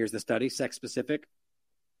 Here's the study, sex-specific.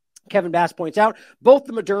 Kevin Bass points out both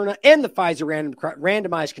the Moderna and the Pfizer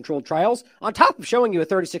randomized controlled trials, on top of showing you a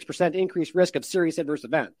 36% increased risk of serious adverse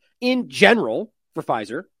event in general for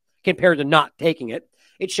Pfizer, compared to not taking it,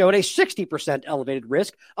 it showed a 60% elevated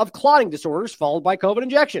risk of clotting disorders followed by COVID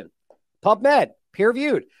injection. PubMed,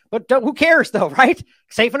 peer-reviewed. But who cares, though, right?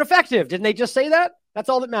 Safe and effective. Didn't they just say that? That's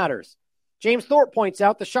all that matters. James Thorpe points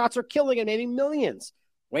out the shots are killing and maybe millions.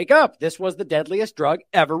 Wake up. This was the deadliest drug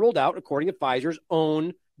ever rolled out, according to Pfizer's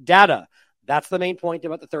own data. That's the main point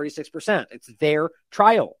about the 36%. It's their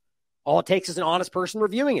trial. All it takes is an honest person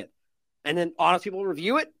reviewing it. And then honest people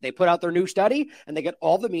review it. They put out their new study and they get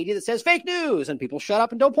all the media that says fake news and people shut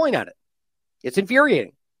up and don't point at it. It's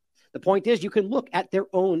infuriating. The point is you can look at their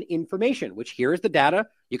own information, which here is the data.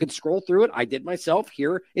 You can scroll through it. I did myself.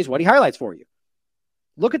 Here is what he highlights for you.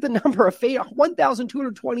 Look at the number of fatal,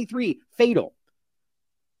 1,223 fatal.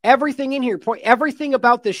 Everything in here, everything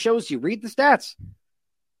about this shows you. Read the stats.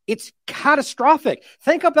 It's catastrophic.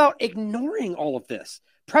 Think about ignoring all of this.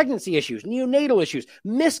 Pregnancy issues, neonatal issues,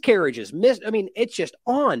 miscarriages. It's just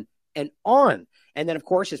on and on. And then, of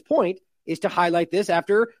course, his point is to highlight this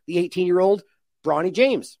after the 18-year-old Bronny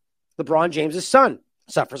James. LeBron James's son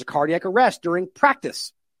suffers a cardiac arrest during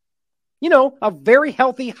practice. A very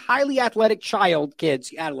healthy, highly athletic young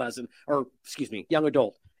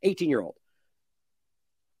adult, 18-year-old.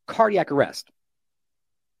 Cardiac arrest.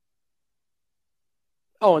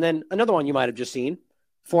 Oh, and then another one you might have just seen.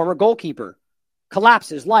 Former goalkeeper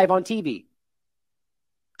collapses live on TV.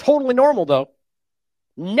 Totally normal, though.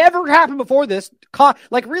 Never happened before this.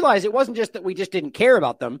 Realize it wasn't just that we just didn't care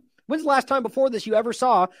about them. When's the last time before this you ever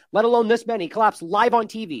saw, let alone this many, collapse live on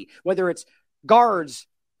TV? Whether it's guards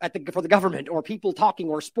for the government or people talking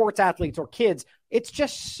or sports athletes or kids. It's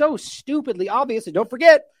just so stupidly obvious. And don't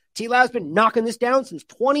forget, T-Lab's been knocking this down since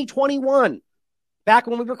 2021. Back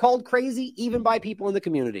when we were called crazy, even by people in the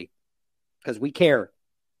community. Because we care.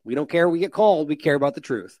 We don't care we get called. We care about the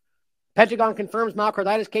truth. Pentagon confirms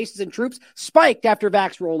myocarditis cases in troops spiked after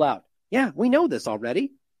vax rollout. Yeah, we know this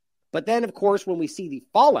already. But then, of course, when we see the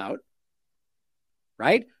fallout,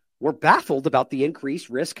 right, we're baffled about the increased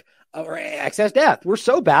risk or excess death. We're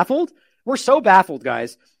so baffled. We're so baffled,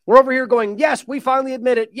 guys. We're over here going, yes, we finally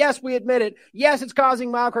admit it. Yes, we admit it. Yes, it's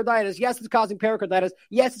causing myocarditis. Yes, it's causing pericarditis.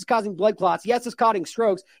 Yes, it's causing blood clots. Yes, it's causing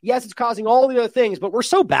strokes. Yes, it's causing all the other things. But we're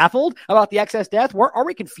so baffled about the excess death. Are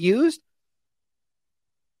we confused?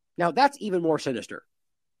 Now, that's even more sinister.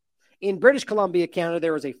 In British Columbia, Canada,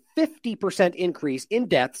 there was a 50% increase in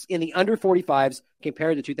deaths in the under 45s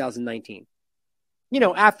compared to 2019.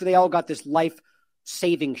 After they all got this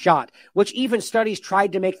life-saving shot, which even studies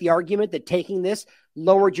tried to make the argument that taking this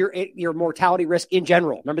lowered your mortality risk in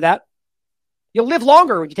general. Remember that? You'll live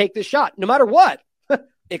longer when you take this shot, no matter what.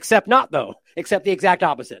 Except not, though. Except the exact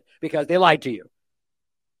opposite, because they lied to you.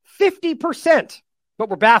 50%, but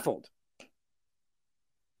we're baffled.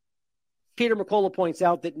 Peter McCullough points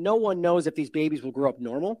out that no one knows if these babies will grow up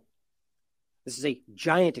normal. This is a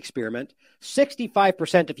giant experiment.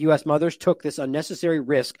 65% of U.S. mothers took this unnecessary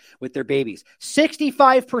risk with their babies.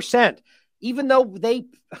 65%. Even though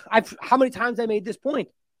how many times I made this point?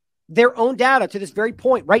 Their own data to this very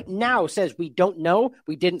point right now says we don't know,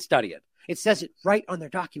 we didn't study it. It says it right on their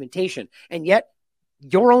documentation. And yet,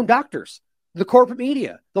 your own doctors, the corporate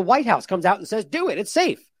media, the White House comes out and says, do it, it's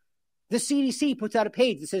safe. The CDC puts out a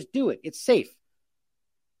page that says, do it, it's safe.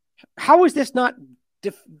 How is this not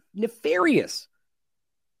nefarious?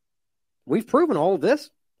 We've proven all of this.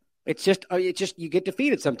 It's just you get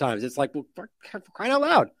defeated sometimes. It's like, well, for crying out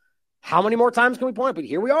loud. How many more times can we point? But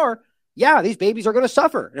here we are. Yeah, these babies are going to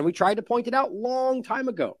suffer. And we tried to point it out long time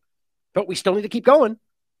ago. But we still need to keep going.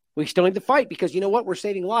 We still need to fight because you know what? We're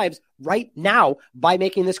saving lives right now by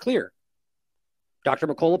making this clear. Dr.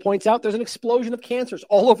 McCullough points out there's an explosion of cancers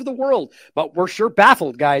all over the world. But we're sure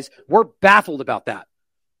baffled, guys. We're baffled about that.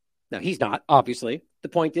 Now, he's not, obviously. The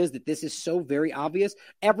point is that this is so very obvious.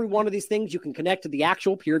 Every one of these things you can connect to the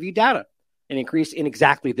actual peer-reviewed data and increase in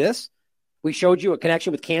exactly this. We showed you a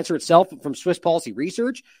connection with cancer itself from Swiss policy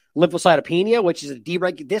research, lymphocytopenia, which is a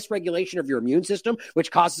dysregulation of your immune system, which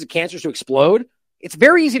causes the cancers to explode. It's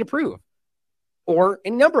very easy to prove. Or a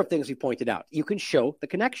number of things we pointed out. You can show the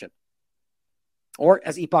connection. Or,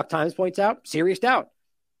 as Epoch Times points out, serious doubt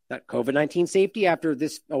that COVID-19 safety after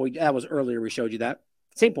this. Oh, that was earlier. We showed you that.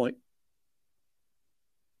 Same point.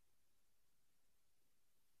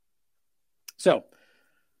 So,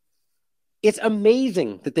 it's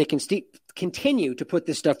amazing that they can continue to put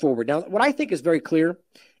this stuff forward. Now, what I think is very clear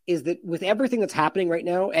is that with everything that's happening right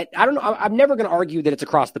now, I don't know, I'm never going to argue that it's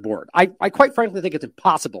across the board. I quite frankly think it's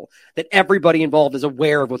impossible that everybody involved is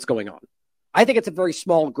aware of what's going on. I think it's a very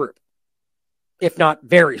small group, if not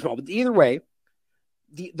very small. But either way,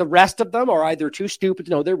 the rest of them are either too stupid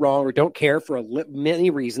to know they're wrong or don't care for many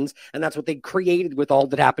reasons. And that's what they created with all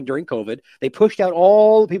that happened during COVID. They pushed out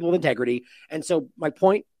all the people with integrity. And so my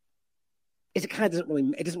point is it doesn't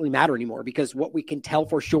really matter anymore because what we can tell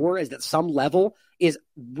for sure is that some level is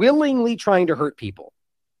willingly trying to hurt people.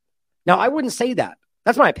 Now, I wouldn't say that.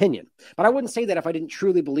 That's my opinion. But I wouldn't say that if I didn't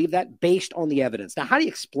truly believe that based on the evidence. Now, how do you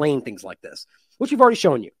explain things like this? Which we've already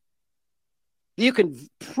shown you. You can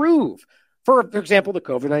prove For example, the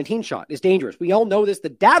COVID-19 shot is dangerous. We all know this. The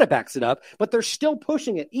data backs it up, but they're still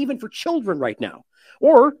pushing it even for children right now.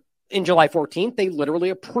 Or in July 14th, they literally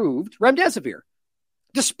approved remdesivir,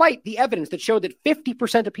 despite the evidence that showed that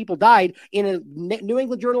 50% of people died in a New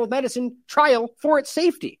England Journal of Medicine trial for its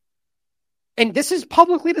safety. And this is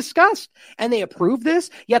publicly discussed. And they approve this,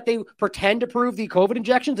 yet they pretend to approve the COVID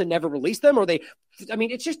injections and never release them.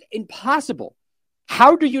 It's just impossible.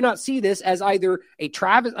 How do you not see this as either a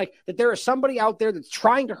Travis, like that there is somebody out there that's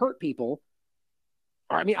trying to hurt people?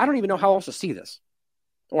 I don't even know how else to see this.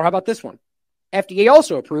 Or how about this one? FDA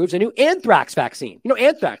also approves a new anthrax vaccine.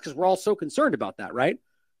 Anthrax, because we're all so concerned about that, right?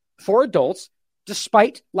 For adults,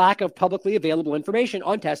 despite lack of publicly available information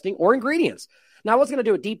on testing or ingredients. Now, I was going to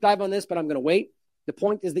do a deep dive on this, but I'm going to wait. The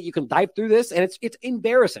point is that you can dive through this, and it's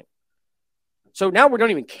embarrassing. So now we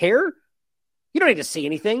don't even care. You don't need to see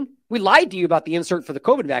anything. We lied to you about the insert for the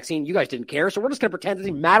COVID vaccine. You guys didn't care, so we're just going to pretend it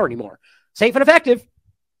doesn't matter anymore. Safe and effective.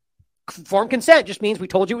 Informed consent just means we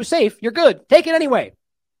told you it was safe. You're good. Take it anyway.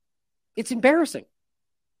 It's embarrassing.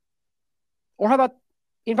 Or how about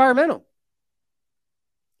environmental?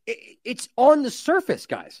 It's on the surface,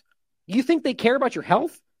 guys. You think they care about your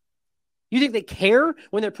health? You think they care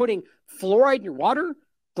when they're putting fluoride in your water,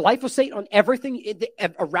 glyphosate on everything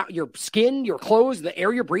around your skin, your clothes, the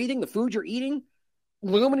air you're breathing, the food you're eating,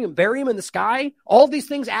 aluminum, barium in the sky, all these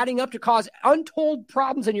things adding up to cause untold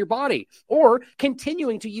problems in your body, or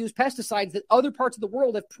continuing to use pesticides that other parts of the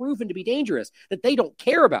world have proven to be dangerous, that they don't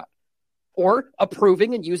care about, or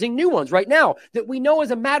approving and using new ones right now that we know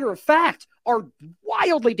as a matter of fact are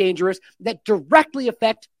wildly dangerous that directly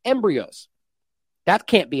affect embryos. That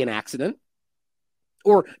can't be an accident.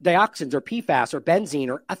 Or dioxins or PFAS or benzene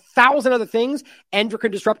or 1,000 other things,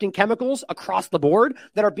 endocrine disrupting chemicals across the board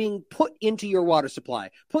that are being put into your water supply,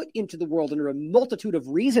 put into the world under a multitude of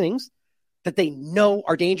reasonings that they know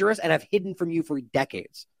are dangerous and have hidden from you for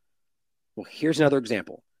decades. Well, here's another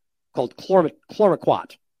example called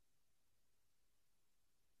chloroquat.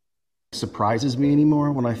 Surprises me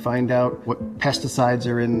anymore when I find out what pesticides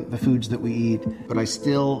are in the foods that we eat, but I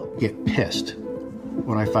still get pissed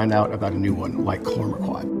when I find out about a new one like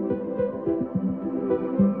chloroquat.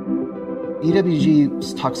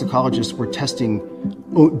 EWG's toxicologists were testing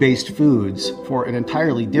oat-based foods for an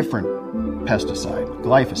entirely different pesticide,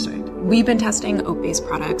 glyphosate. We've been testing oat-based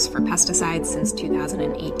products for pesticides since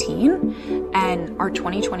 2018, and our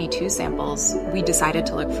 2022 samples, we decided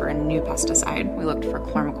to look for a new pesticide. We looked for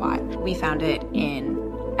chloroquat. We found it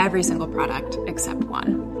in every single product except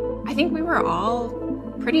one. I think we were all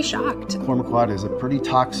pretty shocked. Chloroquat is a pretty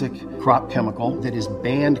toxic crop chemical that is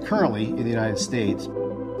banned currently in the United States.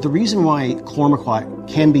 The reason why chloroquat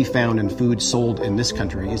can be found in food sold in this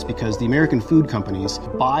country is because the American food companies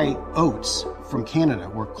buy oats from Canada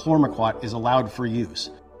where chloroquat is allowed for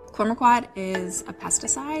use. Chloroquat is a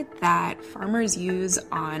pesticide that farmers use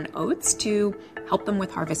on oats to help them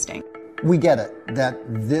with harvesting. We get it, that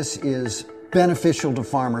this is beneficial to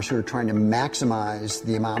farmers who are trying to maximize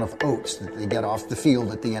the amount of oats that they get off the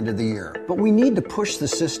field at the end of the year. But we need to push the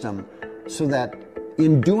system so that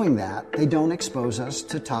in doing that, they don't expose us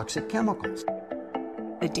to toxic chemicals.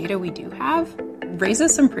 The data we do have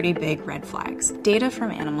raises some pretty big red flags. Data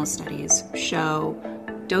from animal studies show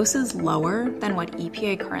doses lower than what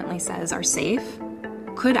EPA currently says are safe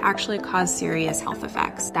could actually cause serious health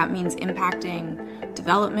effects. That means impacting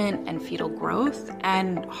development and fetal growth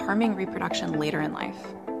and harming reproduction later in life.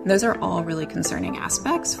 Those are all really concerning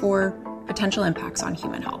aspects for potential impacts on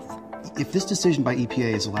human health. If this decision by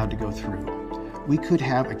EPA is allowed to go through, we could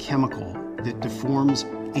have a chemical that deforms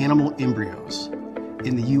animal embryos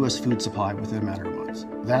in the U.S. food supply within a matter of months.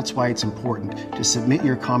 That's why it's important to submit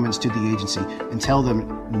your comments to the agency and tell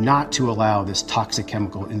them not to allow this toxic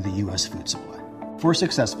chemical in the U.S. food supply. If we're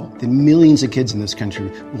successful, then millions of kids in this country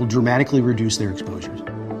will dramatically reduce their exposures.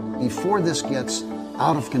 Before this gets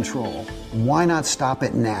out of control, why not stop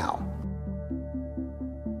it now?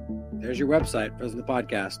 There's your website, there's the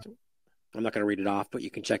podcast. I'm not going to read it off, but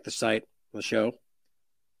you can check the site, the show.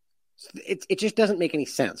 It just doesn't make any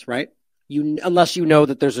sense, right? Unless you know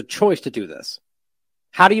that there's a choice to do this.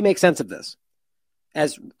 How do you make sense of this?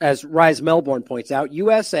 As Rise Melbourne points out,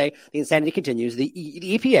 USA, the insanity continues, the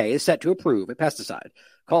EPA is set to approve a pesticide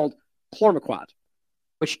called chloroquat,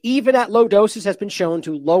 which even at low doses has been shown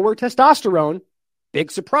to lower testosterone, big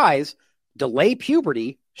surprise, delay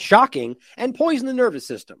puberty, shocking, and poison the nervous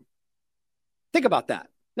system. Think about that.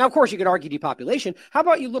 Now, of course, you could argue depopulation. How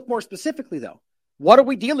about you look more specifically, though? What are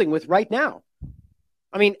we dealing with right now?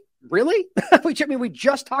 I mean, really? We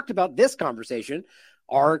just talked about this conversation.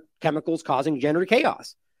 Are chemicals causing gender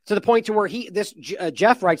chaos? To the point to where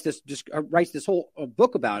Jeff writes this whole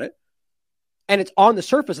book about it. And it's on the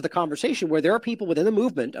surface of the conversation where there are people within the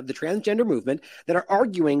movement of the transgender movement that are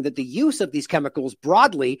arguing that the use of these chemicals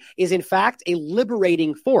broadly is in fact a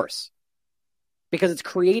liberating force because it's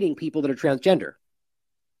creating people that are transgender.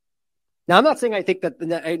 Now, I'm not saying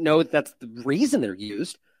I know that's the reason they're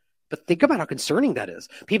used, but think about how concerning that is.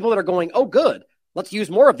 People that are going, oh, good, let's use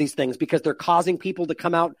more of these things because they're causing people to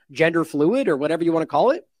come out gender fluid or whatever you want to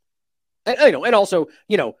call it. And also,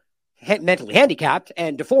 mentally handicapped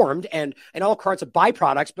and deformed and all sorts of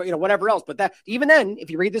byproducts, but whatever else. But that, even then,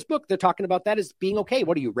 if you read this book, they're talking about that as being okay.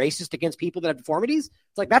 What are you, racist against people that have deformities?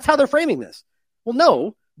 It's like, that's how they're framing this. Well,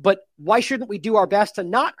 no, but why shouldn't we do our best to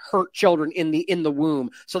not hurt children in the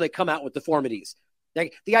womb so they come out with deformities?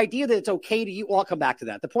 Like, the idea that it's okay to use, well, I'll come back to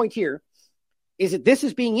that. The point here is that this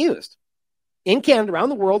is being used in Canada, around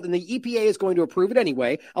the world, and the EPA is going to approve it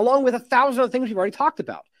anyway, along with 1,000 other things we've already talked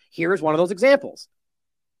about. Here is one of those examples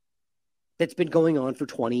that's been going on for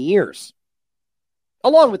 20 years,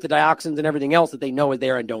 along with the dioxins and everything else that they know is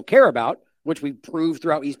there and don't care about, which we proved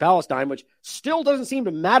throughout East Palestine, which still doesn't seem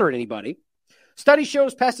to matter to anybody. Study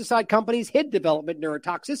shows pesticide companies hid development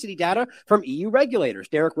neurotoxicity data from EU regulators.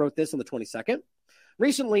 Derek wrote this on the 22nd.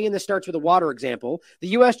 Recently, and this starts with a water example, the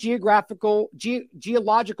U.S. Geological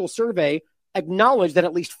Survey acknowledged that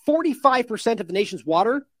at least 45% of the nation's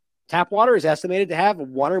tap water, is estimated to have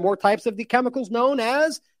one or more types of the chemicals known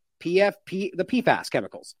as the PFAS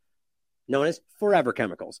chemicals, known as forever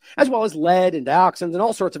chemicals, as well as lead and dioxins and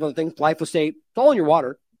all sorts of other things, glyphosate. It's all in your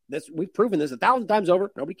water. We've proven this 1,000 times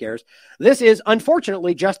over. Nobody cares. This is,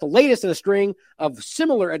 unfortunately, just the latest in a string of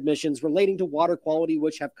similar admissions relating to water quality,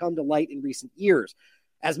 which have come to light in recent years.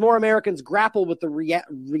 As more Americans grapple with the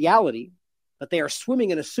reality that they are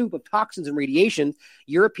swimming in a soup of toxins and radiation,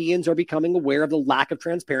 Europeans are becoming aware of the lack of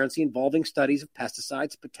transparency involving studies of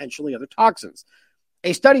pesticides and potentially other toxins.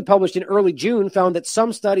 A study published in early June found that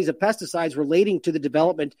some studies of pesticides relating to the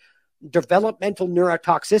developmental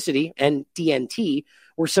neurotoxicity, and DNT,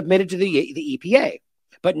 were submitted to the EPA,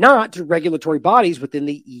 but not to regulatory bodies within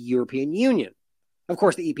the European Union. Of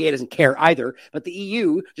course, the EPA doesn't care either, but the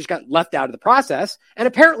EU just got left out of the process, and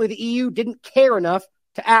apparently the EU didn't care enough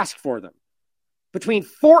to ask for them. Between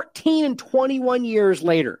 14 and 21 years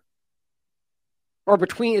later,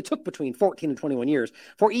 it took between 14 and 21 years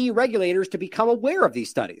for EU regulators to become aware of these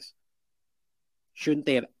studies. Shouldn't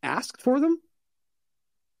they have asked for them?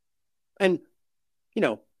 And,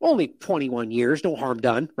 only 21 years, no harm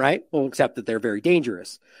done, right? Well, except that they're very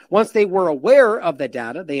dangerous. Once they were aware of the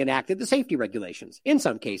data, they enacted the safety regulations in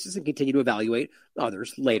some cases and continue to evaluate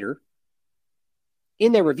others later.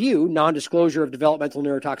 In their review, non-disclosure of developmental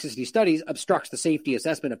neurotoxicity studies obstructs the safety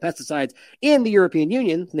assessment of pesticides in the European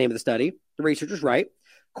Union, the name of the study. The researchers write,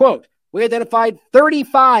 quote, we identified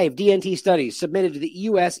 35 DNT studies submitted to the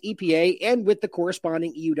US EPA and with the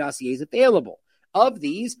corresponding EU dossiers available. Of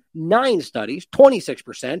these 9 studies,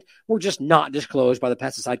 26% were just not disclosed by the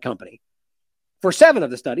pesticide company. For 7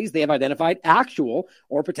 of the studies, they have identified actual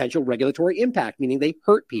or potential regulatory impact, meaning they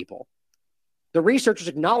hurt people. The researchers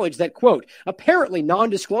acknowledge that, quote, apparently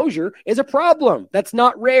non-disclosure is a problem. That's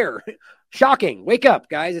not rare. Shocking. Wake up,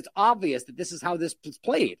 guys. It's obvious that this is how this is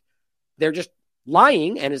played. They're just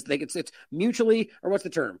lying, and it's mutually, or what's the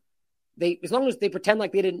term? As long as they pretend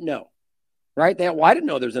like they didn't know. Right? I didn't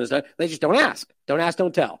know there was a study. They just don't ask. Don't ask,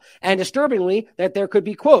 don't tell. And disturbingly, that there could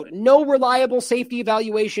be, quote, no reliable safety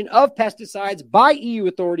evaluation of pesticides by EU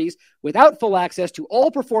authorities without full access to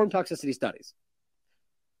all performed toxicity studies.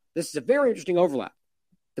 This is a very interesting overlap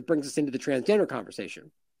that brings us into the transgender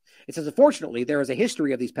conversation. It says, unfortunately, there is a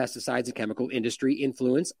history of these pesticides and chemical industry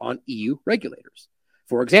influence on EU regulators.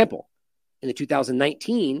 For example, in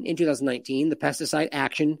 2019, the Pesticide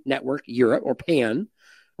Action Network Europe, or PAN,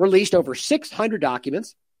 released over 600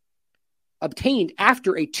 documents obtained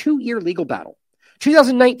after a 2-year legal battle.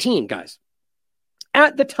 2019, guys.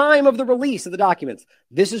 At the time of the release of the documents,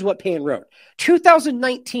 this is what PAN wrote.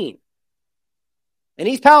 2019. And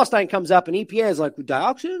East Palestine comes up and EPA is like,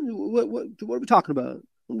 dioxin? What are we talking about?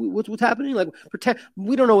 What's happening? Like, pretend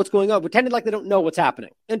we don't know what's going on. Pretended like they don't know what's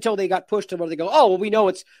happening until they got pushed to where they go, oh, well, we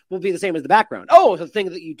know will be the same as the background. Oh, so the thing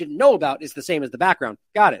that you didn't know about is the same as the background.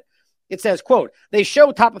 Got it. It says, quote, they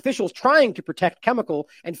show top officials trying to protect chemical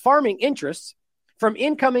and farming interests from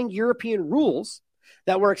incoming European rules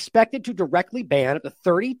that were expected to directly ban up to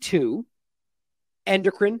 32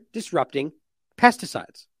 endocrine disrupting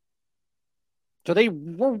pesticides. So they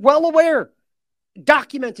were well aware,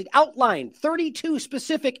 documented, outlined 32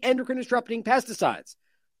 specific endocrine disrupting pesticides.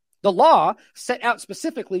 The law set out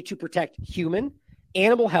specifically to protect human,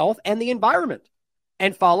 animal health, and the environment,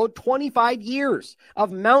 and followed 25 years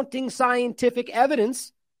of mounting scientific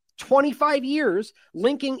evidence 25 years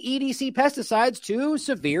linking EDC pesticides to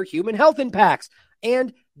severe human health impacts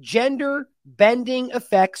and gender-bending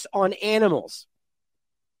effects on animals.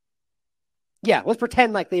 Yeah, let's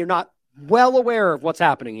pretend like they are not well aware of what's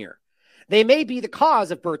happening here. They may be the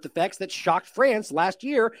cause of birth defects that shocked France last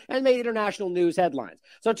year and made international news headlines.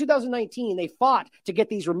 So in 2019, they fought to get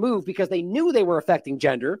these removed because they knew they were affecting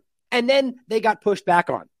gender, and then they got pushed back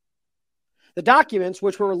on. The documents,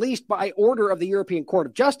 which were released by order of the European Court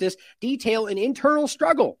of Justice, detail an internal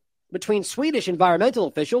struggle between Swedish environmental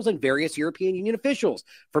officials and various European Union officials,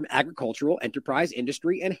 from agricultural, enterprise,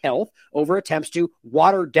 industry, and health, over attempts to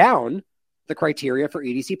water down the criteria for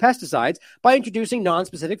EDC pesticides by introducing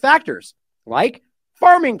non-specific factors like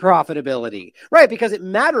farming profitability, right? Because it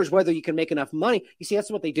matters whether you can make enough money. You see,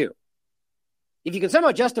 that's what they do. If you can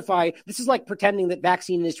somehow justify, this is like pretending that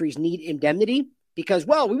vaccine industries need indemnity because,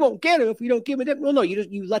 well, we won't get it if we don't give it. Well, no,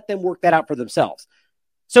 you let them work that out for themselves.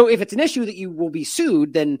 So if it's an issue that you will be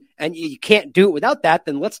sued, then and you can't do it without that,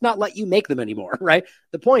 then let's not let you make them anymore, right?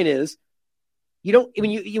 The point is, you don't when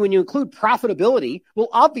you include profitability, well,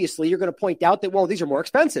 obviously you're going to point out that, well, these are more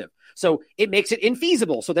expensive. So it makes it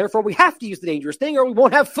infeasible. So therefore we have to use the dangerous thing or we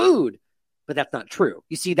won't have food. But that's not true.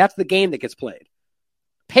 You see, that's the game that gets played.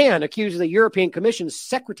 PAN accuses the European Commission's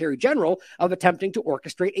Secretary General of attempting to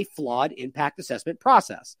orchestrate a flawed impact assessment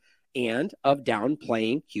process and of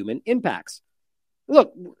downplaying human impacts.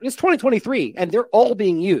 Look, it's 2023 and they're all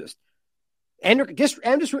being used.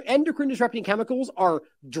 Endocrine disrupting chemicals are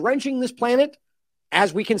drenching this planet,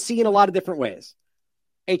 as we can see in a lot of different ways.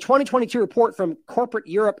 A 2022 report from Corporate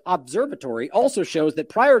Europe Observatory also shows that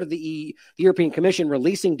prior to the European Commission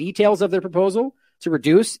releasing details of their proposal to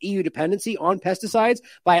reduce EU dependency on pesticides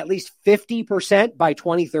by at least 50% by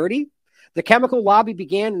 2030, the chemical lobby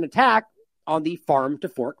began an attack on the Farm to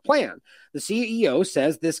Fork plan. The CEO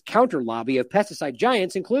says this counter lobby of pesticide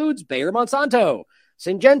giants includes Bayer Monsanto,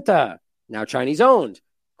 Syngenta, now Chinese-owned,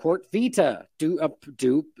 Corteva,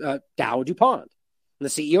 Dow DuPont. And the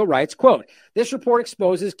CEO writes, quote, "This report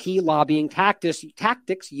exposes key lobbying tactics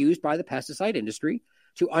used by the pesticide industry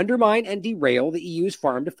to undermine and derail the EU's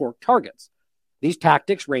farm-to-fork targets. These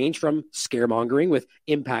tactics range from scaremongering with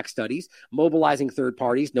impact studies, mobilizing third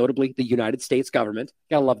parties, notably the United States government."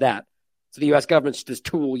 Gotta love that. So the U.S. government's this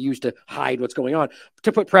tool used to hide what's going on,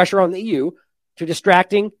 to put pressure on the EU, to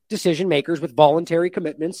distracting decision makers with voluntary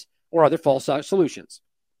commitments or other false solutions.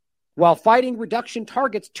 While fighting reduction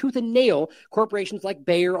targets tooth and nail, corporations like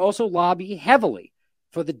Bayer also lobby heavily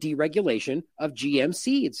for the deregulation of GM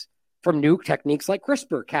seeds from new techniques like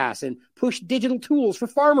CRISPR-Cas and push digital tools for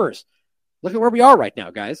farmers. Look at where we are right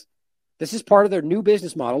now, guys. This is part of their new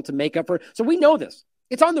business model to make up for. So we know this.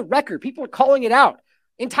 It's on the record. People are calling it out.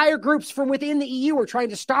 Entire groups from within the EU are trying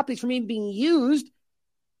to stop these from even being used.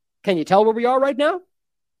 Can you tell where we are right now?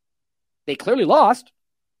 They clearly lost,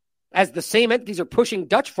 as the same entities are pushing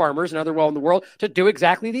Dutch farmers and other well in the world to do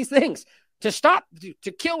exactly these things, to stop,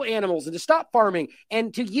 to kill animals and to stop farming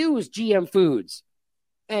and to use GM foods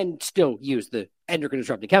and still use the endocrine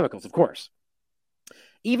disrupting chemicals, of course.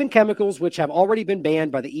 Even chemicals which have already been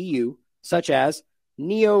banned by the EU, such as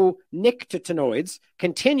neonicotinoids,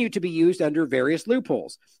 continue to be used under various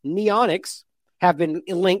loopholes. Neonics have been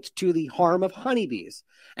linked to the harm of honeybees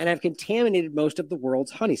and have contaminated most of the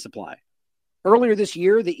world's honey supply. Earlier this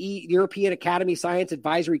year, the European Academy Science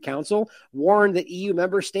Advisory Council warned that EU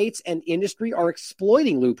member states and industry are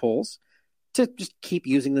exploiting loopholes to just keep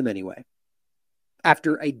using them anyway.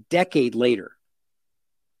 After a decade later.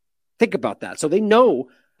 Think about that. So they know,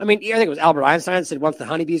 I mean, I think it was Albert Einstein said once the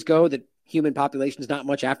honeybees go, that human population is not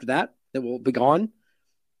much after that will be gone.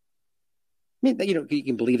 I mean, you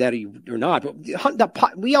can believe that or not,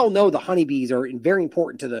 but we all know the honeybees are very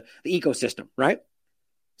important to the ecosystem, right?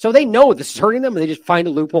 So they know this is hurting them, and they just find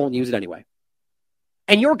a loophole and use it anyway.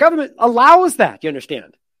 And your government allows that, you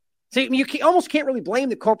understand? So you almost can't really blame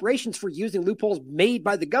the corporations for using loopholes made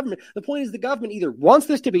by the government. The point is the government either wants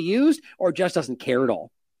this to be used or just doesn't care at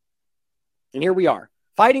all. And here we are,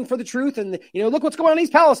 fighting for the truth, and look what's going on in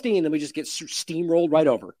East Palestine, and we just get steamrolled right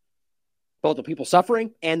over. Both the people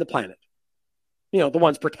suffering and the planet. The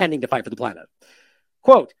ones pretending to fight for the planet.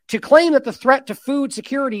 Quote, "To claim that the threat to food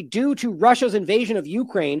security due to Russia's invasion of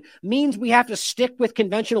Ukraine means we have to stick with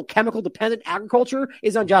conventional chemical-dependent agriculture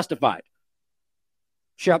is unjustified."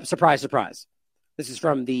 Surprise, surprise. This is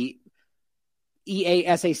from the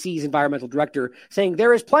EASAC's environmental director saying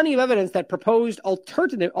there is plenty of evidence that proposed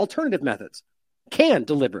alternative methods can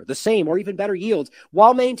deliver the same or even better yields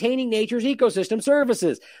while maintaining nature's ecosystem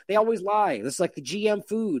services. They always lie. This is like the GM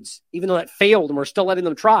foods, even though that failed and we're still letting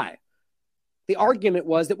them try. The argument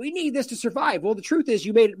was that we need this to survive. Well, the truth is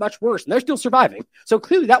you made it much worse, and they're still surviving. So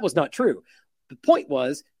clearly that was not true. The point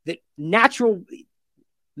was that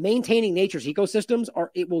maintaining nature's ecosystems,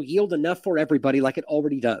 it will yield enough for everybody like it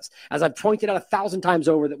already does. As I've pointed out 1,000 times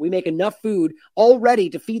over, that we make enough food already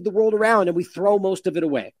to feed the world around, and we throw most of it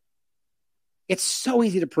away. It's so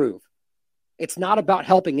easy to prove. It's not about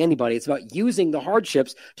helping anybody. It's about using the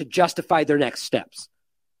hardships to justify their next steps.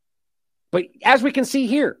 But as we can see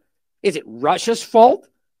here, is it Russia's fault?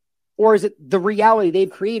 Or is it the reality they've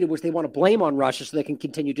created, which they want to blame on Russia so they can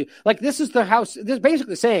continue to... Like, this is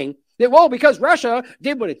basically saying that, well, because Russia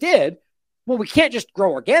did what it did, well, we can't just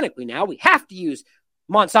grow organically now. We have to use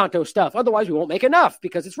Monsanto stuff. Otherwise, we won't make enough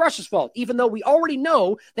because it's Russia's fault, even though we already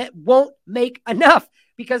know that won't make enough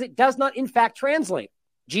because it does not, in fact, translate.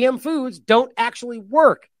 GM foods don't actually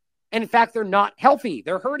work. And in fact, they're not healthy.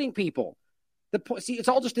 They're hurting people. See, it's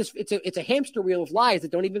all just this, it's a hamster wheel of lies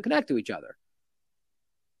that don't even connect to each other.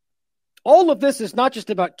 All of this is not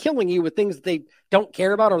just about killing you with things that they don't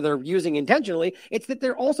care about or they're using intentionally. It's that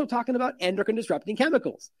they're also talking about endocrine disrupting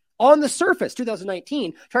chemicals. On the surface,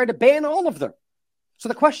 2019, tried to ban all of them. So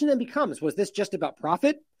the question then becomes, was this just about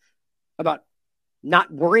profit? About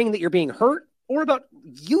not worrying that you're being hurt? Or about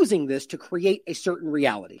using this to create a certain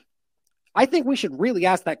reality? I think we should really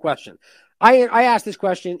ask that question. I asked this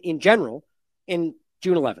question in general in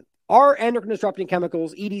June 11th. Are endocrine disrupting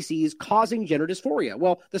chemicals, EDCs, causing gender dysphoria?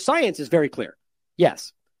 Well, the science is very clear.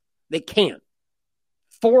 Yes, they can.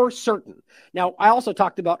 For certain. Now, I also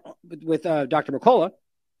talked about with Dr. McCullough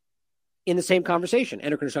in the same conversation,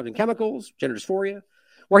 endocrine disrupting chemicals, gender dysphoria,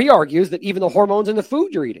 where he argues that even the hormones in the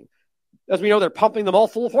food you're eating, as we know, they're pumping them all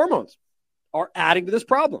full of hormones, are adding to this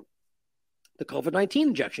problem. The COVID-19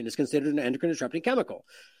 injection is considered an endocrine disrupting chemical.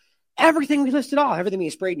 Everything we listed off, everything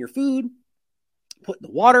being sprayed in your food, put in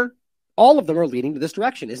the water, all of them are leading to this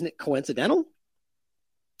direction. Isn't it coincidental?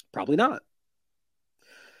 Probably not.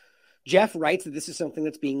 Jeff writes that this is something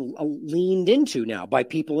that's being leaned into now by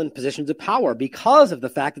people in positions of power because of the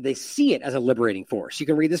fact that they see it as a liberating force. You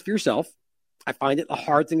can read this for yourself. I find it a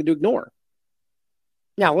hard thing to ignore.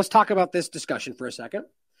 Now, let's talk about this discussion for a second.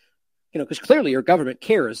 Because clearly your government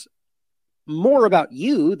cares more about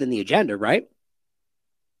you than the agenda, right?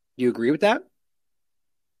 Do you agree with that?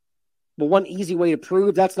 Well, one easy way to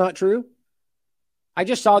prove that's not true. I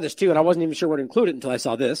just saw this too, and I wasn't even sure where to include it until I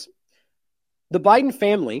saw this. The Biden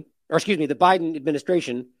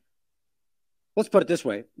administration, let's put it this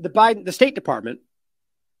way. The State Department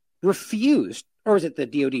refused, or is it the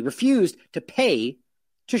DOD, refused to pay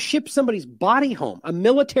to ship somebody's body home, a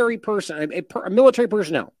military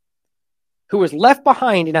personnel who was left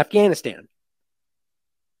behind in Afghanistan.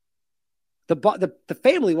 The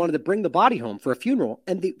family wanted to bring the body home for a funeral,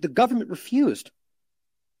 and the government refused.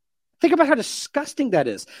 Think about how disgusting that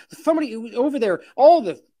is. Somebody over there, all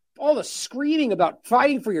the screaming about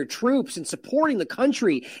fighting for your troops and supporting the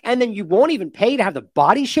country, and then you won't even pay to have the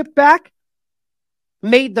body shipped back?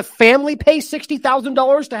 Made the family pay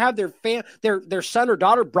 $60,000 to have their son or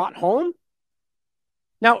daughter brought home?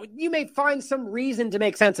 Now, you may find some reason to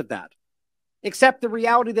make sense of that, except the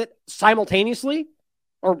reality that simultaneously,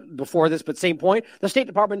 or before this, but same point, the State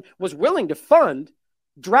Department was willing to fund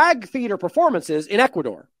drag theater performances in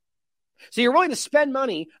Ecuador. So you're willing to spend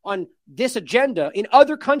money on this agenda in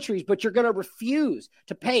other countries, but you're going to refuse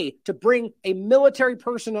to pay to bring a military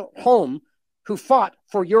person home who fought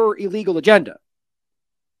for your illegal agenda.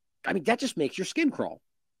 I mean, that just makes your skin crawl.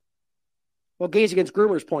 Well, Gays Against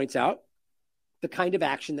Groomers points out the kind of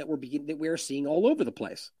action that we're seeing all over the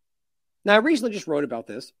place. Now, I recently just wrote about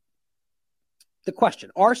this. The question,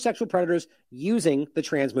 are sexual predators using the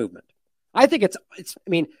trans movement? I think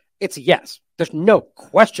it's yes. There's no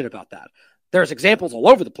question about that. There's examples all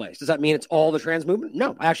over the place. Does that mean it's all the trans movement?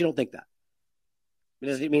 No, I actually don't think that.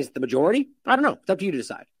 Does it mean it's the majority? I don't know. It's up to you to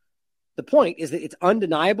decide. The point is that it's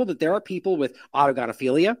undeniable that there are people with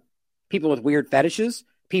autogynephilia, people with weird fetishes,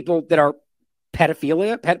 people that are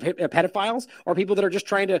pedophiles, or people that are just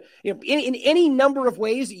trying to, in any number of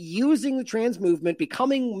ways, using the trans movement,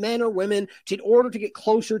 becoming men or women in order to get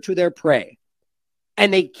closer to their prey.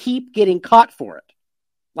 And they keep getting caught for it,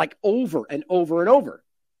 like over and over and over.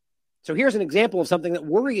 So here's an example of something that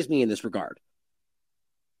worries me in this regard.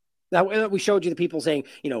 Now, we showed you the people saying,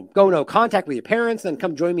 go no contact with your parents, then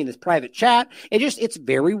come join me in this private chat. It's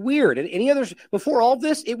very weird. And any others, before all of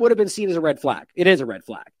this, it would have been seen as a red flag. It is a red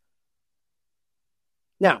flag.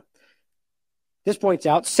 Now, this points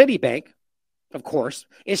out Citibank, of course,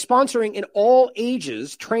 is sponsoring an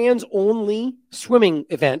all-ages, trans-only swimming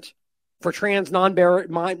event for trans, non-binary,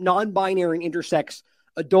 and intersex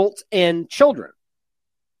adults and children.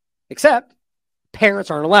 Except,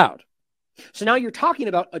 parents aren't allowed. So now you're talking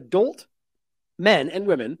about adult men and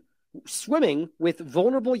women swimming with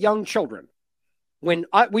vulnerable young children. When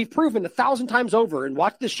we've proven 1,000 times over, and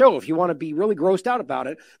watch this show if you want to be really grossed out about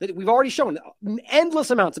it, that we've already shown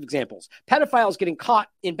endless amounts of examples. Pedophiles getting caught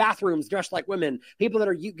in bathrooms dressed like women, people that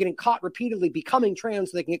are getting caught repeatedly becoming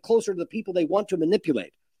trans so they can get closer to the people they want to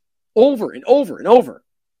manipulate, over and over and over.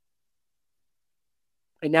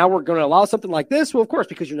 And now we're going to allow something like this? Well, of course,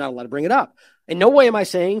 because you're not allowed to bring it up. In no way am I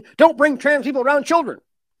saying, don't bring trans people around children.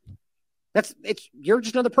 You're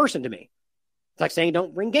just another person to me. It's like saying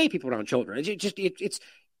don't bring gay people around children. It's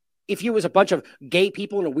if you was a bunch of gay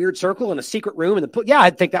people in a weird circle in a secret room,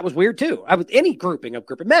 I'd think that was weird too. Any group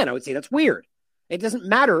of men, I would say that's weird. It doesn't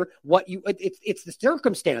matter it's the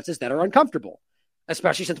circumstances that are uncomfortable,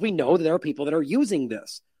 especially since we know that there are people that are using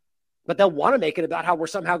this, but they'll want to make it about how we're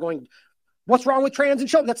somehow going, what's wrong with trans and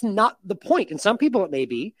children? That's not the point. And some people it may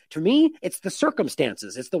be. To me, it's the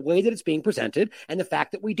circumstances. It's the way that it's being presented and the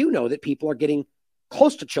fact that we do know that people are getting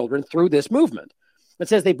close to children through this movement. It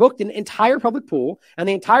says they booked an entire public pool and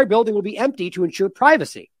the entire building will be empty to ensure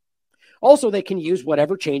privacy. Also, they can use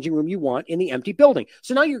whatever changing room you want in the empty building.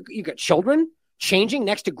 So now you got children changing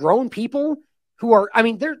next to grown people who are,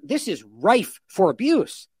 this is rife for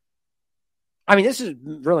abuse. This is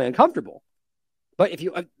really uncomfortable. But if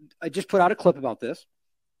I just put out a clip about this.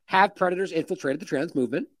 Have predators infiltrated the trans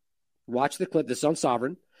movement? Watch the clip. This is on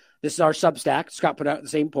Sovereign. This is our Substack. Scott put out the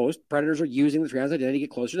same post. Predators are using the trans identity to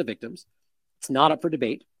get closer to victims. It's not up for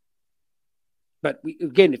debate. But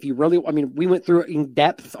if you really, we went through in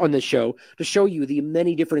depth on this show to show you the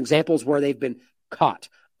many different examples where they've been caught,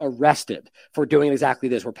 arrested for doing exactly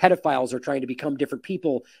this, where pedophiles are trying to become different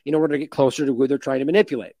people in order to get closer to who they're trying to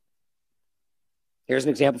manipulate. Here's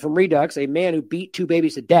an example from Redux. A man who beat 2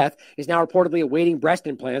 babies to death is now reportedly awaiting breast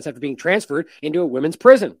implants after being transferred into a women's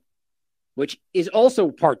prison, which is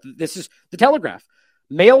also this is the Telegraph.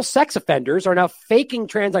 Male sex offenders are now faking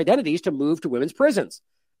trans identities to move to women's prisons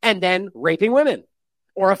and then raping women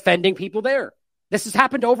or offending people there. This has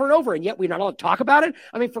happened over and over, and yet we're not allowed to talk about it.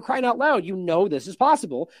 For crying out loud, this is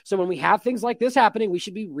possible. So when we have things like this happening, we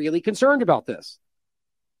should be really concerned about this.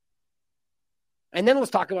 And then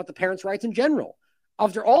let's talk about the parents' rights in general.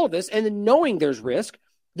 After all of this, and then knowing there's risk,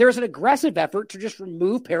 there's an aggressive effort to just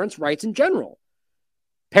remove parents' rights in general.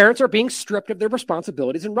 Parents are being stripped of their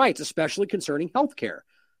responsibilities and rights, especially concerning healthcare.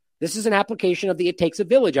 This is an application of the "it takes a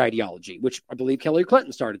village" ideology, which I believe Hillary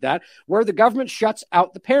Clinton started that, where the government shuts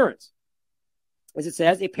out the parents. As it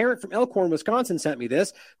says, a parent from Elkhorn, Wisconsin sent me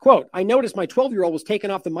this, quote, I noticed my 12-year-old was taken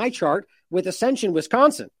off the My Chart with Ascension,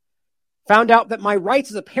 Wisconsin. Found out that my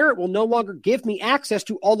rights as a parent will no longer give me access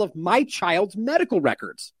to all of my child's medical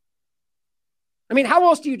records. How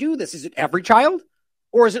else do you do this? Is it every child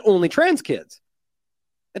or is it only trans kids?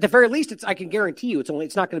 At the very least, I can guarantee you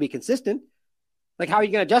it's not going to be consistent. Like, how are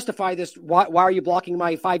you going to justify this? Why are you blocking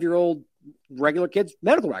my 5-year-old regular kid's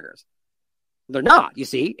medical records? They're not, you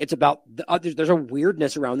see. It's about there's a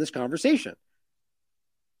weirdness around this conversation.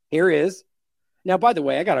 Here is. Now, by the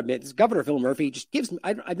way, I got to admit, this Governor Phil Murphy just gives me,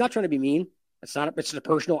 I'm not trying to be mean. It's just a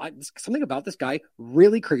personal, something about this guy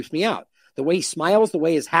really creeps me out. The way he smiles, the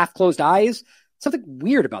way his half-closed eyes, something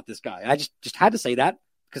weird about this guy. I just had to say that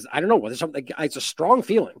because I don't know. There's something, it's a strong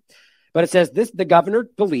feeling. But it says the governor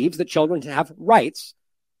believes that children have rights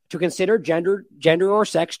to consider gender or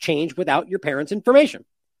sex change without your parents' information.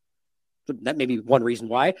 So that may be one reason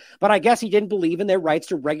why. But I guess he didn't believe in their rights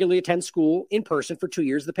to regularly attend school in person for 2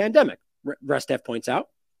 years of the pandemic. Restef points out.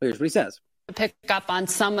 Here's what he says. Pick up on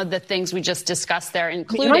some of the things we just discussed there,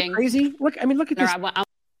 including... Am I crazy? Look at this. I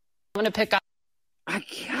want to pick up...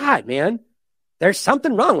 God, man. There's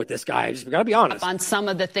something wrong with this guy. I just got to be honest. On some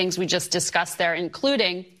of the things we just discussed there,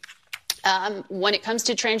 including... when it comes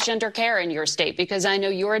to transgender care in your state, because I know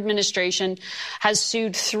your administration has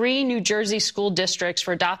sued 3 New Jersey school districts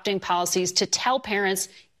for adopting policies to tell parents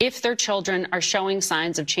if their children are showing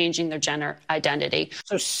signs of changing their gender identity.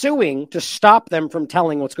 So suing to stop them from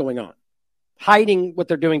telling what's going on, hiding what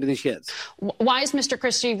they're doing to these kids. Why is Mr.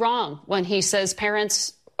 Christie wrong when he says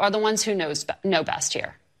parents are the ones who know best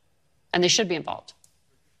here, and they should be involved?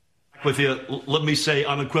 With you, let me say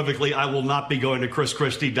unequivocally, I will not be going to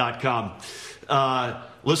chrischristie.com.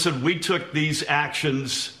 Listen, we took these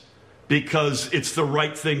actions because it's the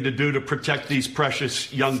right thing to do to protect these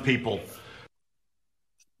precious young people.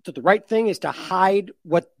 So the right thing is to hide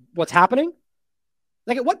what's happening?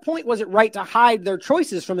 Like, at what point was it right to hide their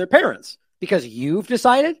choices from their parents? Because you've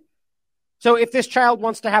decided? So if this child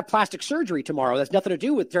wants to have plastic surgery tomorrow, that's nothing to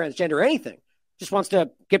do with transgender or anything. Just wants to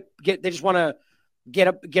they just want to get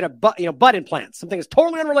a butt implants, something that's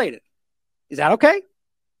totally unrelated. Is that okay?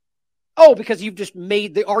 Oh, because you've just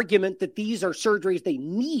made the argument that these are surgeries they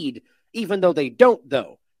need, even though they don't,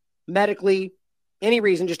 though. Medically, any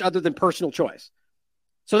reason just other than personal choice.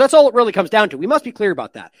 So that's all it really comes down to. We must be clear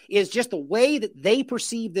about that, is just the way that they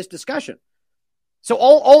perceive this discussion. So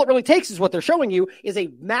all it really takes is what they're showing you is a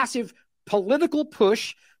massive political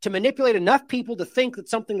push to manipulate enough people to think that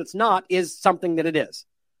something that's not is something that it is.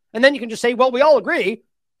 And then you can just say, well, we all agree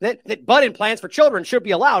that butt implants for children should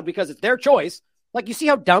be allowed because it's their choice. Like, you see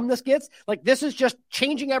how dumb this gets? Like, this is just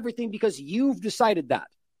changing everything because you've decided that.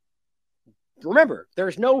 Remember,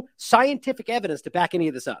 there's no scientific evidence to back any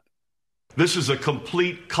of this up. This is a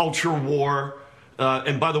complete culture war.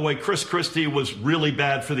 And by the way, Chris Christie was really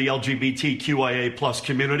bad for the LGBTQIA plus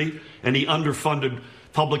community, and he underfunded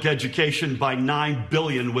public education by $9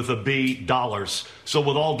 billion with a B dollars. So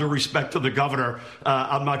with all due respect to the governor,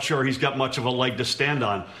 I'm not sure he's got much of a leg to stand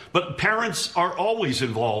on. But parents are always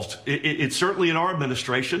involved. It's certainly in our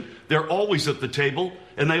administration. They're always at the table,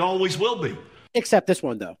 and they always will be. Except this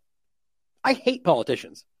one, though. I hate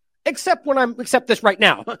politicians. Except this right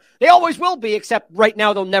now. They always will be, except right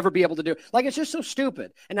now they'll never be able to do it. Like, it's just so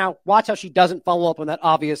stupid. And now watch how she doesn't follow up on that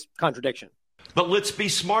obvious contradiction. But let's be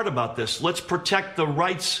smart about this. Let's protect the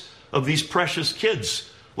rights of these precious kids.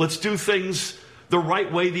 Let's do things the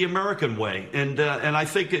right way, the American way. And I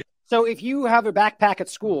think so if you have a backpack at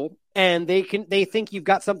school and they think you've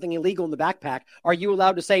got something illegal in the backpack, are you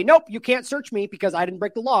allowed to say, nope, you can't search me because I didn't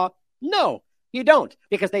break the law? No. You don't,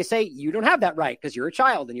 because they say you don't have that right because you're a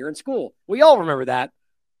child and you're in school. We all remember that.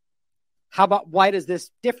 How about why does this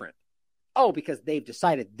different? Oh, because they've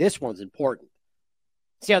decided this one's important.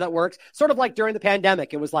 See how that works? Sort of like during the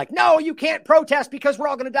pandemic, it was like, no, you can't protest because we're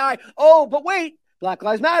all going to die. Oh, but wait, Black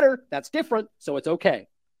Lives Matter. That's different, so it's okay.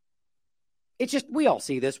 It's just, we all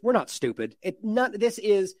see this. We're not stupid. This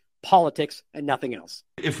is politics and nothing else.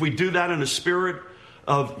 If we do that in a spirit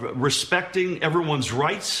of respecting everyone's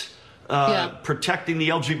rights, protecting the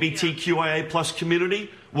LGBTQIA plus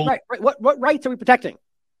community. Right. What rights are we protecting?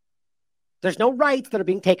 There's no rights that are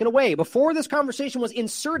being taken away. Before this conversation was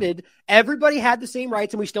inserted, everybody had the same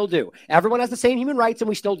rights and we still do. Everyone has the same human rights and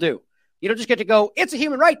we still do. You don't just get to go, it's a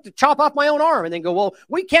human right to chop off my own arm and then go, well,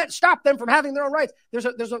 we can't stop them from having their own rights.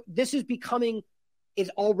 This is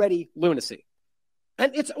already lunacy.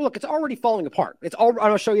 And it's already falling apart.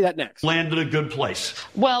 I'll show you that next. Land in a good place.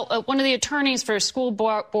 Well, one of the attorneys for a school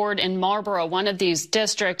board in Marlboro, one of these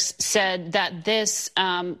districts, said that this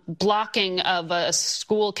blocking of a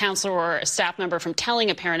school counselor or a staff member from telling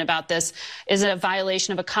a parent about this is a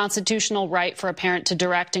violation of a constitutional right for a parent to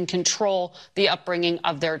direct and control the upbringing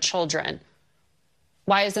of their children.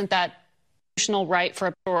 Why isn't that constitutional right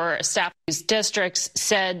for a staff? These districts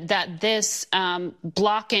said that this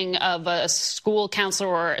blocking of a school counselor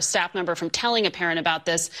or a staff member from telling a parent about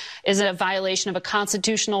this is a violation of a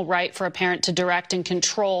constitutional right for a parent to direct and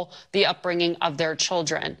control the upbringing of their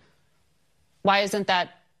children. Why isn't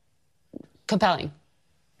that compelling?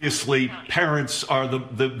 Obviously, parents are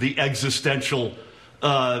the existential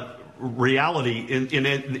reality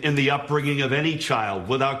in the upbringing of any child,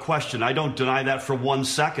 without question. I don't deny that for 1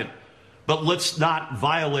 second. But let's not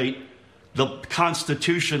violate the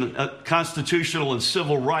constitutional and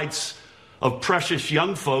civil rights of precious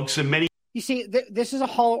young folks and many. You see, this is a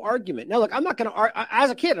hollow argument. Now, look, I'm not going to,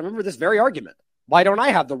 as a kid, I remember this very argument. Why don't I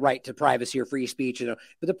have the right to privacy or free speech? But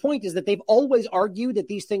the point is that they've always argued that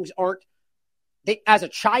these things aren't. As a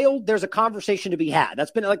child, there's a conversation to be had.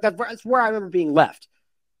 That's where I remember being left.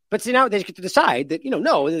 But see, now they get to decide that,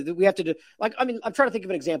 no, that we have to do. Like, I mean, I'm trying to think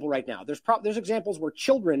of an example right now. There's examples where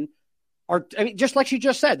children are, just like she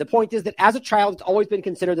just said, the point is that as a child, it's always been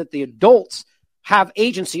considered that the adults have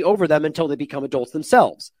agency over them until they become adults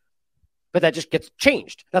themselves. But that just gets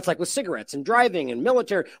changed. That's like with cigarettes and driving and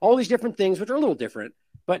military, all these different things, which are a little different.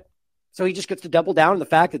 But so he just gets to double down on the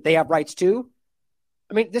fact that they have rights too.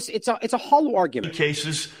 I mean, it's a hollow argument.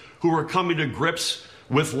 Cases who are coming to grips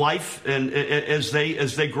with life and as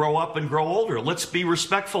they grow up and grow older. Let's be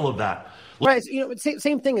respectful of that. Right.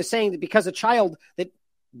 Same thing as saying that because a child that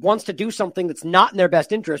wants to do something that's not in their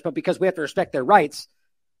best interest, but because we have to respect their rights,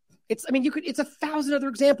 it's 1,000 other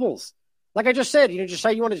examples. Like I just said, just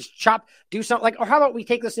say you want to do something like, or how about we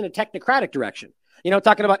take this in a technocratic direction?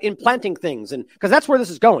 Talking about implanting things, and because that's where this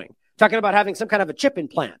is going. Talking about having some kind of a chip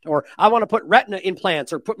implant, or I want to put retina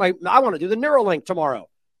implants, or I want to do the Neuralink tomorrow.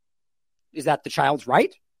 Is that the child's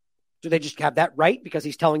right? Do they just have that right because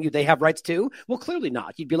he's telling you they have rights too? Well, clearly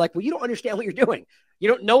not. You'd be like, well, you don't understand what you're doing. You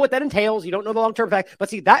don't know what that entails. You don't know the long-term effect. But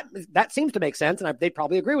see, that seems to make sense, and they'd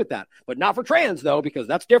probably agree with that. But not for trans, though, because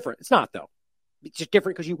that's different. It's not, though. It's just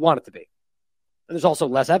different because you want it to be. And there's also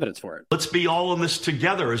less evidence for it. Let's be all in this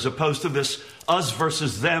together as opposed to this us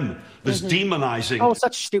versus them, this demonizing. Oh,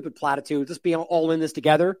 such stupid platitudes. Let's be all in this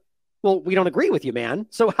together. Well, we don't agree with you, man.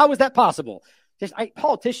 So how is that possible?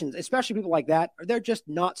 Politicians, especially people like that, they're just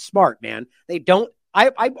not smart, man. They don't.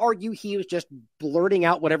 I argue he was just blurting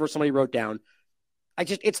out whatever somebody wrote down.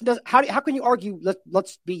 How can you argue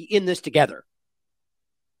let's be in this together?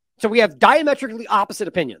 So we have diametrically opposite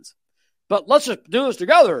opinions, but let's just do this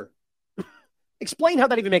together. Explain how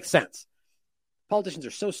that even makes sense. Politicians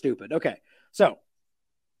are so stupid. Okay, so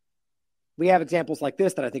we have examples like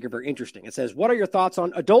this that I think are very interesting. It says, what are your thoughts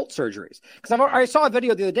on adult surgeries? Because I saw a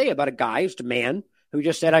video the other day about a guy, just a man, who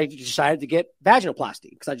just said, I decided to get vaginoplasty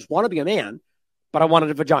because I just want to be a man, but I wanted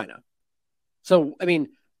a vagina. So, I mean,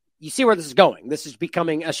 you see where this is going. This is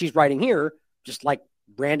becoming, as she's writing here, just like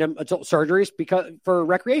random adult surgeries for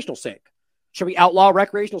recreational sake. Should we outlaw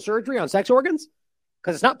recreational surgery on sex organs?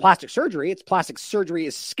 Because it's not plastic surgery. It's plastic surgery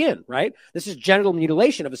is skin, right? This is genital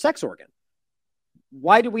mutilation of a sex organ.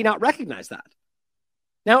 Why do we not recognize that?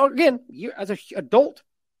 Now, again, you as an adult,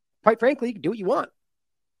 quite frankly, you can do what you want.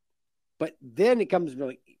 But then it comes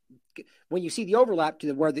really, when you see the overlap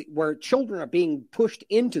to where children are being pushed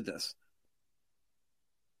into this,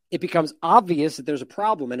 it becomes obvious that there's a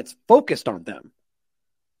problem and it's focused on them.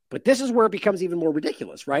 But this is where it becomes even more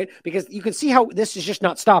ridiculous, right? Because you can see how this is just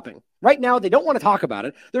not stopping. Right now, they don't want to talk about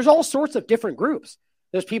it. There's all sorts of different groups.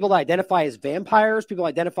 There's people that identify as vampires, people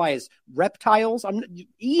identify as reptiles.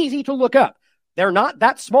 Easy to look up. They're not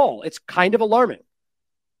that small. It's kind of alarming.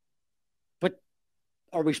 But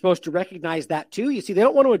are we supposed to recognize that too? You see, they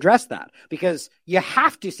don't want to address that because you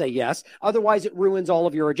have to say yes. Otherwise, it ruins all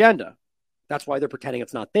of your agenda. That's why they're pretending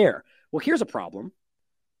it's not there. Well, here's a problem.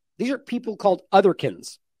 These are people called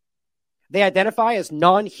otherkins. They identify as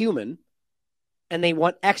non-human, and they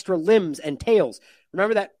want extra limbs and tails.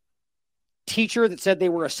 Remember that teacher that said they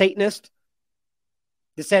were a Satanist?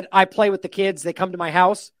 That said, I play with the kids. They come to my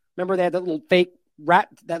house. Remember they had that little fake rat,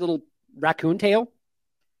 that little raccoon tail?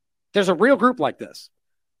 There's a real group like this.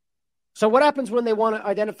 So what happens when they want to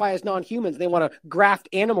identify as non-humans? They want to graft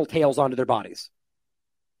animal tails onto their bodies.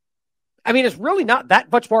 I mean, it's really not that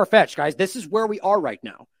much far-fetched, guys. This is where we are right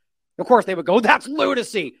now. Of course, they would go, that's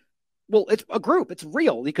lunacy. Well, it's a group. It's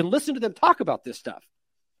real. You can listen to them talk about this stuff.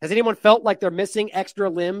 Has anyone felt like they're missing extra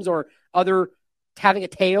limbs or having a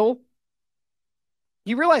tail?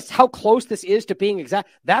 You realize how close this is to being exact?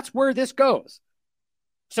 That's where this goes.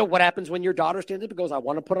 So what happens when your daughter stands up and goes, I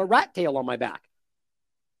want to put a rat tail on my back?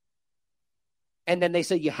 And then they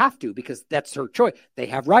say you have to because that's her choice. They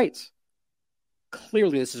have rights.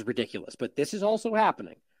 Clearly, this is ridiculous, but this is also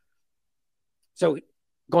happening. So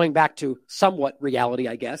going back to somewhat reality,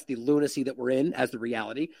 I guess, the lunacy that we're in as the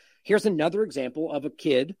reality, here's another example of a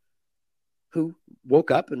kid who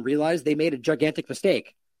woke up and realized they made a gigantic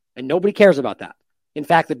mistake, and nobody cares about that. In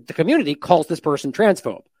fact, the community calls this person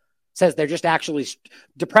transphobe, says they're just actually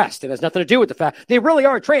depressed. It has nothing to do with the fact they really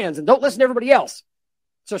are trans and don't listen to everybody else.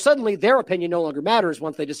 So suddenly their opinion no longer matters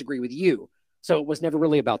once they disagree with you. So it was never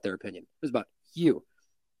really about their opinion. It was about you.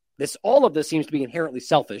 All of this seems to be inherently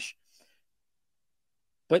selfish.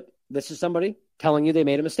 But this is somebody telling you they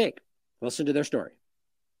made a mistake. Listen to their story.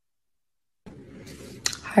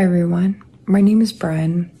 Hi, everyone. My name is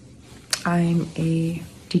Brian. I'm a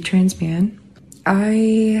detrans man.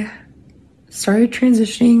 I started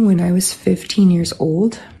transitioning when I was 15 years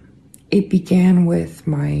old. It began with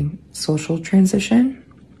my social transition,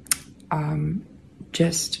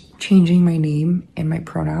 just changing my name and my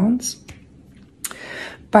pronouns.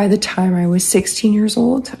 By the time I was 16 years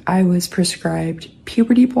old, I was prescribed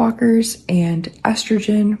puberty blockers and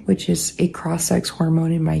estrogen, which is a cross-sex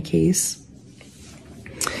hormone in my case.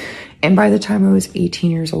 And by the time I was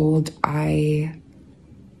 18 years old, I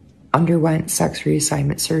underwent sex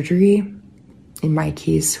reassignment surgery, in my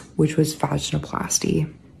case, which was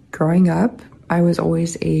vaginoplasty. Growing up, I was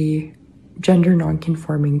always a gender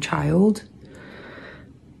non-conforming child.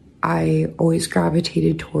 I always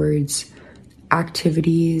gravitated towards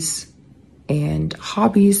activities and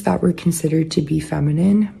hobbies that were considered to be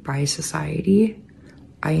feminine by society.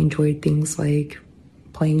 I enjoyed things like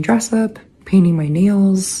playing dress up, painting my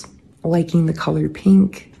nails, liking the color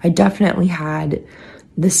pink. I definitely had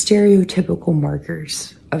the stereotypical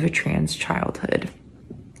markers of a trans childhood.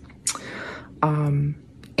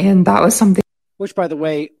 And that was something... Which, by the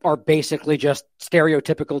way, are basically just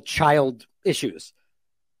stereotypical child issues.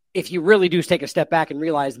 If you really do take a step back and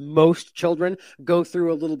realize most children go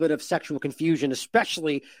through a little bit of sexual confusion,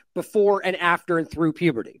 especially before and after and through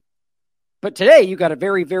puberty. But today you got a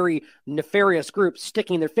very, very nefarious group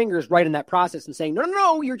sticking their fingers right in that process and saying,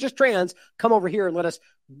 no, you're just trans. Come over here and let us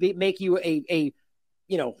make you a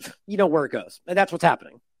you know where it goes. And that's what's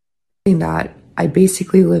happening. That I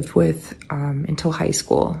basically lived with until high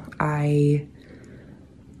school. I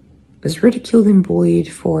was ridiculed and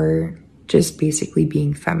bullied for just basically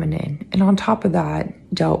being feminine. And on top of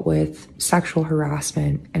that, dealt with sexual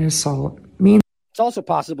harassment and assault. It's also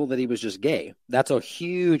possible that he was just gay. That's a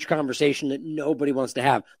huge conversation that nobody wants to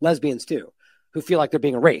have. Lesbians too, who feel like they're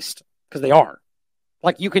being erased because they are.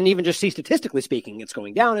 Like you can even just see statistically speaking, it's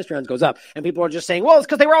going down as trans goes up. And people are just saying, well, it's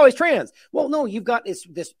because they were always trans. Well, no, you've got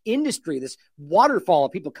this industry, this waterfall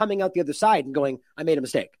of people coming out the other side and going, I made a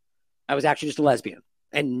mistake. I was actually just a lesbian.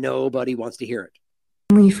 And nobody wants to hear it.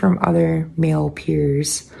 Only from other male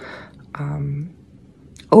peers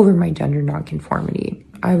over my gender nonconformity.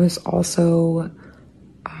 I was also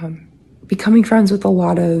becoming friends with a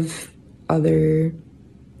lot of other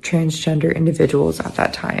transgender individuals at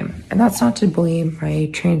that time. And that's not to blame my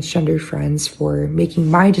transgender friends for making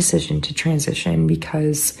my decision to transition,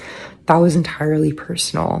 because that was entirely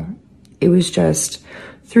personal. It was just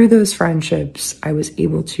through those friendships, I was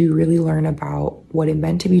able to really learn about what it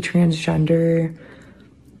meant to be transgender,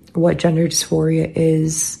 what gender dysphoria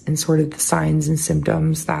is, and sort of the signs and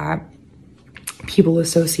symptoms that people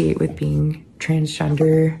associate with being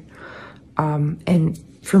transgender. And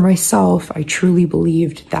for myself, I truly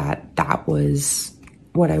believed that that was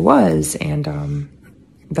what I was, and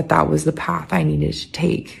that was the path I needed to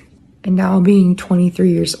take. And now being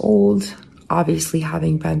 23 years old, obviously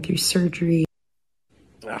having been through surgery.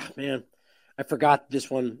 Ah, man, I forgot this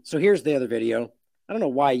one. So here's the other video. I don't know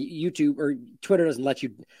why YouTube or Twitter doesn't let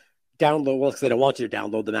you download. Well, because they don't want you to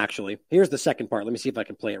download them, actually. Here's the second part. Let me see if I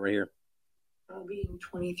can play it right here. Now being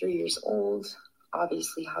 23 years old,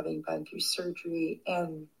 obviously having been through surgery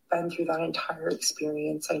and been through that entire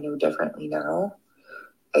experience, I know differently now.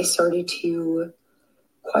 I started to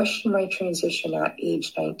question my transition at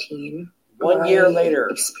age 19. 1 year later.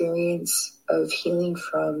 Experience of healing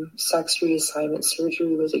from sex reassignment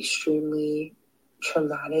surgery was extremely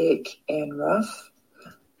traumatic and rough.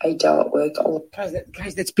 I dealt with all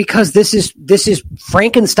guys. That's because this is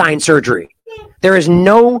Frankenstein surgery. There is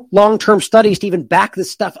no long-term studies to even back this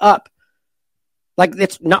stuff up. Like,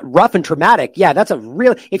 it's not rough and traumatic. Yeah, that's a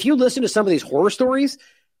real. If you listen to some of these horror stories,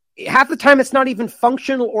 half the time it's not even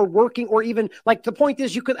functional or working, or even like the point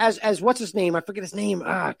is you could as what's his name? I forget his name.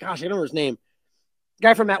 Gosh, I don't know his name. The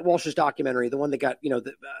guy from Matt Walsh's documentary, the one that got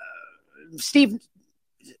Steve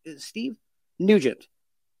Nugent.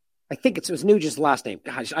 I think it was Nugent's last name.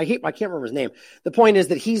 Gosh, I can't remember his name. The point is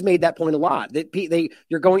that he's made that point a lot. That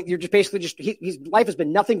you're just basically his life has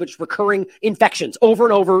been nothing but just recurring infections over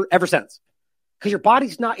and over ever since. Because your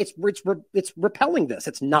body's not, it's repelling this.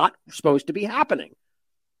 It's not supposed to be happening.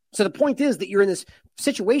 So the point is that you're in this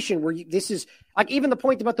situation where this is like, even the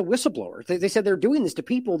point about the whistleblower. They said they're doing this to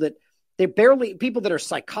people that people that are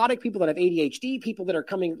psychotic, people that have ADHD, people that are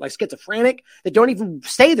coming like schizophrenic, that don't even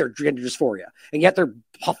say they're gender dysphoria. And yet they're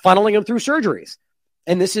funneling them through surgeries.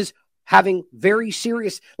 And this is having very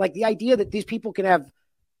serious, like the idea that these people can have,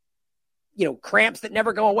 cramps that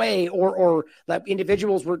never go away, or that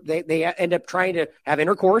individuals were they end up trying to have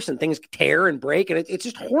intercourse and things tear and break, and it's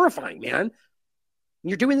just horrifying, man. And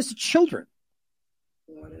you're doing this to children.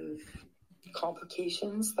 A lot of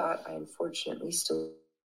complications that I unfortunately still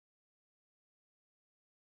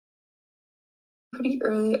pretty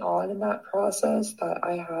early on in that process that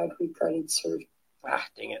I had regretted surgery.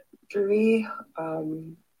 Dang it.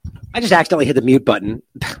 I just accidentally hit the mute button.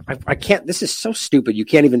 I can't. This is so stupid. You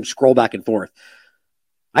can't even scroll back and forth.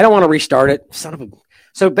 I don't want to restart it.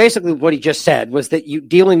 So basically what he just said was that you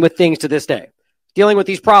dealing with things to this day, dealing with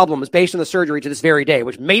these problems based on the surgery to this very day,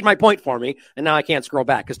 which made my point for me. And now I can't scroll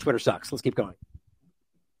back because Twitter sucks. Let's keep going.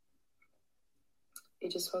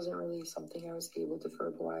 It just wasn't really something I was able to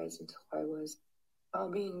verbalize until I was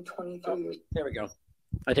being 23 years. There we go.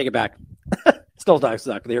 I take it back. Still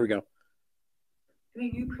suck. There we go. I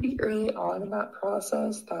knew pretty early on in that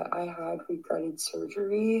process that I had regretted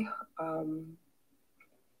surgery.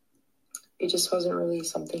 It just wasn't really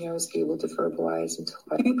something I was able to verbalize until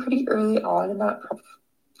I knew pretty early on in that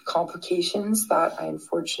complications that I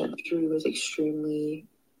unfortunately was extremely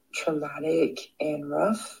traumatic and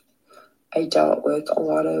rough. I dealt with a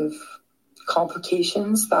lot of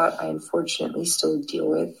complications that I unfortunately still deal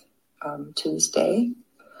with to this day.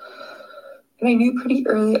 And I knew pretty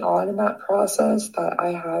early on in that process that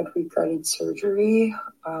I had regretted surgery.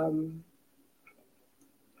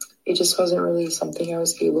 It just wasn't really something I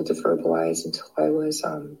was able to verbalize until I was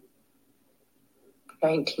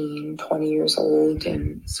 19, 20 years old.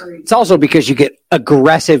 And it's also because you get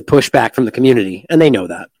aggressive pushback from the community, and they know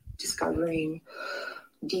that. Discovering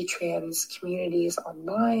detrans communities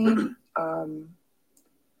online,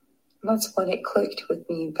 That's when it clicked with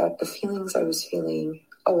me that the feelings I was feeling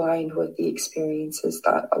aligned with the experiences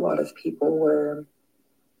that a lot of people were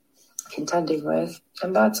contending with.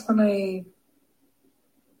 And that's when I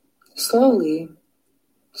slowly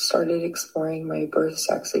started exploring my birth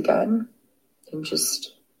sex again and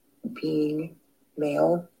just being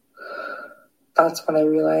male. That's when I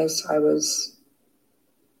realized I was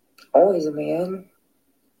always a man,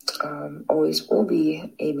 always will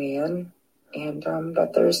be a man, and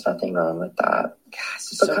that there's nothing wrong with that.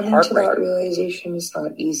 Gosh, but coming to that realization is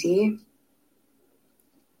not easy.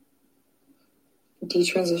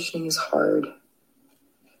 Detransitioning is hard.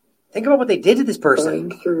 Think about what they did to this person.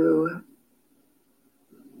 Going through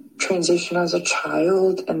transition as a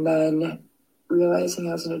child and then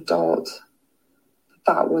realizing as an adult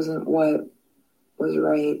that wasn't what was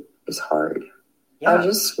right is hard. Yeah. I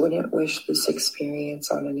just wouldn't wish this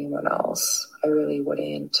experience on anyone else. I really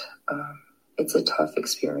wouldn't. It's a tough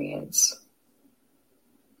experience.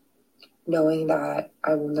 Knowing that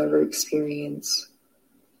I will never experience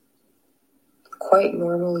quite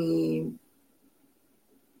normally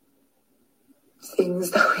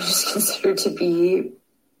things that we just consider to be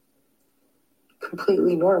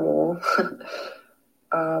completely normal.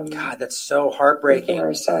 God, that's so heartbreaking. Within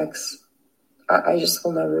our sex, I just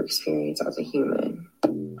will never experience as a human.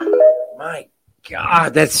 My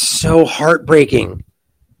God, that's so heartbreaking.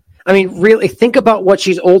 I mean, really, think about what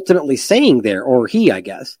she's ultimately saying there, or he, I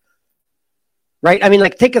guess. Right? I mean,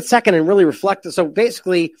 like, take a second and really reflect. So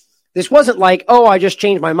basically, this wasn't like, oh, I just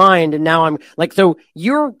changed my mind and now I'm like, so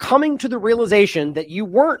you're coming to the realization that you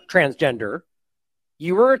weren't transgender.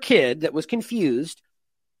 You were a kid that was confused,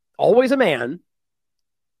 always a man.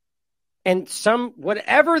 And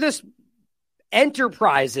whatever this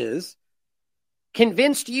enterprise is,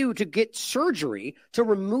 convinced you to get surgery to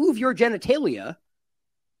remove your genitalia.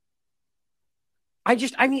 I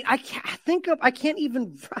can't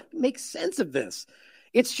even make sense of this.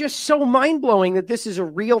 It's just so mind-blowing that this is a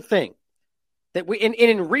real thing. That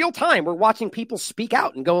in real time, we're watching people speak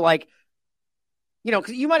out and go like, you know,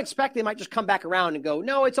 because you might expect they might just come back around and go,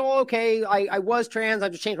 no, it's all okay. I was trans. I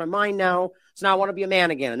just changed my mind now. So now I want to be a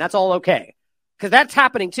man again. And that's all okay. Because that's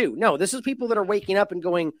happening too. No, this is people that are waking up and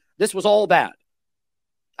going, this was all bad.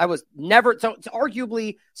 I was never, so it's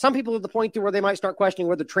arguably some people at the point to where they might start questioning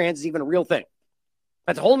whether trans is even a real thing.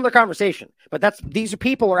 That's a whole other conversation. But these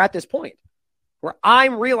people are at this point where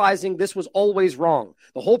I'm realizing this was always wrong.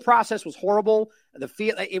 The whole process was horrible.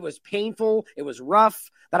 It was painful. It was rough.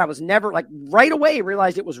 That I was never, like, right away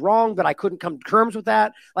realized it was wrong, but I couldn't come to terms with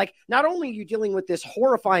that. Like, not only are you dealing with this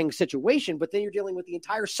horrifying situation, but then you're dealing with the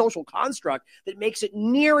entire social construct that makes it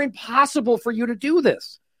near impossible for you to do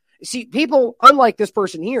this. See, people, unlike this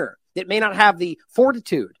person here, that may not have the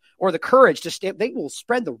fortitude or the courage to stay, they will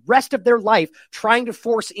spend the rest of their life trying to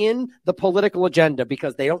force in the political agenda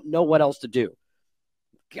because they don't know what else to do.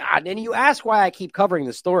 God, and you ask why I keep covering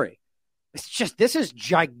this story. It's just, this is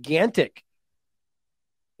gigantic.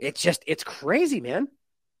 It's crazy, man.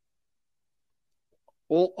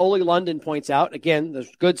 Oli London points out, again, there's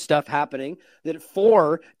good stuff happening, that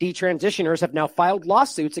 4 detransitioners have now filed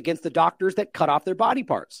lawsuits against the doctors that cut off their body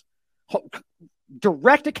parts.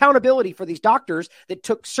 Direct accountability for these doctors that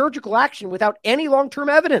took surgical action without any long-term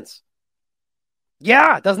evidence.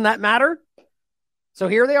 Yeah, doesn't that matter? So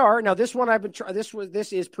here they are. Now, this one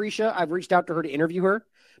this is Prisha. I've reached out to her to interview her,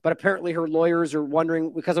 but apparently her lawyers are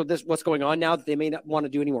wondering because of this, what's going on now, that they may not want to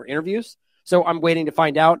do any more interviews. So I'm waiting to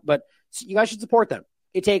find out, but you guys should support them.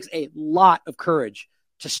 It takes a lot of courage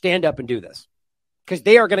to stand up and do this because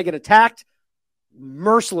they are going to get attacked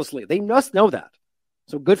mercilessly. They must know that.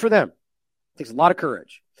 So good for them. It takes a lot of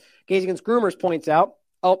courage. Gays Against Groomers points out,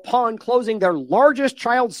 upon closing their largest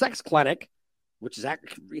child sex clinic, which is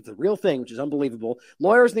it's a real thing, which is unbelievable,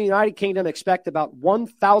 lawyers in the United Kingdom expect about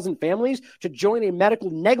 1,000 families to join a medical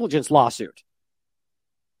negligence lawsuit.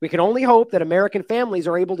 We can only hope that American families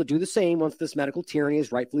are able to do the same once this medical tyranny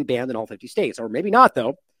is rightfully banned in all 50 states. Or maybe not,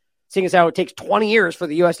 though, seeing as how it takes 20 years for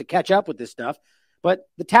the U.S. to catch up with this stuff. But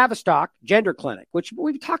the Tavistock Gender Clinic, which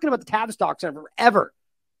we've been talking about the Tavistock Center forever,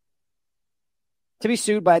 to be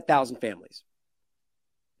sued by 1,000 families.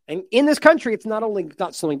 And in this country, it's not only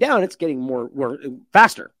not slowing down, it's getting more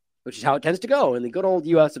faster, which is how it tends to go in the good old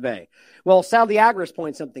U.S. of A. Well, Sal Diagras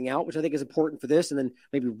points something out, which I think is important for this, and then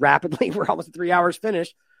maybe rapidly, we're almost 3 hours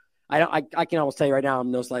finished. I can almost tell you right now,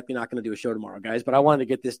 I'm most likely not going to do a show tomorrow, guys, but I wanted to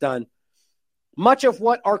get this done. Much of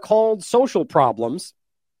what are called social problems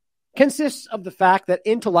consists of the fact that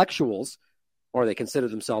intellectuals, or they consider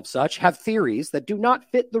themselves such, have theories that do not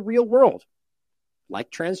fit the real world, like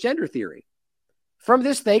transgender theory. From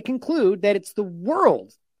this, they conclude that it's the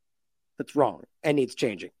world that's wrong and needs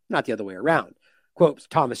changing, not the other way around. Quote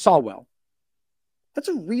Thomas Sowell. That's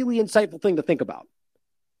a really insightful thing to think about.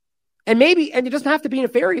 And it doesn't have to be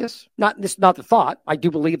nefarious. Not the thought. I do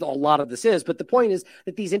believe that a lot of this is, but the point is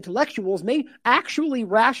that these intellectuals may actually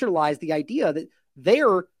rationalize the idea that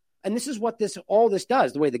they're, and this is what all this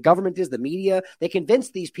does, the way the government is, the media, they convince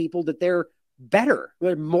these people that they're better,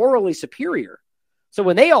 they're morally superior. So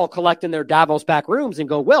when they all collect in their Davos back rooms and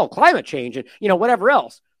go, well, climate change and, whatever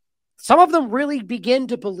else, some of them really begin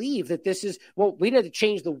to believe that this is, we need to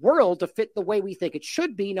change the world to fit the way we think it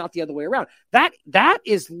should be, not the other way around. That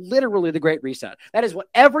is literally the Great Reset. That is what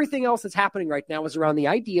everything else that's happening right now is around the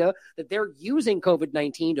idea that they're using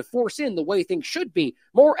COVID-19 to force in the way things should be,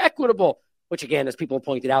 more equitable, which again, as people have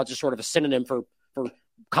pointed out, is just sort of a synonym for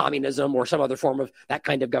communism or some other form of that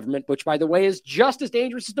kind of government, which, by the way, is just as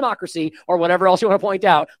dangerous as democracy or whatever else you want to point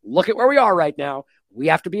out. Look at where we are right now. We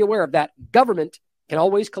have to be aware of that. Government can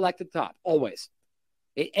always collect at the top, always.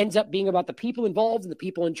 It ends up being about the people involved and the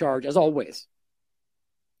people in charge, as always.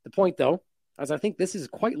 The point, though, is I think this is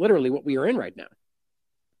quite literally what we are in right now.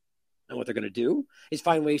 And what they're going to do is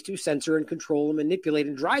find ways to censor and control and manipulate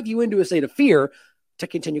and drive you into a state of fear to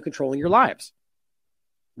continue controlling your lives.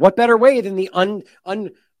 What better way than the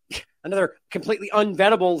another completely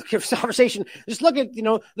unvettable conversation? Just look at,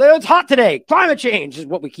 it's hot today. Climate change is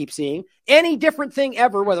what we keep seeing. Any different thing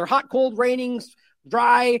ever, whether hot, cold, raining,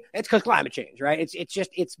 dry, it's because climate change, right?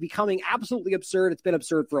 It's becoming absolutely absurd. It's been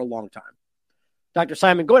absurd for a long time. Dr.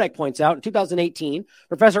 Simon Godek points out in 2018,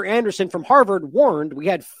 Professor Anderson from Harvard warned we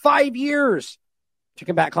had 5 years to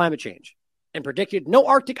combat climate change and predicted no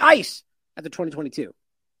Arctic ice after 2022.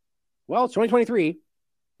 Well, it's 2023,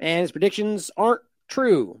 and his predictions aren't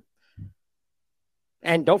true.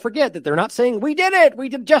 And don't forget that they're not saying we did it. We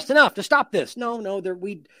did just enough to stop this. No,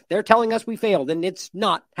 they're telling us we failed, and it's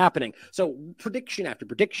not happening. So prediction after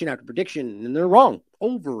prediction after prediction, and they're wrong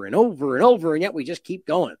over and over and over, and yet we just keep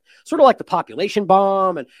going. Sort of like the population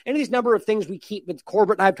bomb and any of these number of things we keep that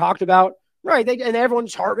Corbett and I have talked about. Right, and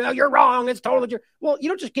everyone's hard. Oh, you're wrong. It's totally true. Well, you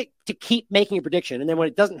don't just get to keep making a prediction, and then when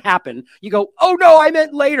it doesn't happen, you go, "Oh no, I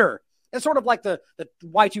meant later." It's sort of like the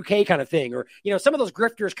Y2K kind of thing, or some of those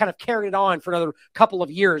grifters kind of carried it on for another couple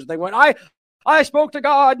of years. They went, I spoke to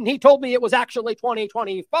God, and He told me it was actually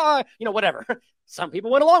 2025. Whatever. Some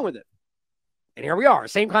people went along with it, and here we are.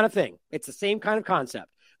 Same kind of thing. It's the same kind of concept.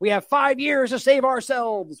 We have 5 years to save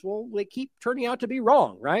ourselves. Well, they keep turning out to be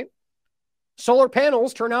wrong, right? Solar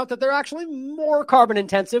panels turn out that they're actually more carbon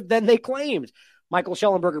intensive than they claimed. Michael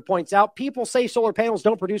Schellenberger points out, people say solar panels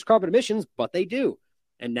don't produce carbon emissions, but they do.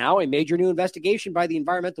 And now a major new investigation by the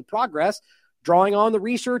Environmental Progress, drawing on the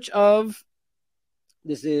research of,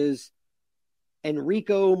 this is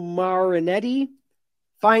Enrico Marinetti,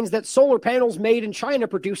 finds that solar panels made in China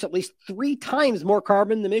produce at least 3 times more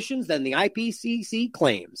carbon emissions than the IPCC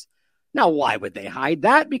claims. Now, why would they hide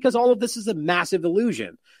that? Because all of this is a massive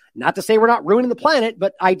illusion. Not to say we're not ruining the planet,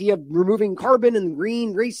 but idea of removing carbon and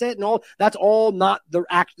green reset and all, that's all not the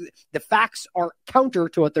facts are counter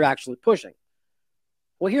to what they're actually pushing.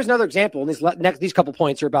 Well, here's another example. And these couple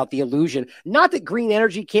points are about the illusion. Not that green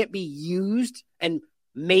energy can't be used and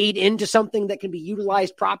made into something that can be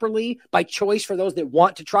utilized properly by choice for those that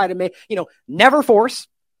want to try to make, never force.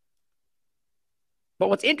 But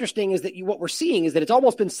what's interesting is that what we're seeing is that it's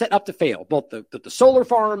almost been set up to fail. Both the solar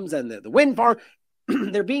farms and the wind farm,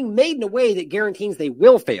 they're being made in a way that guarantees they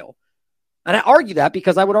will fail. And I argue that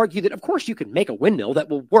because I would argue that, of course, you can make a windmill that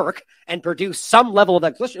will work and produce some level of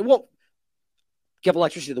electricity. It won't give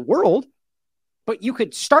electricity to the world, but you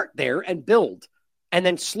could start there and build and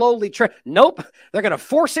then slowly Nope, they're going to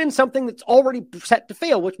force in something that's already set to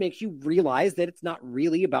fail, which makes you realize that it's not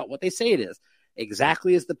really about what they say it is.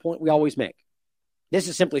 Exactly is the point we always make. This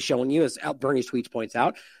is simply showing you, as Bernie's tweets points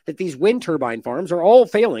out, that these wind turbine farms are all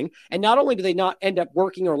failing. And not only do they not end up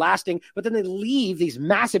working or lasting, but then they leave these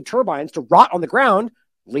massive turbines to rot on the ground,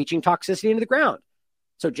 leaching toxicity into the ground.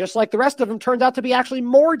 So just like the rest of them, turns out to be actually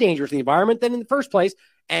more dangerous to the environment than in the first place,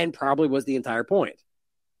 and probably was the entire point.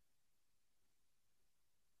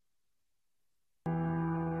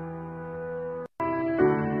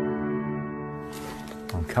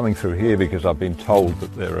 I'm coming through here because I've been told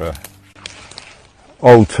that there are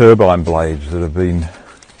old turbine blades that have been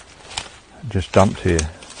just dumped here.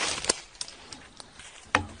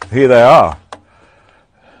 Here they are.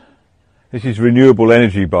 This is renewable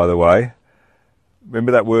energy, by the way.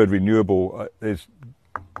 Remember that word renewable? There's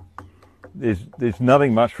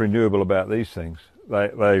nothing much renewable about these things.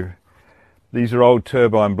 These are old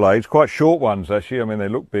turbine blades, quite short ones actually. I mean, they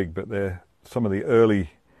look big, but they're some of the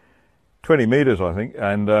early 20 meters, I think,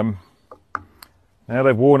 and now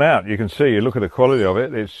they've worn out. You can see, you look at the quality of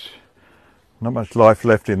it, it's Not much life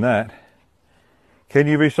left in that. Can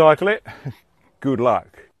you recycle it? Good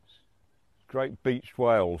luck. Great beached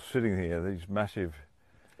whales sitting here, these massive,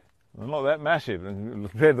 well, not that massive, and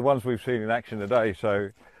they're the ones we've seen in action today. So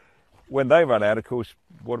when they run out, of course,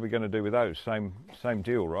 what are we going to do with those? Same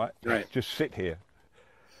deal, right? Right. Just sit here.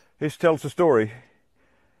 This tells the story.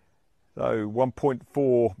 So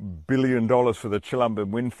 $1.4 billion for the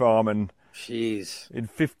Chilumban wind farm, and jeez, in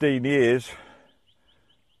 15 years,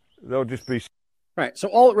 they'll just be... Right. So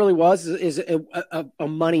all it really was is a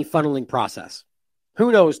money funneling process.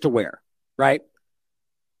 Who knows to where, right?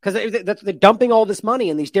 Because they're dumping all this money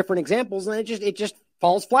in these different examples, and it just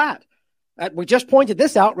falls flat. We just pointed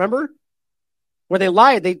this out, remember? Where they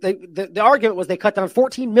lied. The argument was they cut down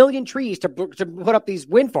 14 million trees to put up these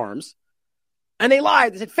wind farms. And they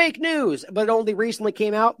lied. They said fake news. But it only recently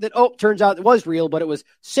came out that, turns out it was real, but it was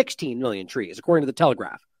 16 million trees, according to the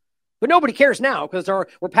Telegraph. But nobody cares now because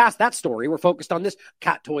we're past that story. We're focused on this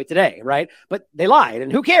cat toy today, right? But they lied,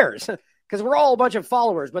 and who cares? Because we're all a bunch of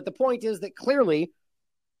followers. But the point is that clearly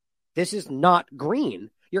this is not green.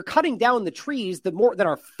 You're cutting down the trees that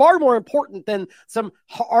are far more important than some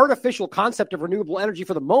artificial concept of renewable energy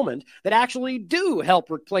for the moment that actually do help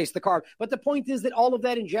replace the carbon. But the point is that all of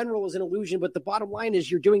that in general is an illusion. But the bottom line is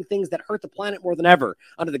you're doing things that hurt the planet more than ever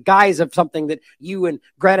under the guise of something that you and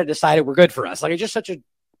Greta decided were good for us. Like, it's just such a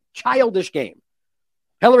childish game.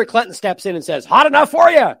 Hillary Clinton steps in and says, hot enough for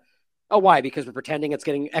you. Oh, why? Because we're pretending it's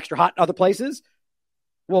getting extra hot in other places?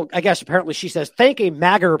 Well, I guess apparently she says, thank a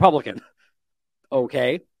MAGA Republican.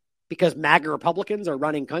 Okay, because MAGA Republicans are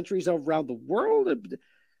running countries around the world?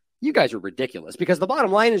 You guys are ridiculous, because the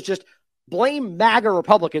bottom line is just blame MAGA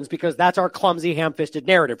Republicans because that's our clumsy, ham-fisted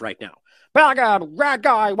narrative right now. MAGA, red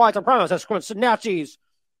guy, white supremacists, Nazis.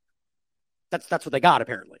 That's what they got,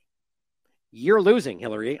 apparently. You're losing,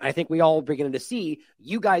 Hillary. I think we all are beginning to see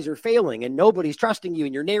you guys are failing and nobody's trusting you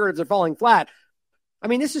and your narratives are falling flat. I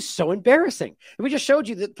mean, this is so embarrassing. And we just showed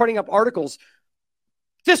you that putting up articles,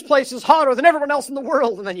 this place is hotter than everyone else in the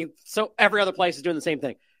world. And then so every other place is doing the same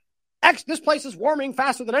thing. This place is warming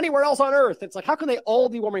faster than anywhere else on Earth. It's like, how can they all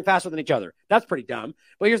be warming faster than each other? That's pretty dumb.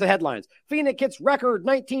 But here's the headlines. Phoenix hits record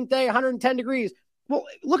 19th day, 110 degrees. Well,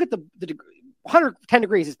 look at the degree. 110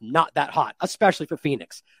 degrees is not that hot, especially for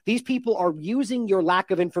Phoenix. These people are using your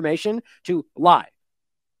lack of information to lie.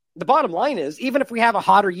 The bottom line is, even if we have a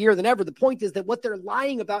hotter year than ever, the point is that what they're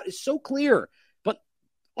lying about is so clear. But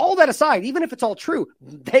all that aside, even if it's all true,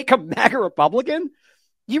 make a MAGA Republican?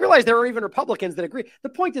 You realize there are even Republicans that agree. The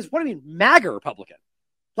point is, what do you mean MAGA Republican?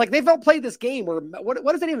 Like, they've all played this game where,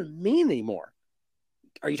 what does that even mean anymore?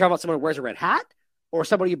 Are you talking about someone who wears a red hat? Or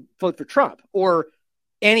somebody who votes for Trump? Or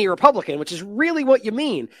any Republican, which is really what you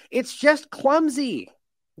mean. It's just clumsy.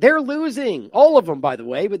 They're losing. All of them, by the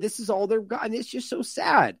way, but this is all they've got, and it's just so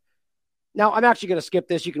sad. Now, I'm actually going to skip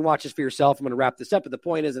this. You can watch this for yourself. I'm going to wrap this up, but the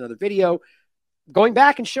point is another video going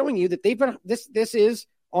back and showing you that they've been, this is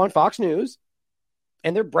on Fox News,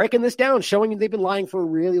 and they're breaking this down, showing you they've been lying for a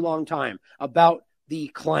really long time about the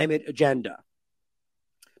climate agenda.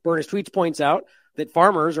 Berners Tweets points out that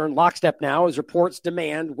farmers are in lockstep now as reports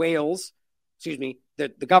demand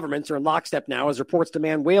the governments are in lockstep now as reports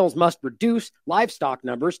demand whales must reduce livestock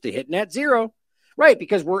numbers to hit net zero. Right,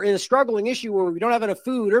 because we're in a struggling issue where we don't have enough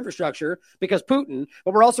food or infrastructure because Putin,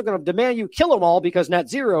 but we're also going to demand you kill them all because net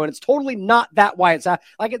zero, and it's totally not that why it's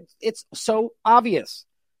like it's so obvious.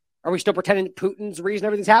 Are we still pretending that Putin's the reason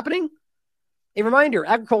everything's happening? A reminder,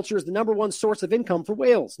 agriculture is the number one source of income for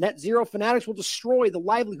whales. Net zero fanatics will destroy the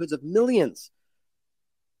livelihoods of millions.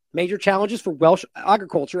 Major challenges for Welsh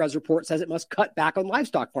agriculture, as report says it must cut back on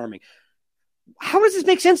livestock farming. How does this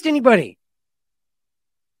make sense to anybody?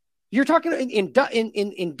 You're talking in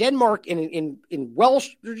Denmark, in Welsh,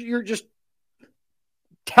 you're just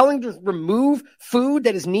telling to remove food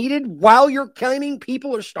that is needed while you're claiming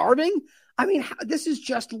people are starving? I mean, this is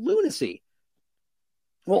just lunacy.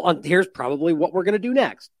 Well, here's probably what we're going to do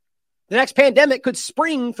next. The next pandemic could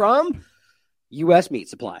spring from U.S. meat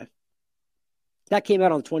supply. That came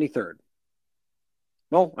out on the 23rd.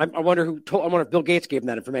 Well, I wonder if Bill Gates gave them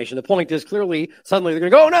that information. The point is clearly suddenly they're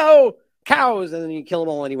going to go, oh, no, cows, and then you kill them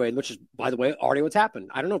all anyway, which is, by the way, already what's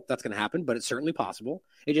happened. I don't know if that's going to happen, but it's certainly possible.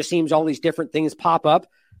 It just seems all these different things pop up.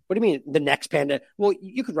 What do you mean the next pandemic? Well,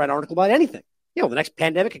 you could write an article about anything. You know, the next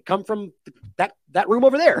pandemic could come from that room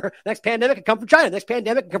over there. The next pandemic could come from China. The next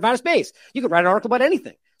pandemic could come out of space. You could write an article about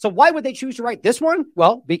anything. So why would they choose to write this one?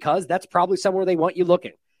 Well, because that's probably somewhere they want you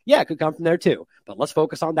looking. Yeah, it could come from there too, but let's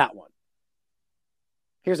focus on that one.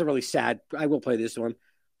 Here's a really sad, I will play this one.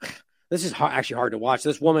 This is actually hard to watch.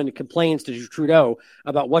 This woman complains to Trudeau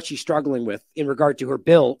about what she's struggling with in regard to her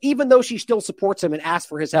bill, even though she still supports him and asks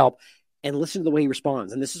for his help. and listen to the way he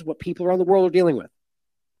responds. And this is what people around the world are dealing with.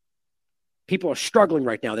 People are struggling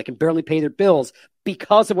right now. They can barely pay their bills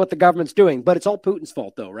because of what the government's doing. But it's all Putin's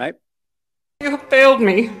fault, though, right? You have failed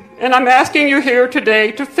me, and I'm asking you here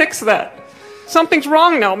today to fix that. Something's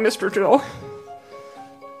wrong now, Mr. Joe.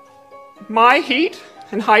 My heat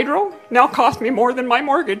and hydro now cost me more than my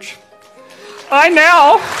mortgage. I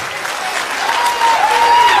now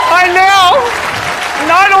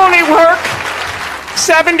not only work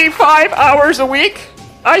 75 hours a week,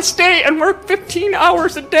 I stay and work 15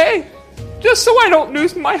 hours a day, just so I don't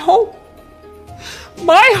lose my home.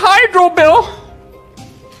 My hydro bill,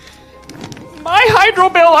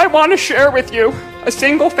 I want to share with you. A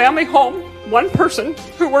single family home, one person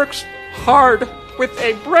who works hard with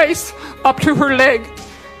a brace up to her leg,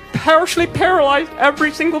 partially paralyzed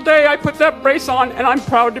every single day. I put that brace on, and I'm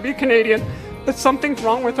proud to be Canadian. But something's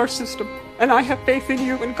wrong with our system, and I have faith in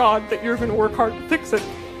you and God that you're going to work hard to fix it.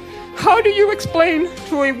 How do you explain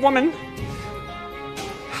to a woman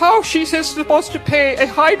how she's supposed to pay a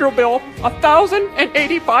hydro bill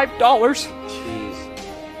 $1,085?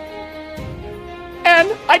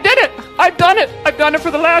 And I did it. I've done it. I've done it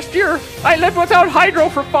for the last year. I lived without hydro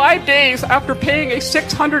for 5 days after paying a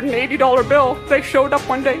 $680 bill. They showed up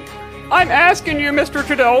one day. I'm asking you, Mr.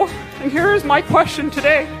 Trudeau, and here is my question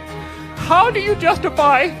today. How do you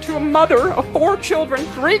justify to a mother of 4 children,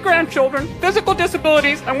 3 grandchildren, physical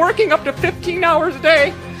disabilities, and working up to 15 hours a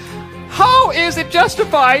day, how is it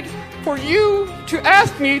justified for you to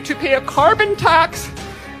ask me to pay a carbon tax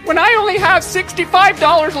when I only have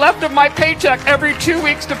 $65 left of my paycheck every 2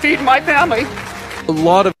 weeks to feed my family? A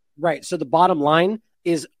lot of... Right, so the bottom line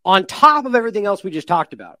is on top of everything else we just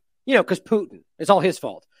talked about, because Putin, it's all his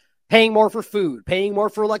fault. Paying more for food, paying more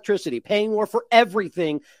for electricity, paying more for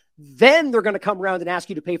everything. Then they're going to come around and ask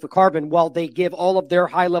you to pay for carbon while they give all of their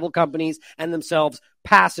high-level companies and themselves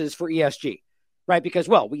passes for ESG, right? Because,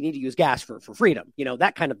 well, we need to use gas for freedom,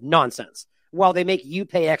 that kind of nonsense, while they make you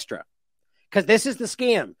pay extra. Because this is the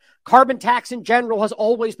scam. Carbon tax in general has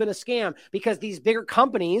always been a scam because these bigger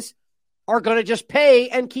companies are going to just pay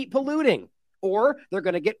and keep polluting. Or they're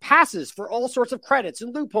going to get passes for all sorts of credits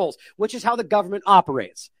and loopholes, which is how the government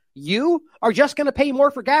operates. You are just going to pay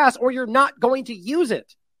more for gas or you're not going to use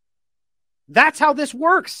it. That's how this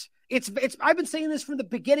works. It's. I've been saying this from the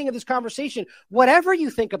beginning of this conversation. Whatever you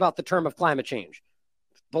think about the term of climate change,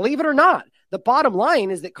 believe it or not, the bottom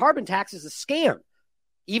line is that carbon tax is a scam.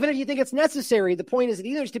 Even if you think it's necessary, the point is it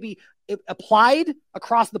either is to be applied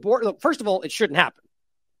across the board. Look, first of all, it shouldn't happen,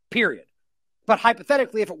 period. But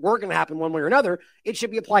hypothetically, if it were going to happen one way or another, it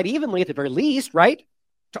should be applied evenly at the very least, right?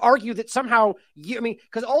 To argue that somehow,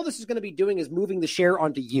 because all this is going to be doing is moving the share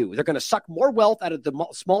onto you. They're going to suck more wealth out of the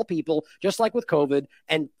small people, just like with COVID,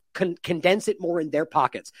 and condense it more in their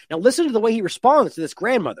pockets. Now, listen to the way he responds to this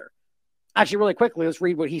grandmother. Actually, really quickly, let's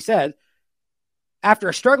read what he said. After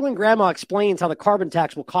a struggling grandma explains how the carbon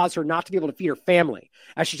tax will cause her not to be able to feed her family,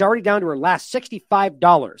 as she's already down to her last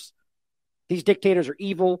 $65. These dictators are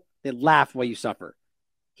evil. They laugh while you suffer.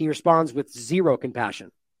 He responds with zero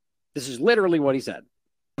compassion. This is literally what he said.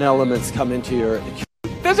 Elements come into your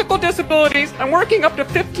physical disabilities and working up to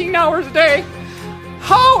 15 hours a day.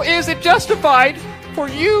 How is it justified for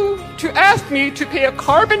you to ask me to pay a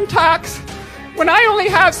carbon tax when I only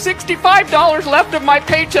have $65 left of my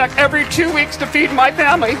paycheck every 2 weeks to feed my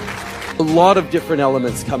family? A lot of different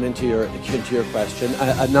elements come into your question.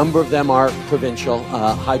 A number of them are provincial.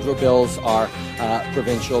 Hydro bills are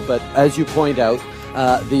provincial, but as you point out,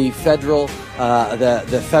 the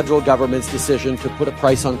federal government's decision to put a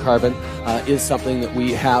price on carbon is something that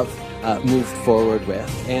we have moved forward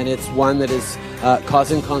with, and it's one that is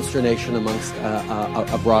causing consternation amongst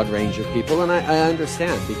a broad range of people, and I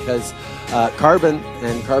understand, because carbon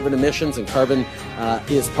and carbon emissions and carbon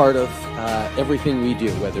is part of everything we do,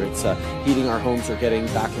 whether it's heating our homes or getting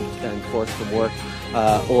back and forth from work,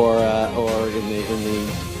 or in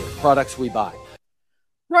the products we buy.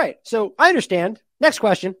 Right. So I understand. Next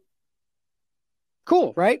question.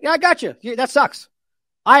 Cool, right? Yeah, I got you. That sucks.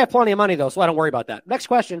 I have plenty of money, though, so I don't worry about that. Next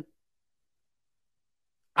question.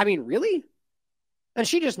 I mean, really? And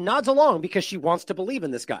she just nods along because she wants to believe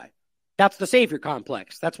in this guy. That's the savior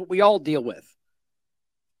complex. That's what we all deal with.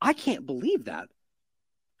 I can't believe that.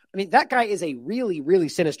 I mean, that guy is a really, really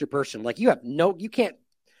sinister person. Like, you can't,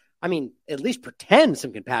 at least pretend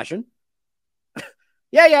some compassion.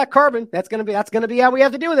 Yeah, carbon. That's gonna be how we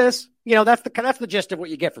have to do this. That's the gist of what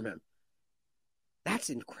you get from him. That's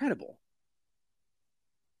incredible.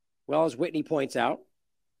 Well, as Whitney points out,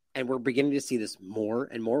 and we're beginning to see this more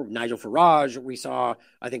and more. Nigel Farage, we saw,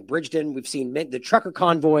 I think, Bridgeton. We've seen the trucker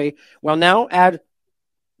convoy. Well, now add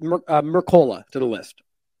Mercola to the list.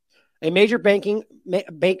 a major bank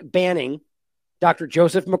banning Dr.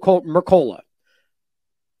 Joseph Mercola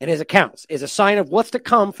and his accounts is a sign of what's to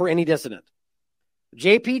come for any dissident.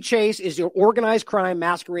 JP Chase is your organized crime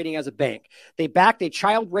masquerading as a bank. They backed a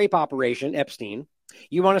child rape operation, Epstein.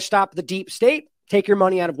 You want to stop the deep state? Take your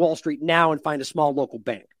money out of Wall Street now and find a small local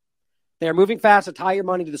bank. They are moving fast to tie your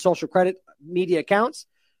money to the social credit media accounts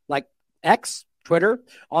like X, Twitter,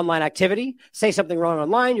 online activity. Say something wrong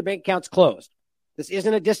online, your bank account's closed. This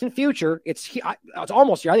isn't a distant future. It's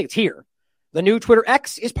almost here. I think it's here. The new Twitter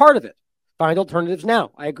X is part of it. Find alternatives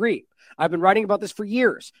now. I agree. I've been writing about this for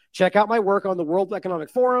years. Check out my work on the World Economic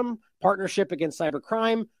Forum, Partnership Against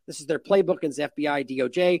Cybercrime. This is their playbook against FBI,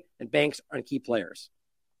 DOJ, and banks and key players.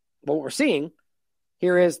 But what we're seeing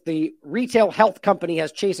here is the retail health company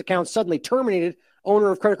has Chase accounts suddenly terminated.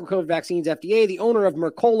 Owner of critical COVID vaccines, FDA. The owner of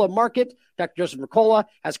Mercola Market, Dr. Joseph Mercola,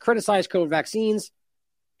 has criticized COVID vaccines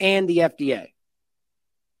and the FDA.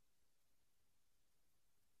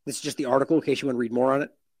 This is just the article in case you want to read more on it.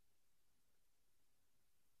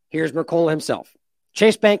 Here's Mercola himself.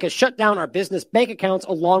 Chase Bank has shut down our business bank accounts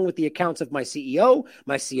along with the accounts of my CEO,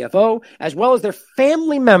 my CFO, as well as their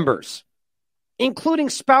family members, including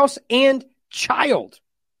spouse and child.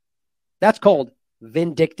 That's called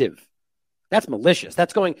vindictive. That's malicious.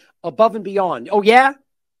 That's going above and beyond. Oh, yeah?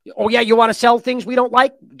 Oh, yeah, you want to sell things we don't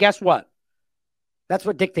like? Guess what? That's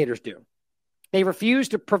what dictators do. They refuse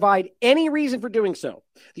to provide any reason for doing so.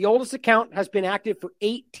 The oldest account has been active for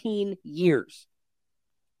 18 years.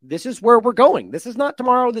 This is where we're going. This is not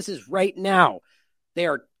tomorrow. This is right now. They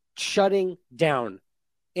are shutting down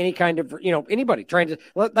any kind of, anybody trying to.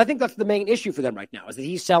 Well, I think that's the main issue for them right now is that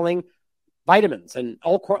he's selling vitamins and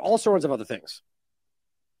all sorts of other things.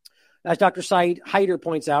 As Dr. Saeed Haider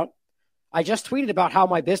points out, I just tweeted about how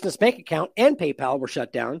my business bank account and PayPal were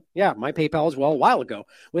shut down. Yeah, my PayPal as well a while ago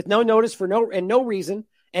with no notice for no reason.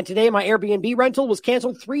 And today my Airbnb rental was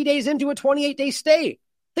canceled 3 days into a 28-day stay.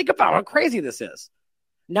 Think about how crazy this is.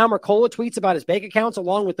 Now Mercola tweets about his bank accounts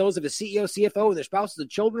along with those of his CEO, CFO, and their spouses and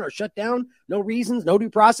children are shut down. No reasons, no due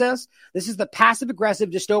process. This is the passive-aggressive,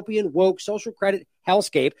 dystopian, woke, social credit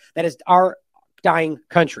hellscape that is our dying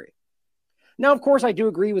country. Now, of course, I do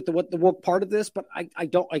agree with the woke part of this, but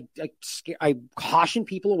I caution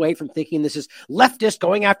people away from thinking this is leftist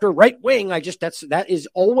going after right wing. That is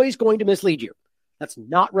always going to mislead you. That's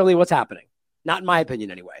not really what's happening. Not in my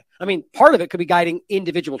opinion, anyway. I mean, part of it could be guiding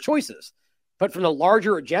individual choices. But from the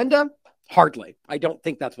larger agenda, hardly. I don't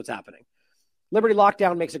think that's what's happening. Liberty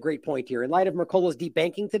Lockdown makes a great point here. In light of Mercola's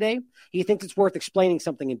debanking today, he thinks it's worth explaining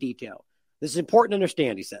something in detail. This is important to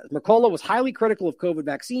understand, he says. Mercola was highly critical of COVID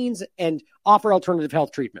vaccines and offered alternative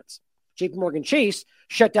health treatments. JPMorgan Chase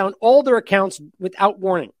shut down all their accounts without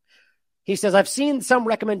warning. He says, I've seen some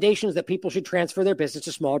recommendations that people should transfer their business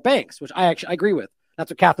to smaller banks, which I agree with.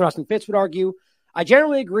 That's what Catherine Austin Fitts would argue. I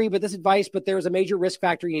generally agree with this advice, but there is a major risk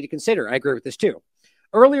factor you need to consider. I agree with this too.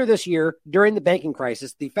 Earlier this year, during the banking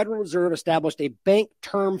crisis, the Federal Reserve established a bank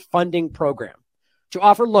term funding program to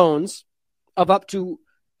offer loans of up to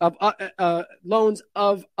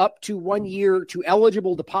 1 year to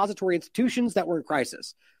eligible depository institutions that were in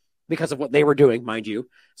crisis because of what they were doing, mind you.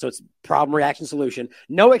 So it's problem, reaction, solution.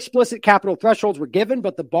 No explicit capital thresholds were given,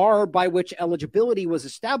 but the bar by which eligibility was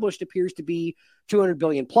established appears to be $200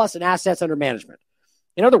 billion plus in assets under management.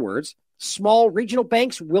 In other words, small regional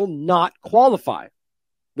banks will not qualify,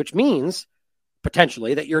 which means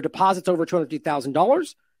potentially that your deposits over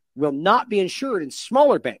 $250,000 will not be insured in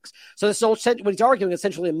smaller banks. So this is what he's arguing,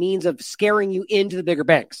 essentially a means of scaring you into the bigger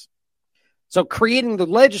banks. So creating the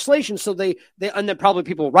legislation so they and then probably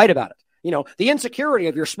people will write about it. The insecurity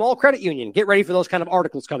of your small credit union. Get ready for those kind of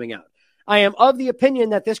articles coming out. I am of the opinion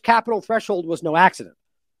that this capital threshold was no accident.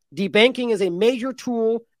 Debanking is a major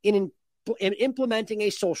tool in implementing a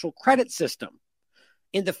social credit system.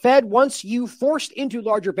 In the Fed, once you forced into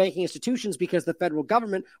larger banking institutions because the federal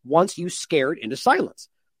government wants you scared into silence.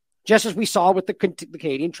 Just as we saw with the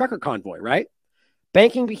Canadian trucker convoy, right?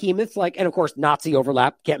 Banking behemoths like, and of course, Nazi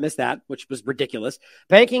overlap, can't miss that, which was ridiculous.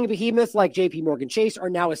 Banking behemoths like JPMorgan Chase are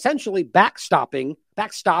now essentially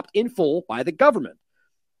backstopped in full by the government.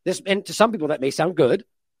 This, and to some people that may sound good.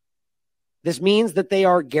 This means that they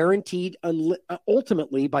are guaranteed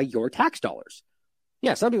ultimately by your tax dollars.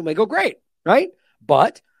 Yeah, some people may go, great, right?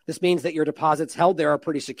 But this means that your deposits held there are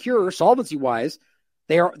pretty secure, solvency-wise.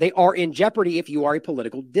 They are in jeopardy if you are a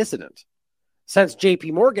political dissident. Since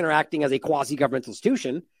JP Morgan are acting as a quasi-governmental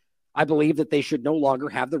institution, I believe that they should no longer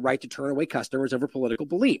have the right to turn away customers over political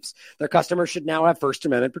beliefs. Their customers should now have First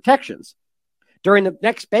Amendment protections. During the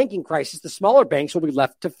next banking crisis, the smaller banks will be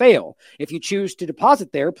left to fail. If you choose to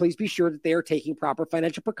deposit there, please be sure that they are taking proper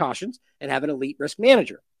financial precautions and have an elite risk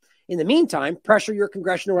manager. In the meantime, pressure your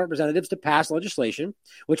congressional representatives to pass legislation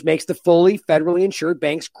which makes the fully federally insured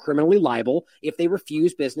banks criminally liable if they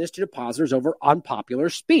refuse business to depositors over unpopular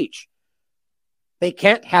speech. They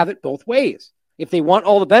can't have it both ways. If they want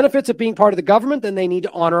all the benefits of being part of the government, then they need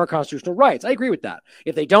to honor our constitutional rights. I agree with that.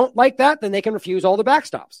 If they don't like that, then they can refuse all the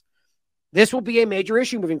backstops. This will be a major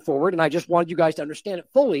issue moving forward, and I just wanted you guys to understand it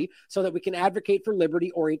fully so that we can advocate for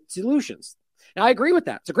liberty-oriented solutions. Now, I agree with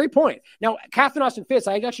that. It's a great point. Now, Catherine Austin Fitts,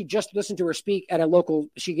 I actually just listened to her speak at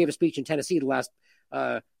she gave a speech in Tennessee the last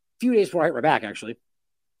few days before I hit my back, actually.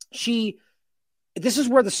 This is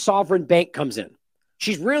where the sovereign bank comes in.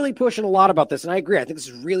 She's really pushing a lot about this, and I agree. I think this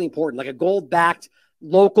is really important, like a gold-backed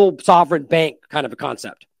local sovereign bank kind of a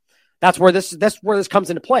concept. That's where this comes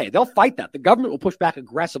into play. They'll fight that. The government will push back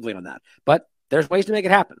aggressively on that, but there's ways to make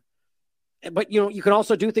it happen. But, you can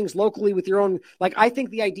also do things locally with your own, like I think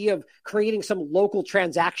the idea of creating some local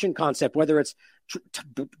transaction concept, whether it's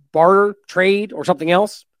barter, trade, or something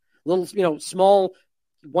else, little, small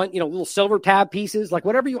little silver tab pieces, like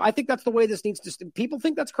whatever I think that's the way this needs to, people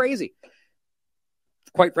think that's crazy.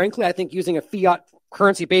 Quite frankly, I think using a fiat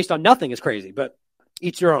currency based on nothing is crazy, but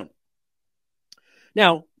each their own.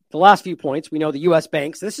 Now, the last few points, we know the U.S.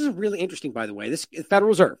 banks. This is really interesting, by the way. This is Federal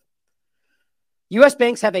Reserve. U.S.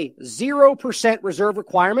 banks have a 0% reserve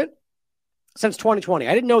requirement since 2020.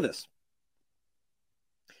 I didn't know this.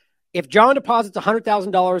 If John deposits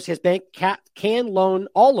 $100,000, his bank can loan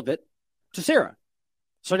all of it to Sarah.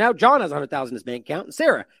 So now John has $100,000 in his bank account, and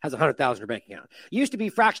Sarah has $100,000 in her bank account. It used to be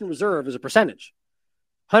fractional reserve as a percentage.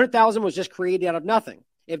 $100,000 was just created out of nothing.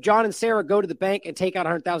 If John and Sarah go to the bank and take out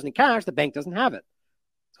 $100,000 in cash, the bank doesn't have it.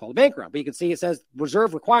 It's called a bank run. But you can see it says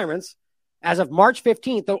reserve requirements. As of March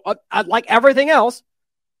 15th, though, like everything else,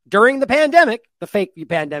 during the pandemic, the fake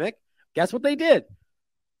pandemic, guess what they did?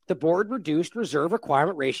 The board reduced reserve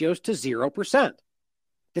requirement ratios to 0%.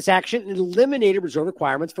 This action eliminated reserve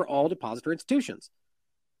requirements for all depository institutions.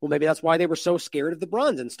 Well, maybe that's why they were so scared of the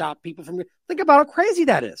bruns and stopped people from... Think about how crazy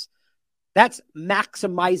that is. That's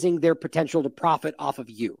maximizing their potential to profit off of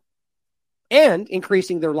you and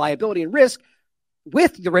increasing their liability and risk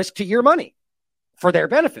with the risk to your money for their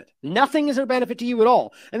benefit. Nothing is a benefit to you at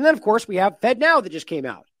all. And then, of course, we have FedNow that just came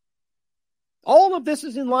out. All of this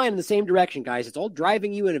is in line in the same direction, guys. It's all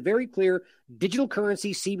driving you in a very clear digital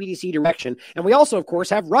currency CBDC direction. And we also, of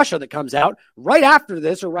course, have Russia that comes out right after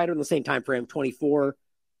this, or right in the same time frame, 4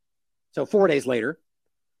 days later.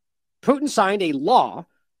 Putin signed a law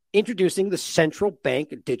introducing the central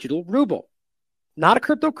bank digital ruble. Not a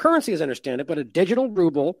cryptocurrency, as I understand it, but a digital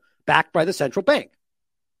ruble backed by the central bank.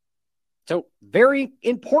 So very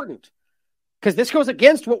important, because this goes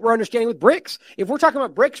against what we're understanding with BRICS. If we're talking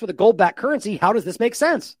about BRICS with a gold-backed currency, how does this make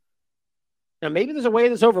sense? Now, maybe there's a way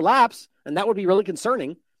this overlaps, and that would be really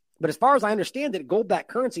concerning. But as far as I understand it, gold-backed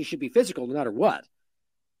currency should be physical no matter what.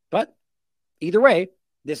 But either way,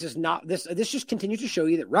 this is not this. This just continues to show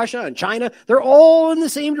you that Russia and China, they're all in the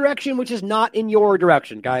same direction, which is not in your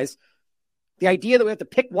direction, guys. The idea that we have to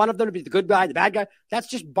pick one of them to be the good guy, the bad guy, that's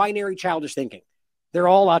just binary childish thinking. They're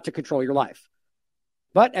all out to control your life.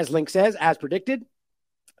 But as Link says, as predicted,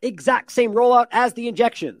 exact same rollout as the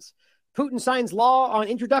injections. Putin signs law on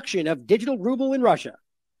introduction of digital ruble in Russia.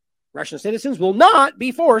 Russian citizens will not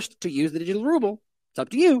be forced to use the digital ruble. It's up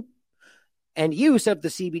to you. And use of the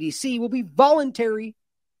CBDC will be voluntary.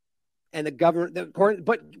 And the government,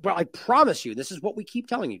 but I promise you, this is what we keep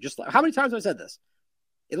telling you. Just how many times have I said this?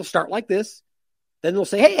 It'll start like this. Then they'll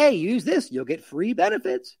say, hey, use this. You'll get free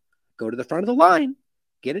benefits. Go to the front of the line.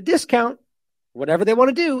 Get a discount. Whatever they want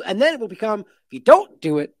to do. And then it will become, if you don't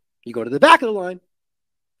do it, you go to the back of the line.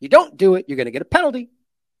 You don't do it, you're going to get a penalty.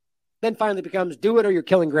 Then finally it becomes, do it or you're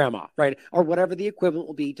killing grandma, right? Or whatever the equivalent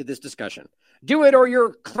will be to this discussion. Do it or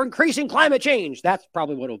you're increasing climate change. That's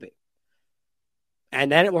probably what it'll be.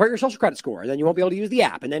 And then it will hurt your social credit score. And then you won't be able to use the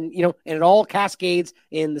app. And then, and it all cascades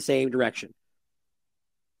in the same direction.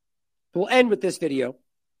 We'll end with this video.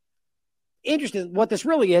 Interesting. What this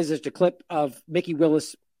really is a clip of Mickey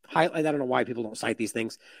Willis. I don't know why people don't cite these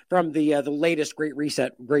things from the latest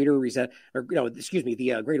the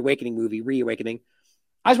Great Awakening movie, Reawakening.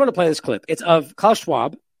 I just want to play this clip. It's of Klaus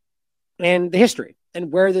Schwab and the history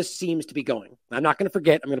and where this seems to be going. I'm not going to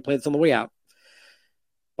forget. I'm going to play this on the way out.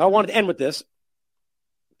 But I wanted to end with this.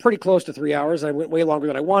 Pretty close to 3 hours. I went way longer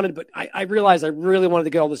than I wanted, but I realized I really wanted to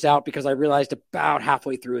get all this out because I realized about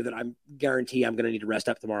halfway through that I'm guarantee I'm going to need to rest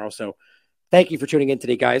up tomorrow. So thank you for tuning in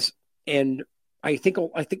today, guys. And I think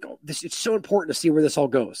this, it's so important to see where this all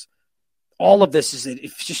goes. All of this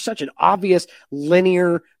it's just such an obvious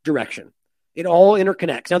linear direction. It all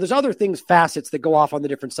interconnects. Now there's other things, facets that go off on the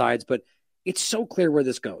different sides, but it's so clear where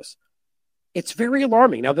this goes. It's very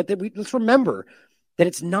alarming. Now, let's remember that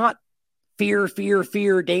it's not fear,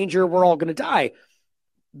 danger, we're all going to die.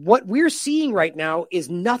 What we're seeing right now is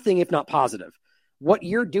nothing if not positive. What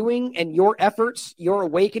you're doing and your efforts, your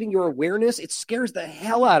awakening, your awareness, it scares the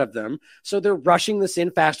hell out of them. So they're rushing this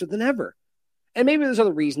in faster than ever. And maybe there's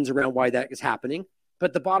other reasons around why that is happening.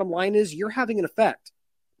 But the bottom line is you're having an effect.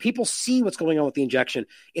 People see what's going on with the injection.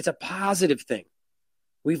 It's a positive thing.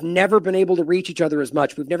 We've never been able to reach each other as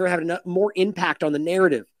much. We've never had more impact on the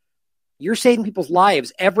narrative. You're saving people's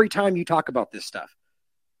lives every time you talk about this stuff.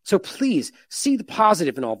 So please see the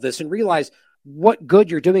positive in all of this and realize what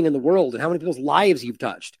good you're doing in the world and how many people's lives you've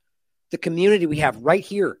touched. The community we have right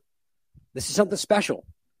here. This is something special.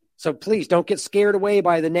 So please don't get scared away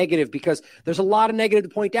by the negative, because there's a lot of negative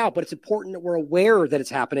to point out, but it's important that we're aware that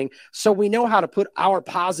it's happening so we know how to put our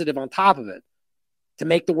positive on top of it to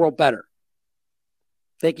make the world better.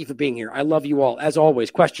 Thank you for being here. I love you all. As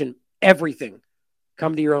always, question everything.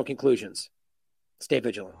 Come to your own conclusions. Stay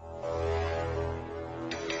vigilant.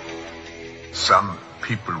 Some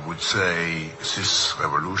people would say this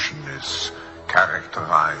revolution is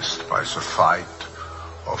characterized by the fight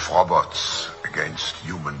of robots against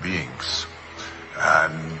human beings.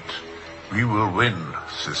 And we will win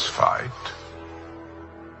this fight.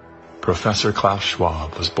 Professor Klaus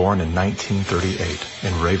Schwab was born in 1938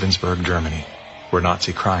 in Ravensburg, Germany, where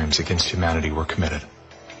Nazi crimes against humanity were committed.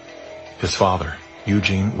 His father,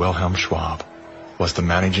 Eugene Wilhelm Schwab, was the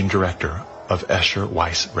managing director of Escher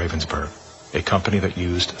Weiss Ravensburg, a company that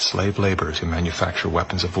used slave labor to manufacture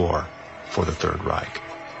weapons of war for the Third Reich.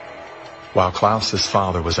 While Klaus's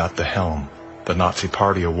father was at the helm, the Nazi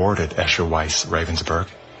Party awarded Escher Weiss Ravensburg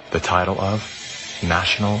the title of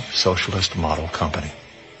National Socialist Model Company.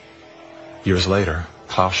 Years later,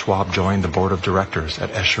 Klaus Schwab joined the board of directors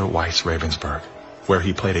at Escher Weiss Ravensburg, where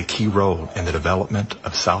he played a key role in the development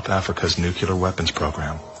of South Africa's nuclear weapons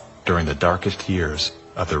program during the darkest years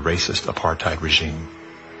of the racist apartheid regime.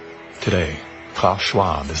 Today, Klaus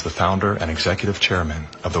Schwab is the founder and executive chairman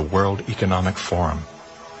of the World Economic Forum.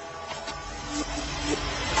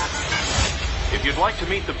 If you'd like to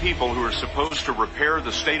meet the people who are supposed to repair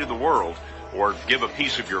the state of the world, or give a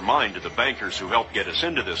piece of your mind to the bankers who helped get us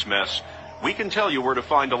into this mess, we can tell you where to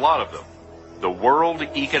find a lot of them. The World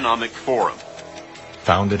Economic Forum.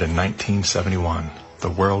 Founded in 1971, the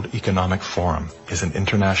World Economic Forum is an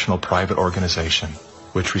international private organization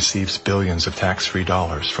which receives billions of tax-free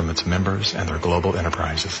dollars from its members and their global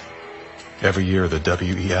enterprises. Every year, the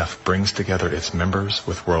WEF brings together its members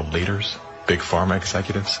with world leaders, big pharma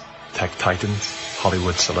executives, tech titans,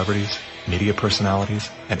 Hollywood celebrities, media personalities,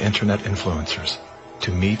 and internet influencers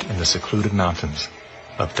to meet in the secluded mountains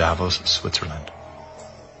of Davos, Switzerland.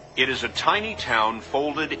 It is a tiny town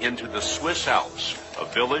folded into the Swiss Alps, a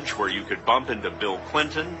village where you could bump into Bill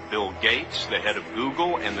Clinton, Bill Gates, the head of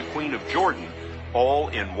Google, and the Queen of Jordan, all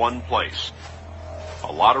in one place.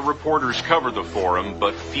 A lot of reporters cover the forum,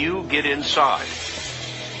 but few get inside.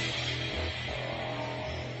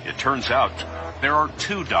 It turns out there are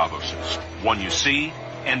two Davoses, one you see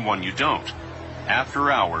and one you don't.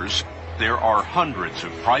 After hours, there are hundreds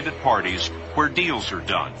of private parties where deals are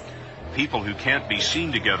done. People who can't be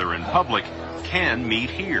seen together in public can meet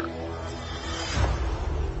here.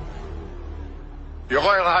 Your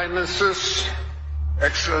Royal Highnesses,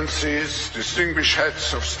 Excellencies, distinguished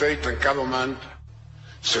heads of state and government,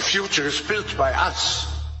 the future is built by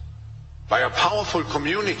us, by a powerful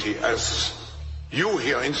community as you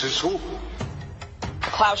here in this room.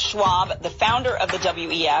 Klaus Schwab, the founder of the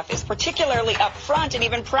WEF, is particularly upfront and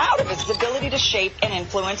even proud of his ability to shape and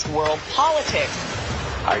influence world politics.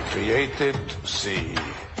 I created the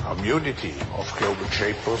community of global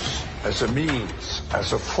shapers as a means,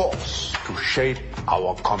 as a force to shape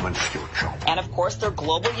our common future. And of course, their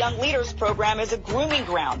Global Young Leaders program is a grooming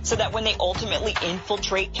ground so that when they ultimately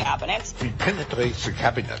infiltrate cabinets, we penetrate the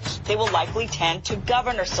cabinets. They will likely tend to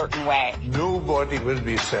govern a certain way. Nobody will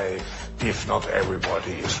be safe if not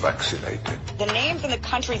everybody is vaccinated. The names and the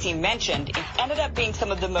countries he mentioned ended up being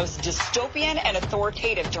some of the most dystopian and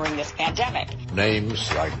authoritative during this pandemic.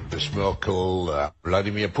 Names like Ms. Merkel,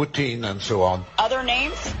 Vladimir Putin, and so on. Other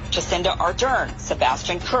names? Jacinda Ardern,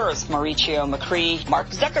 Sebastian Kurz, Mauricio Macri, Mark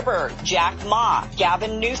Zuckerberg, Jack Ma,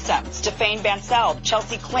 Gavin Newsom, Stéphane Bancel,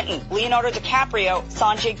 Chelsea Clinton, Leonardo DiCaprio,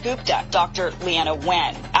 Sanjay Gupta, Dr. Leana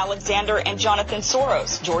Wen, Alexander and Jonathan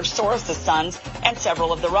Soros, George Soros' sons, and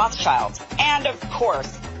several of the Rothschilds. And of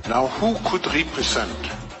course, now who could represent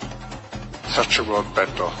such a world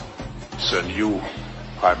better than you,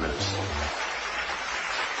 Prime Minister?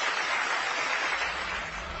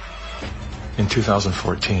 In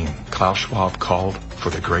 2014, Klaus Schwab called for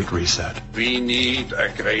the Great Reset. We need a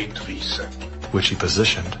great reset. Which he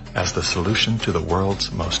positioned as the solution to the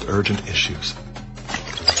world's most urgent issues.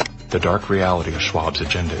 The dark reality of Schwab's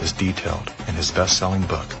agenda is detailed in his best-selling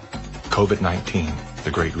book, COVID-19,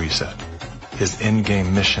 The Great Reset. His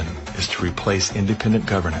endgame mission is to replace independent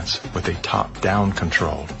governance with a top-down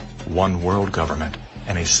controlled, one world government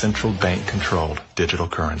and a central bank-controlled digital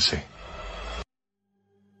currency.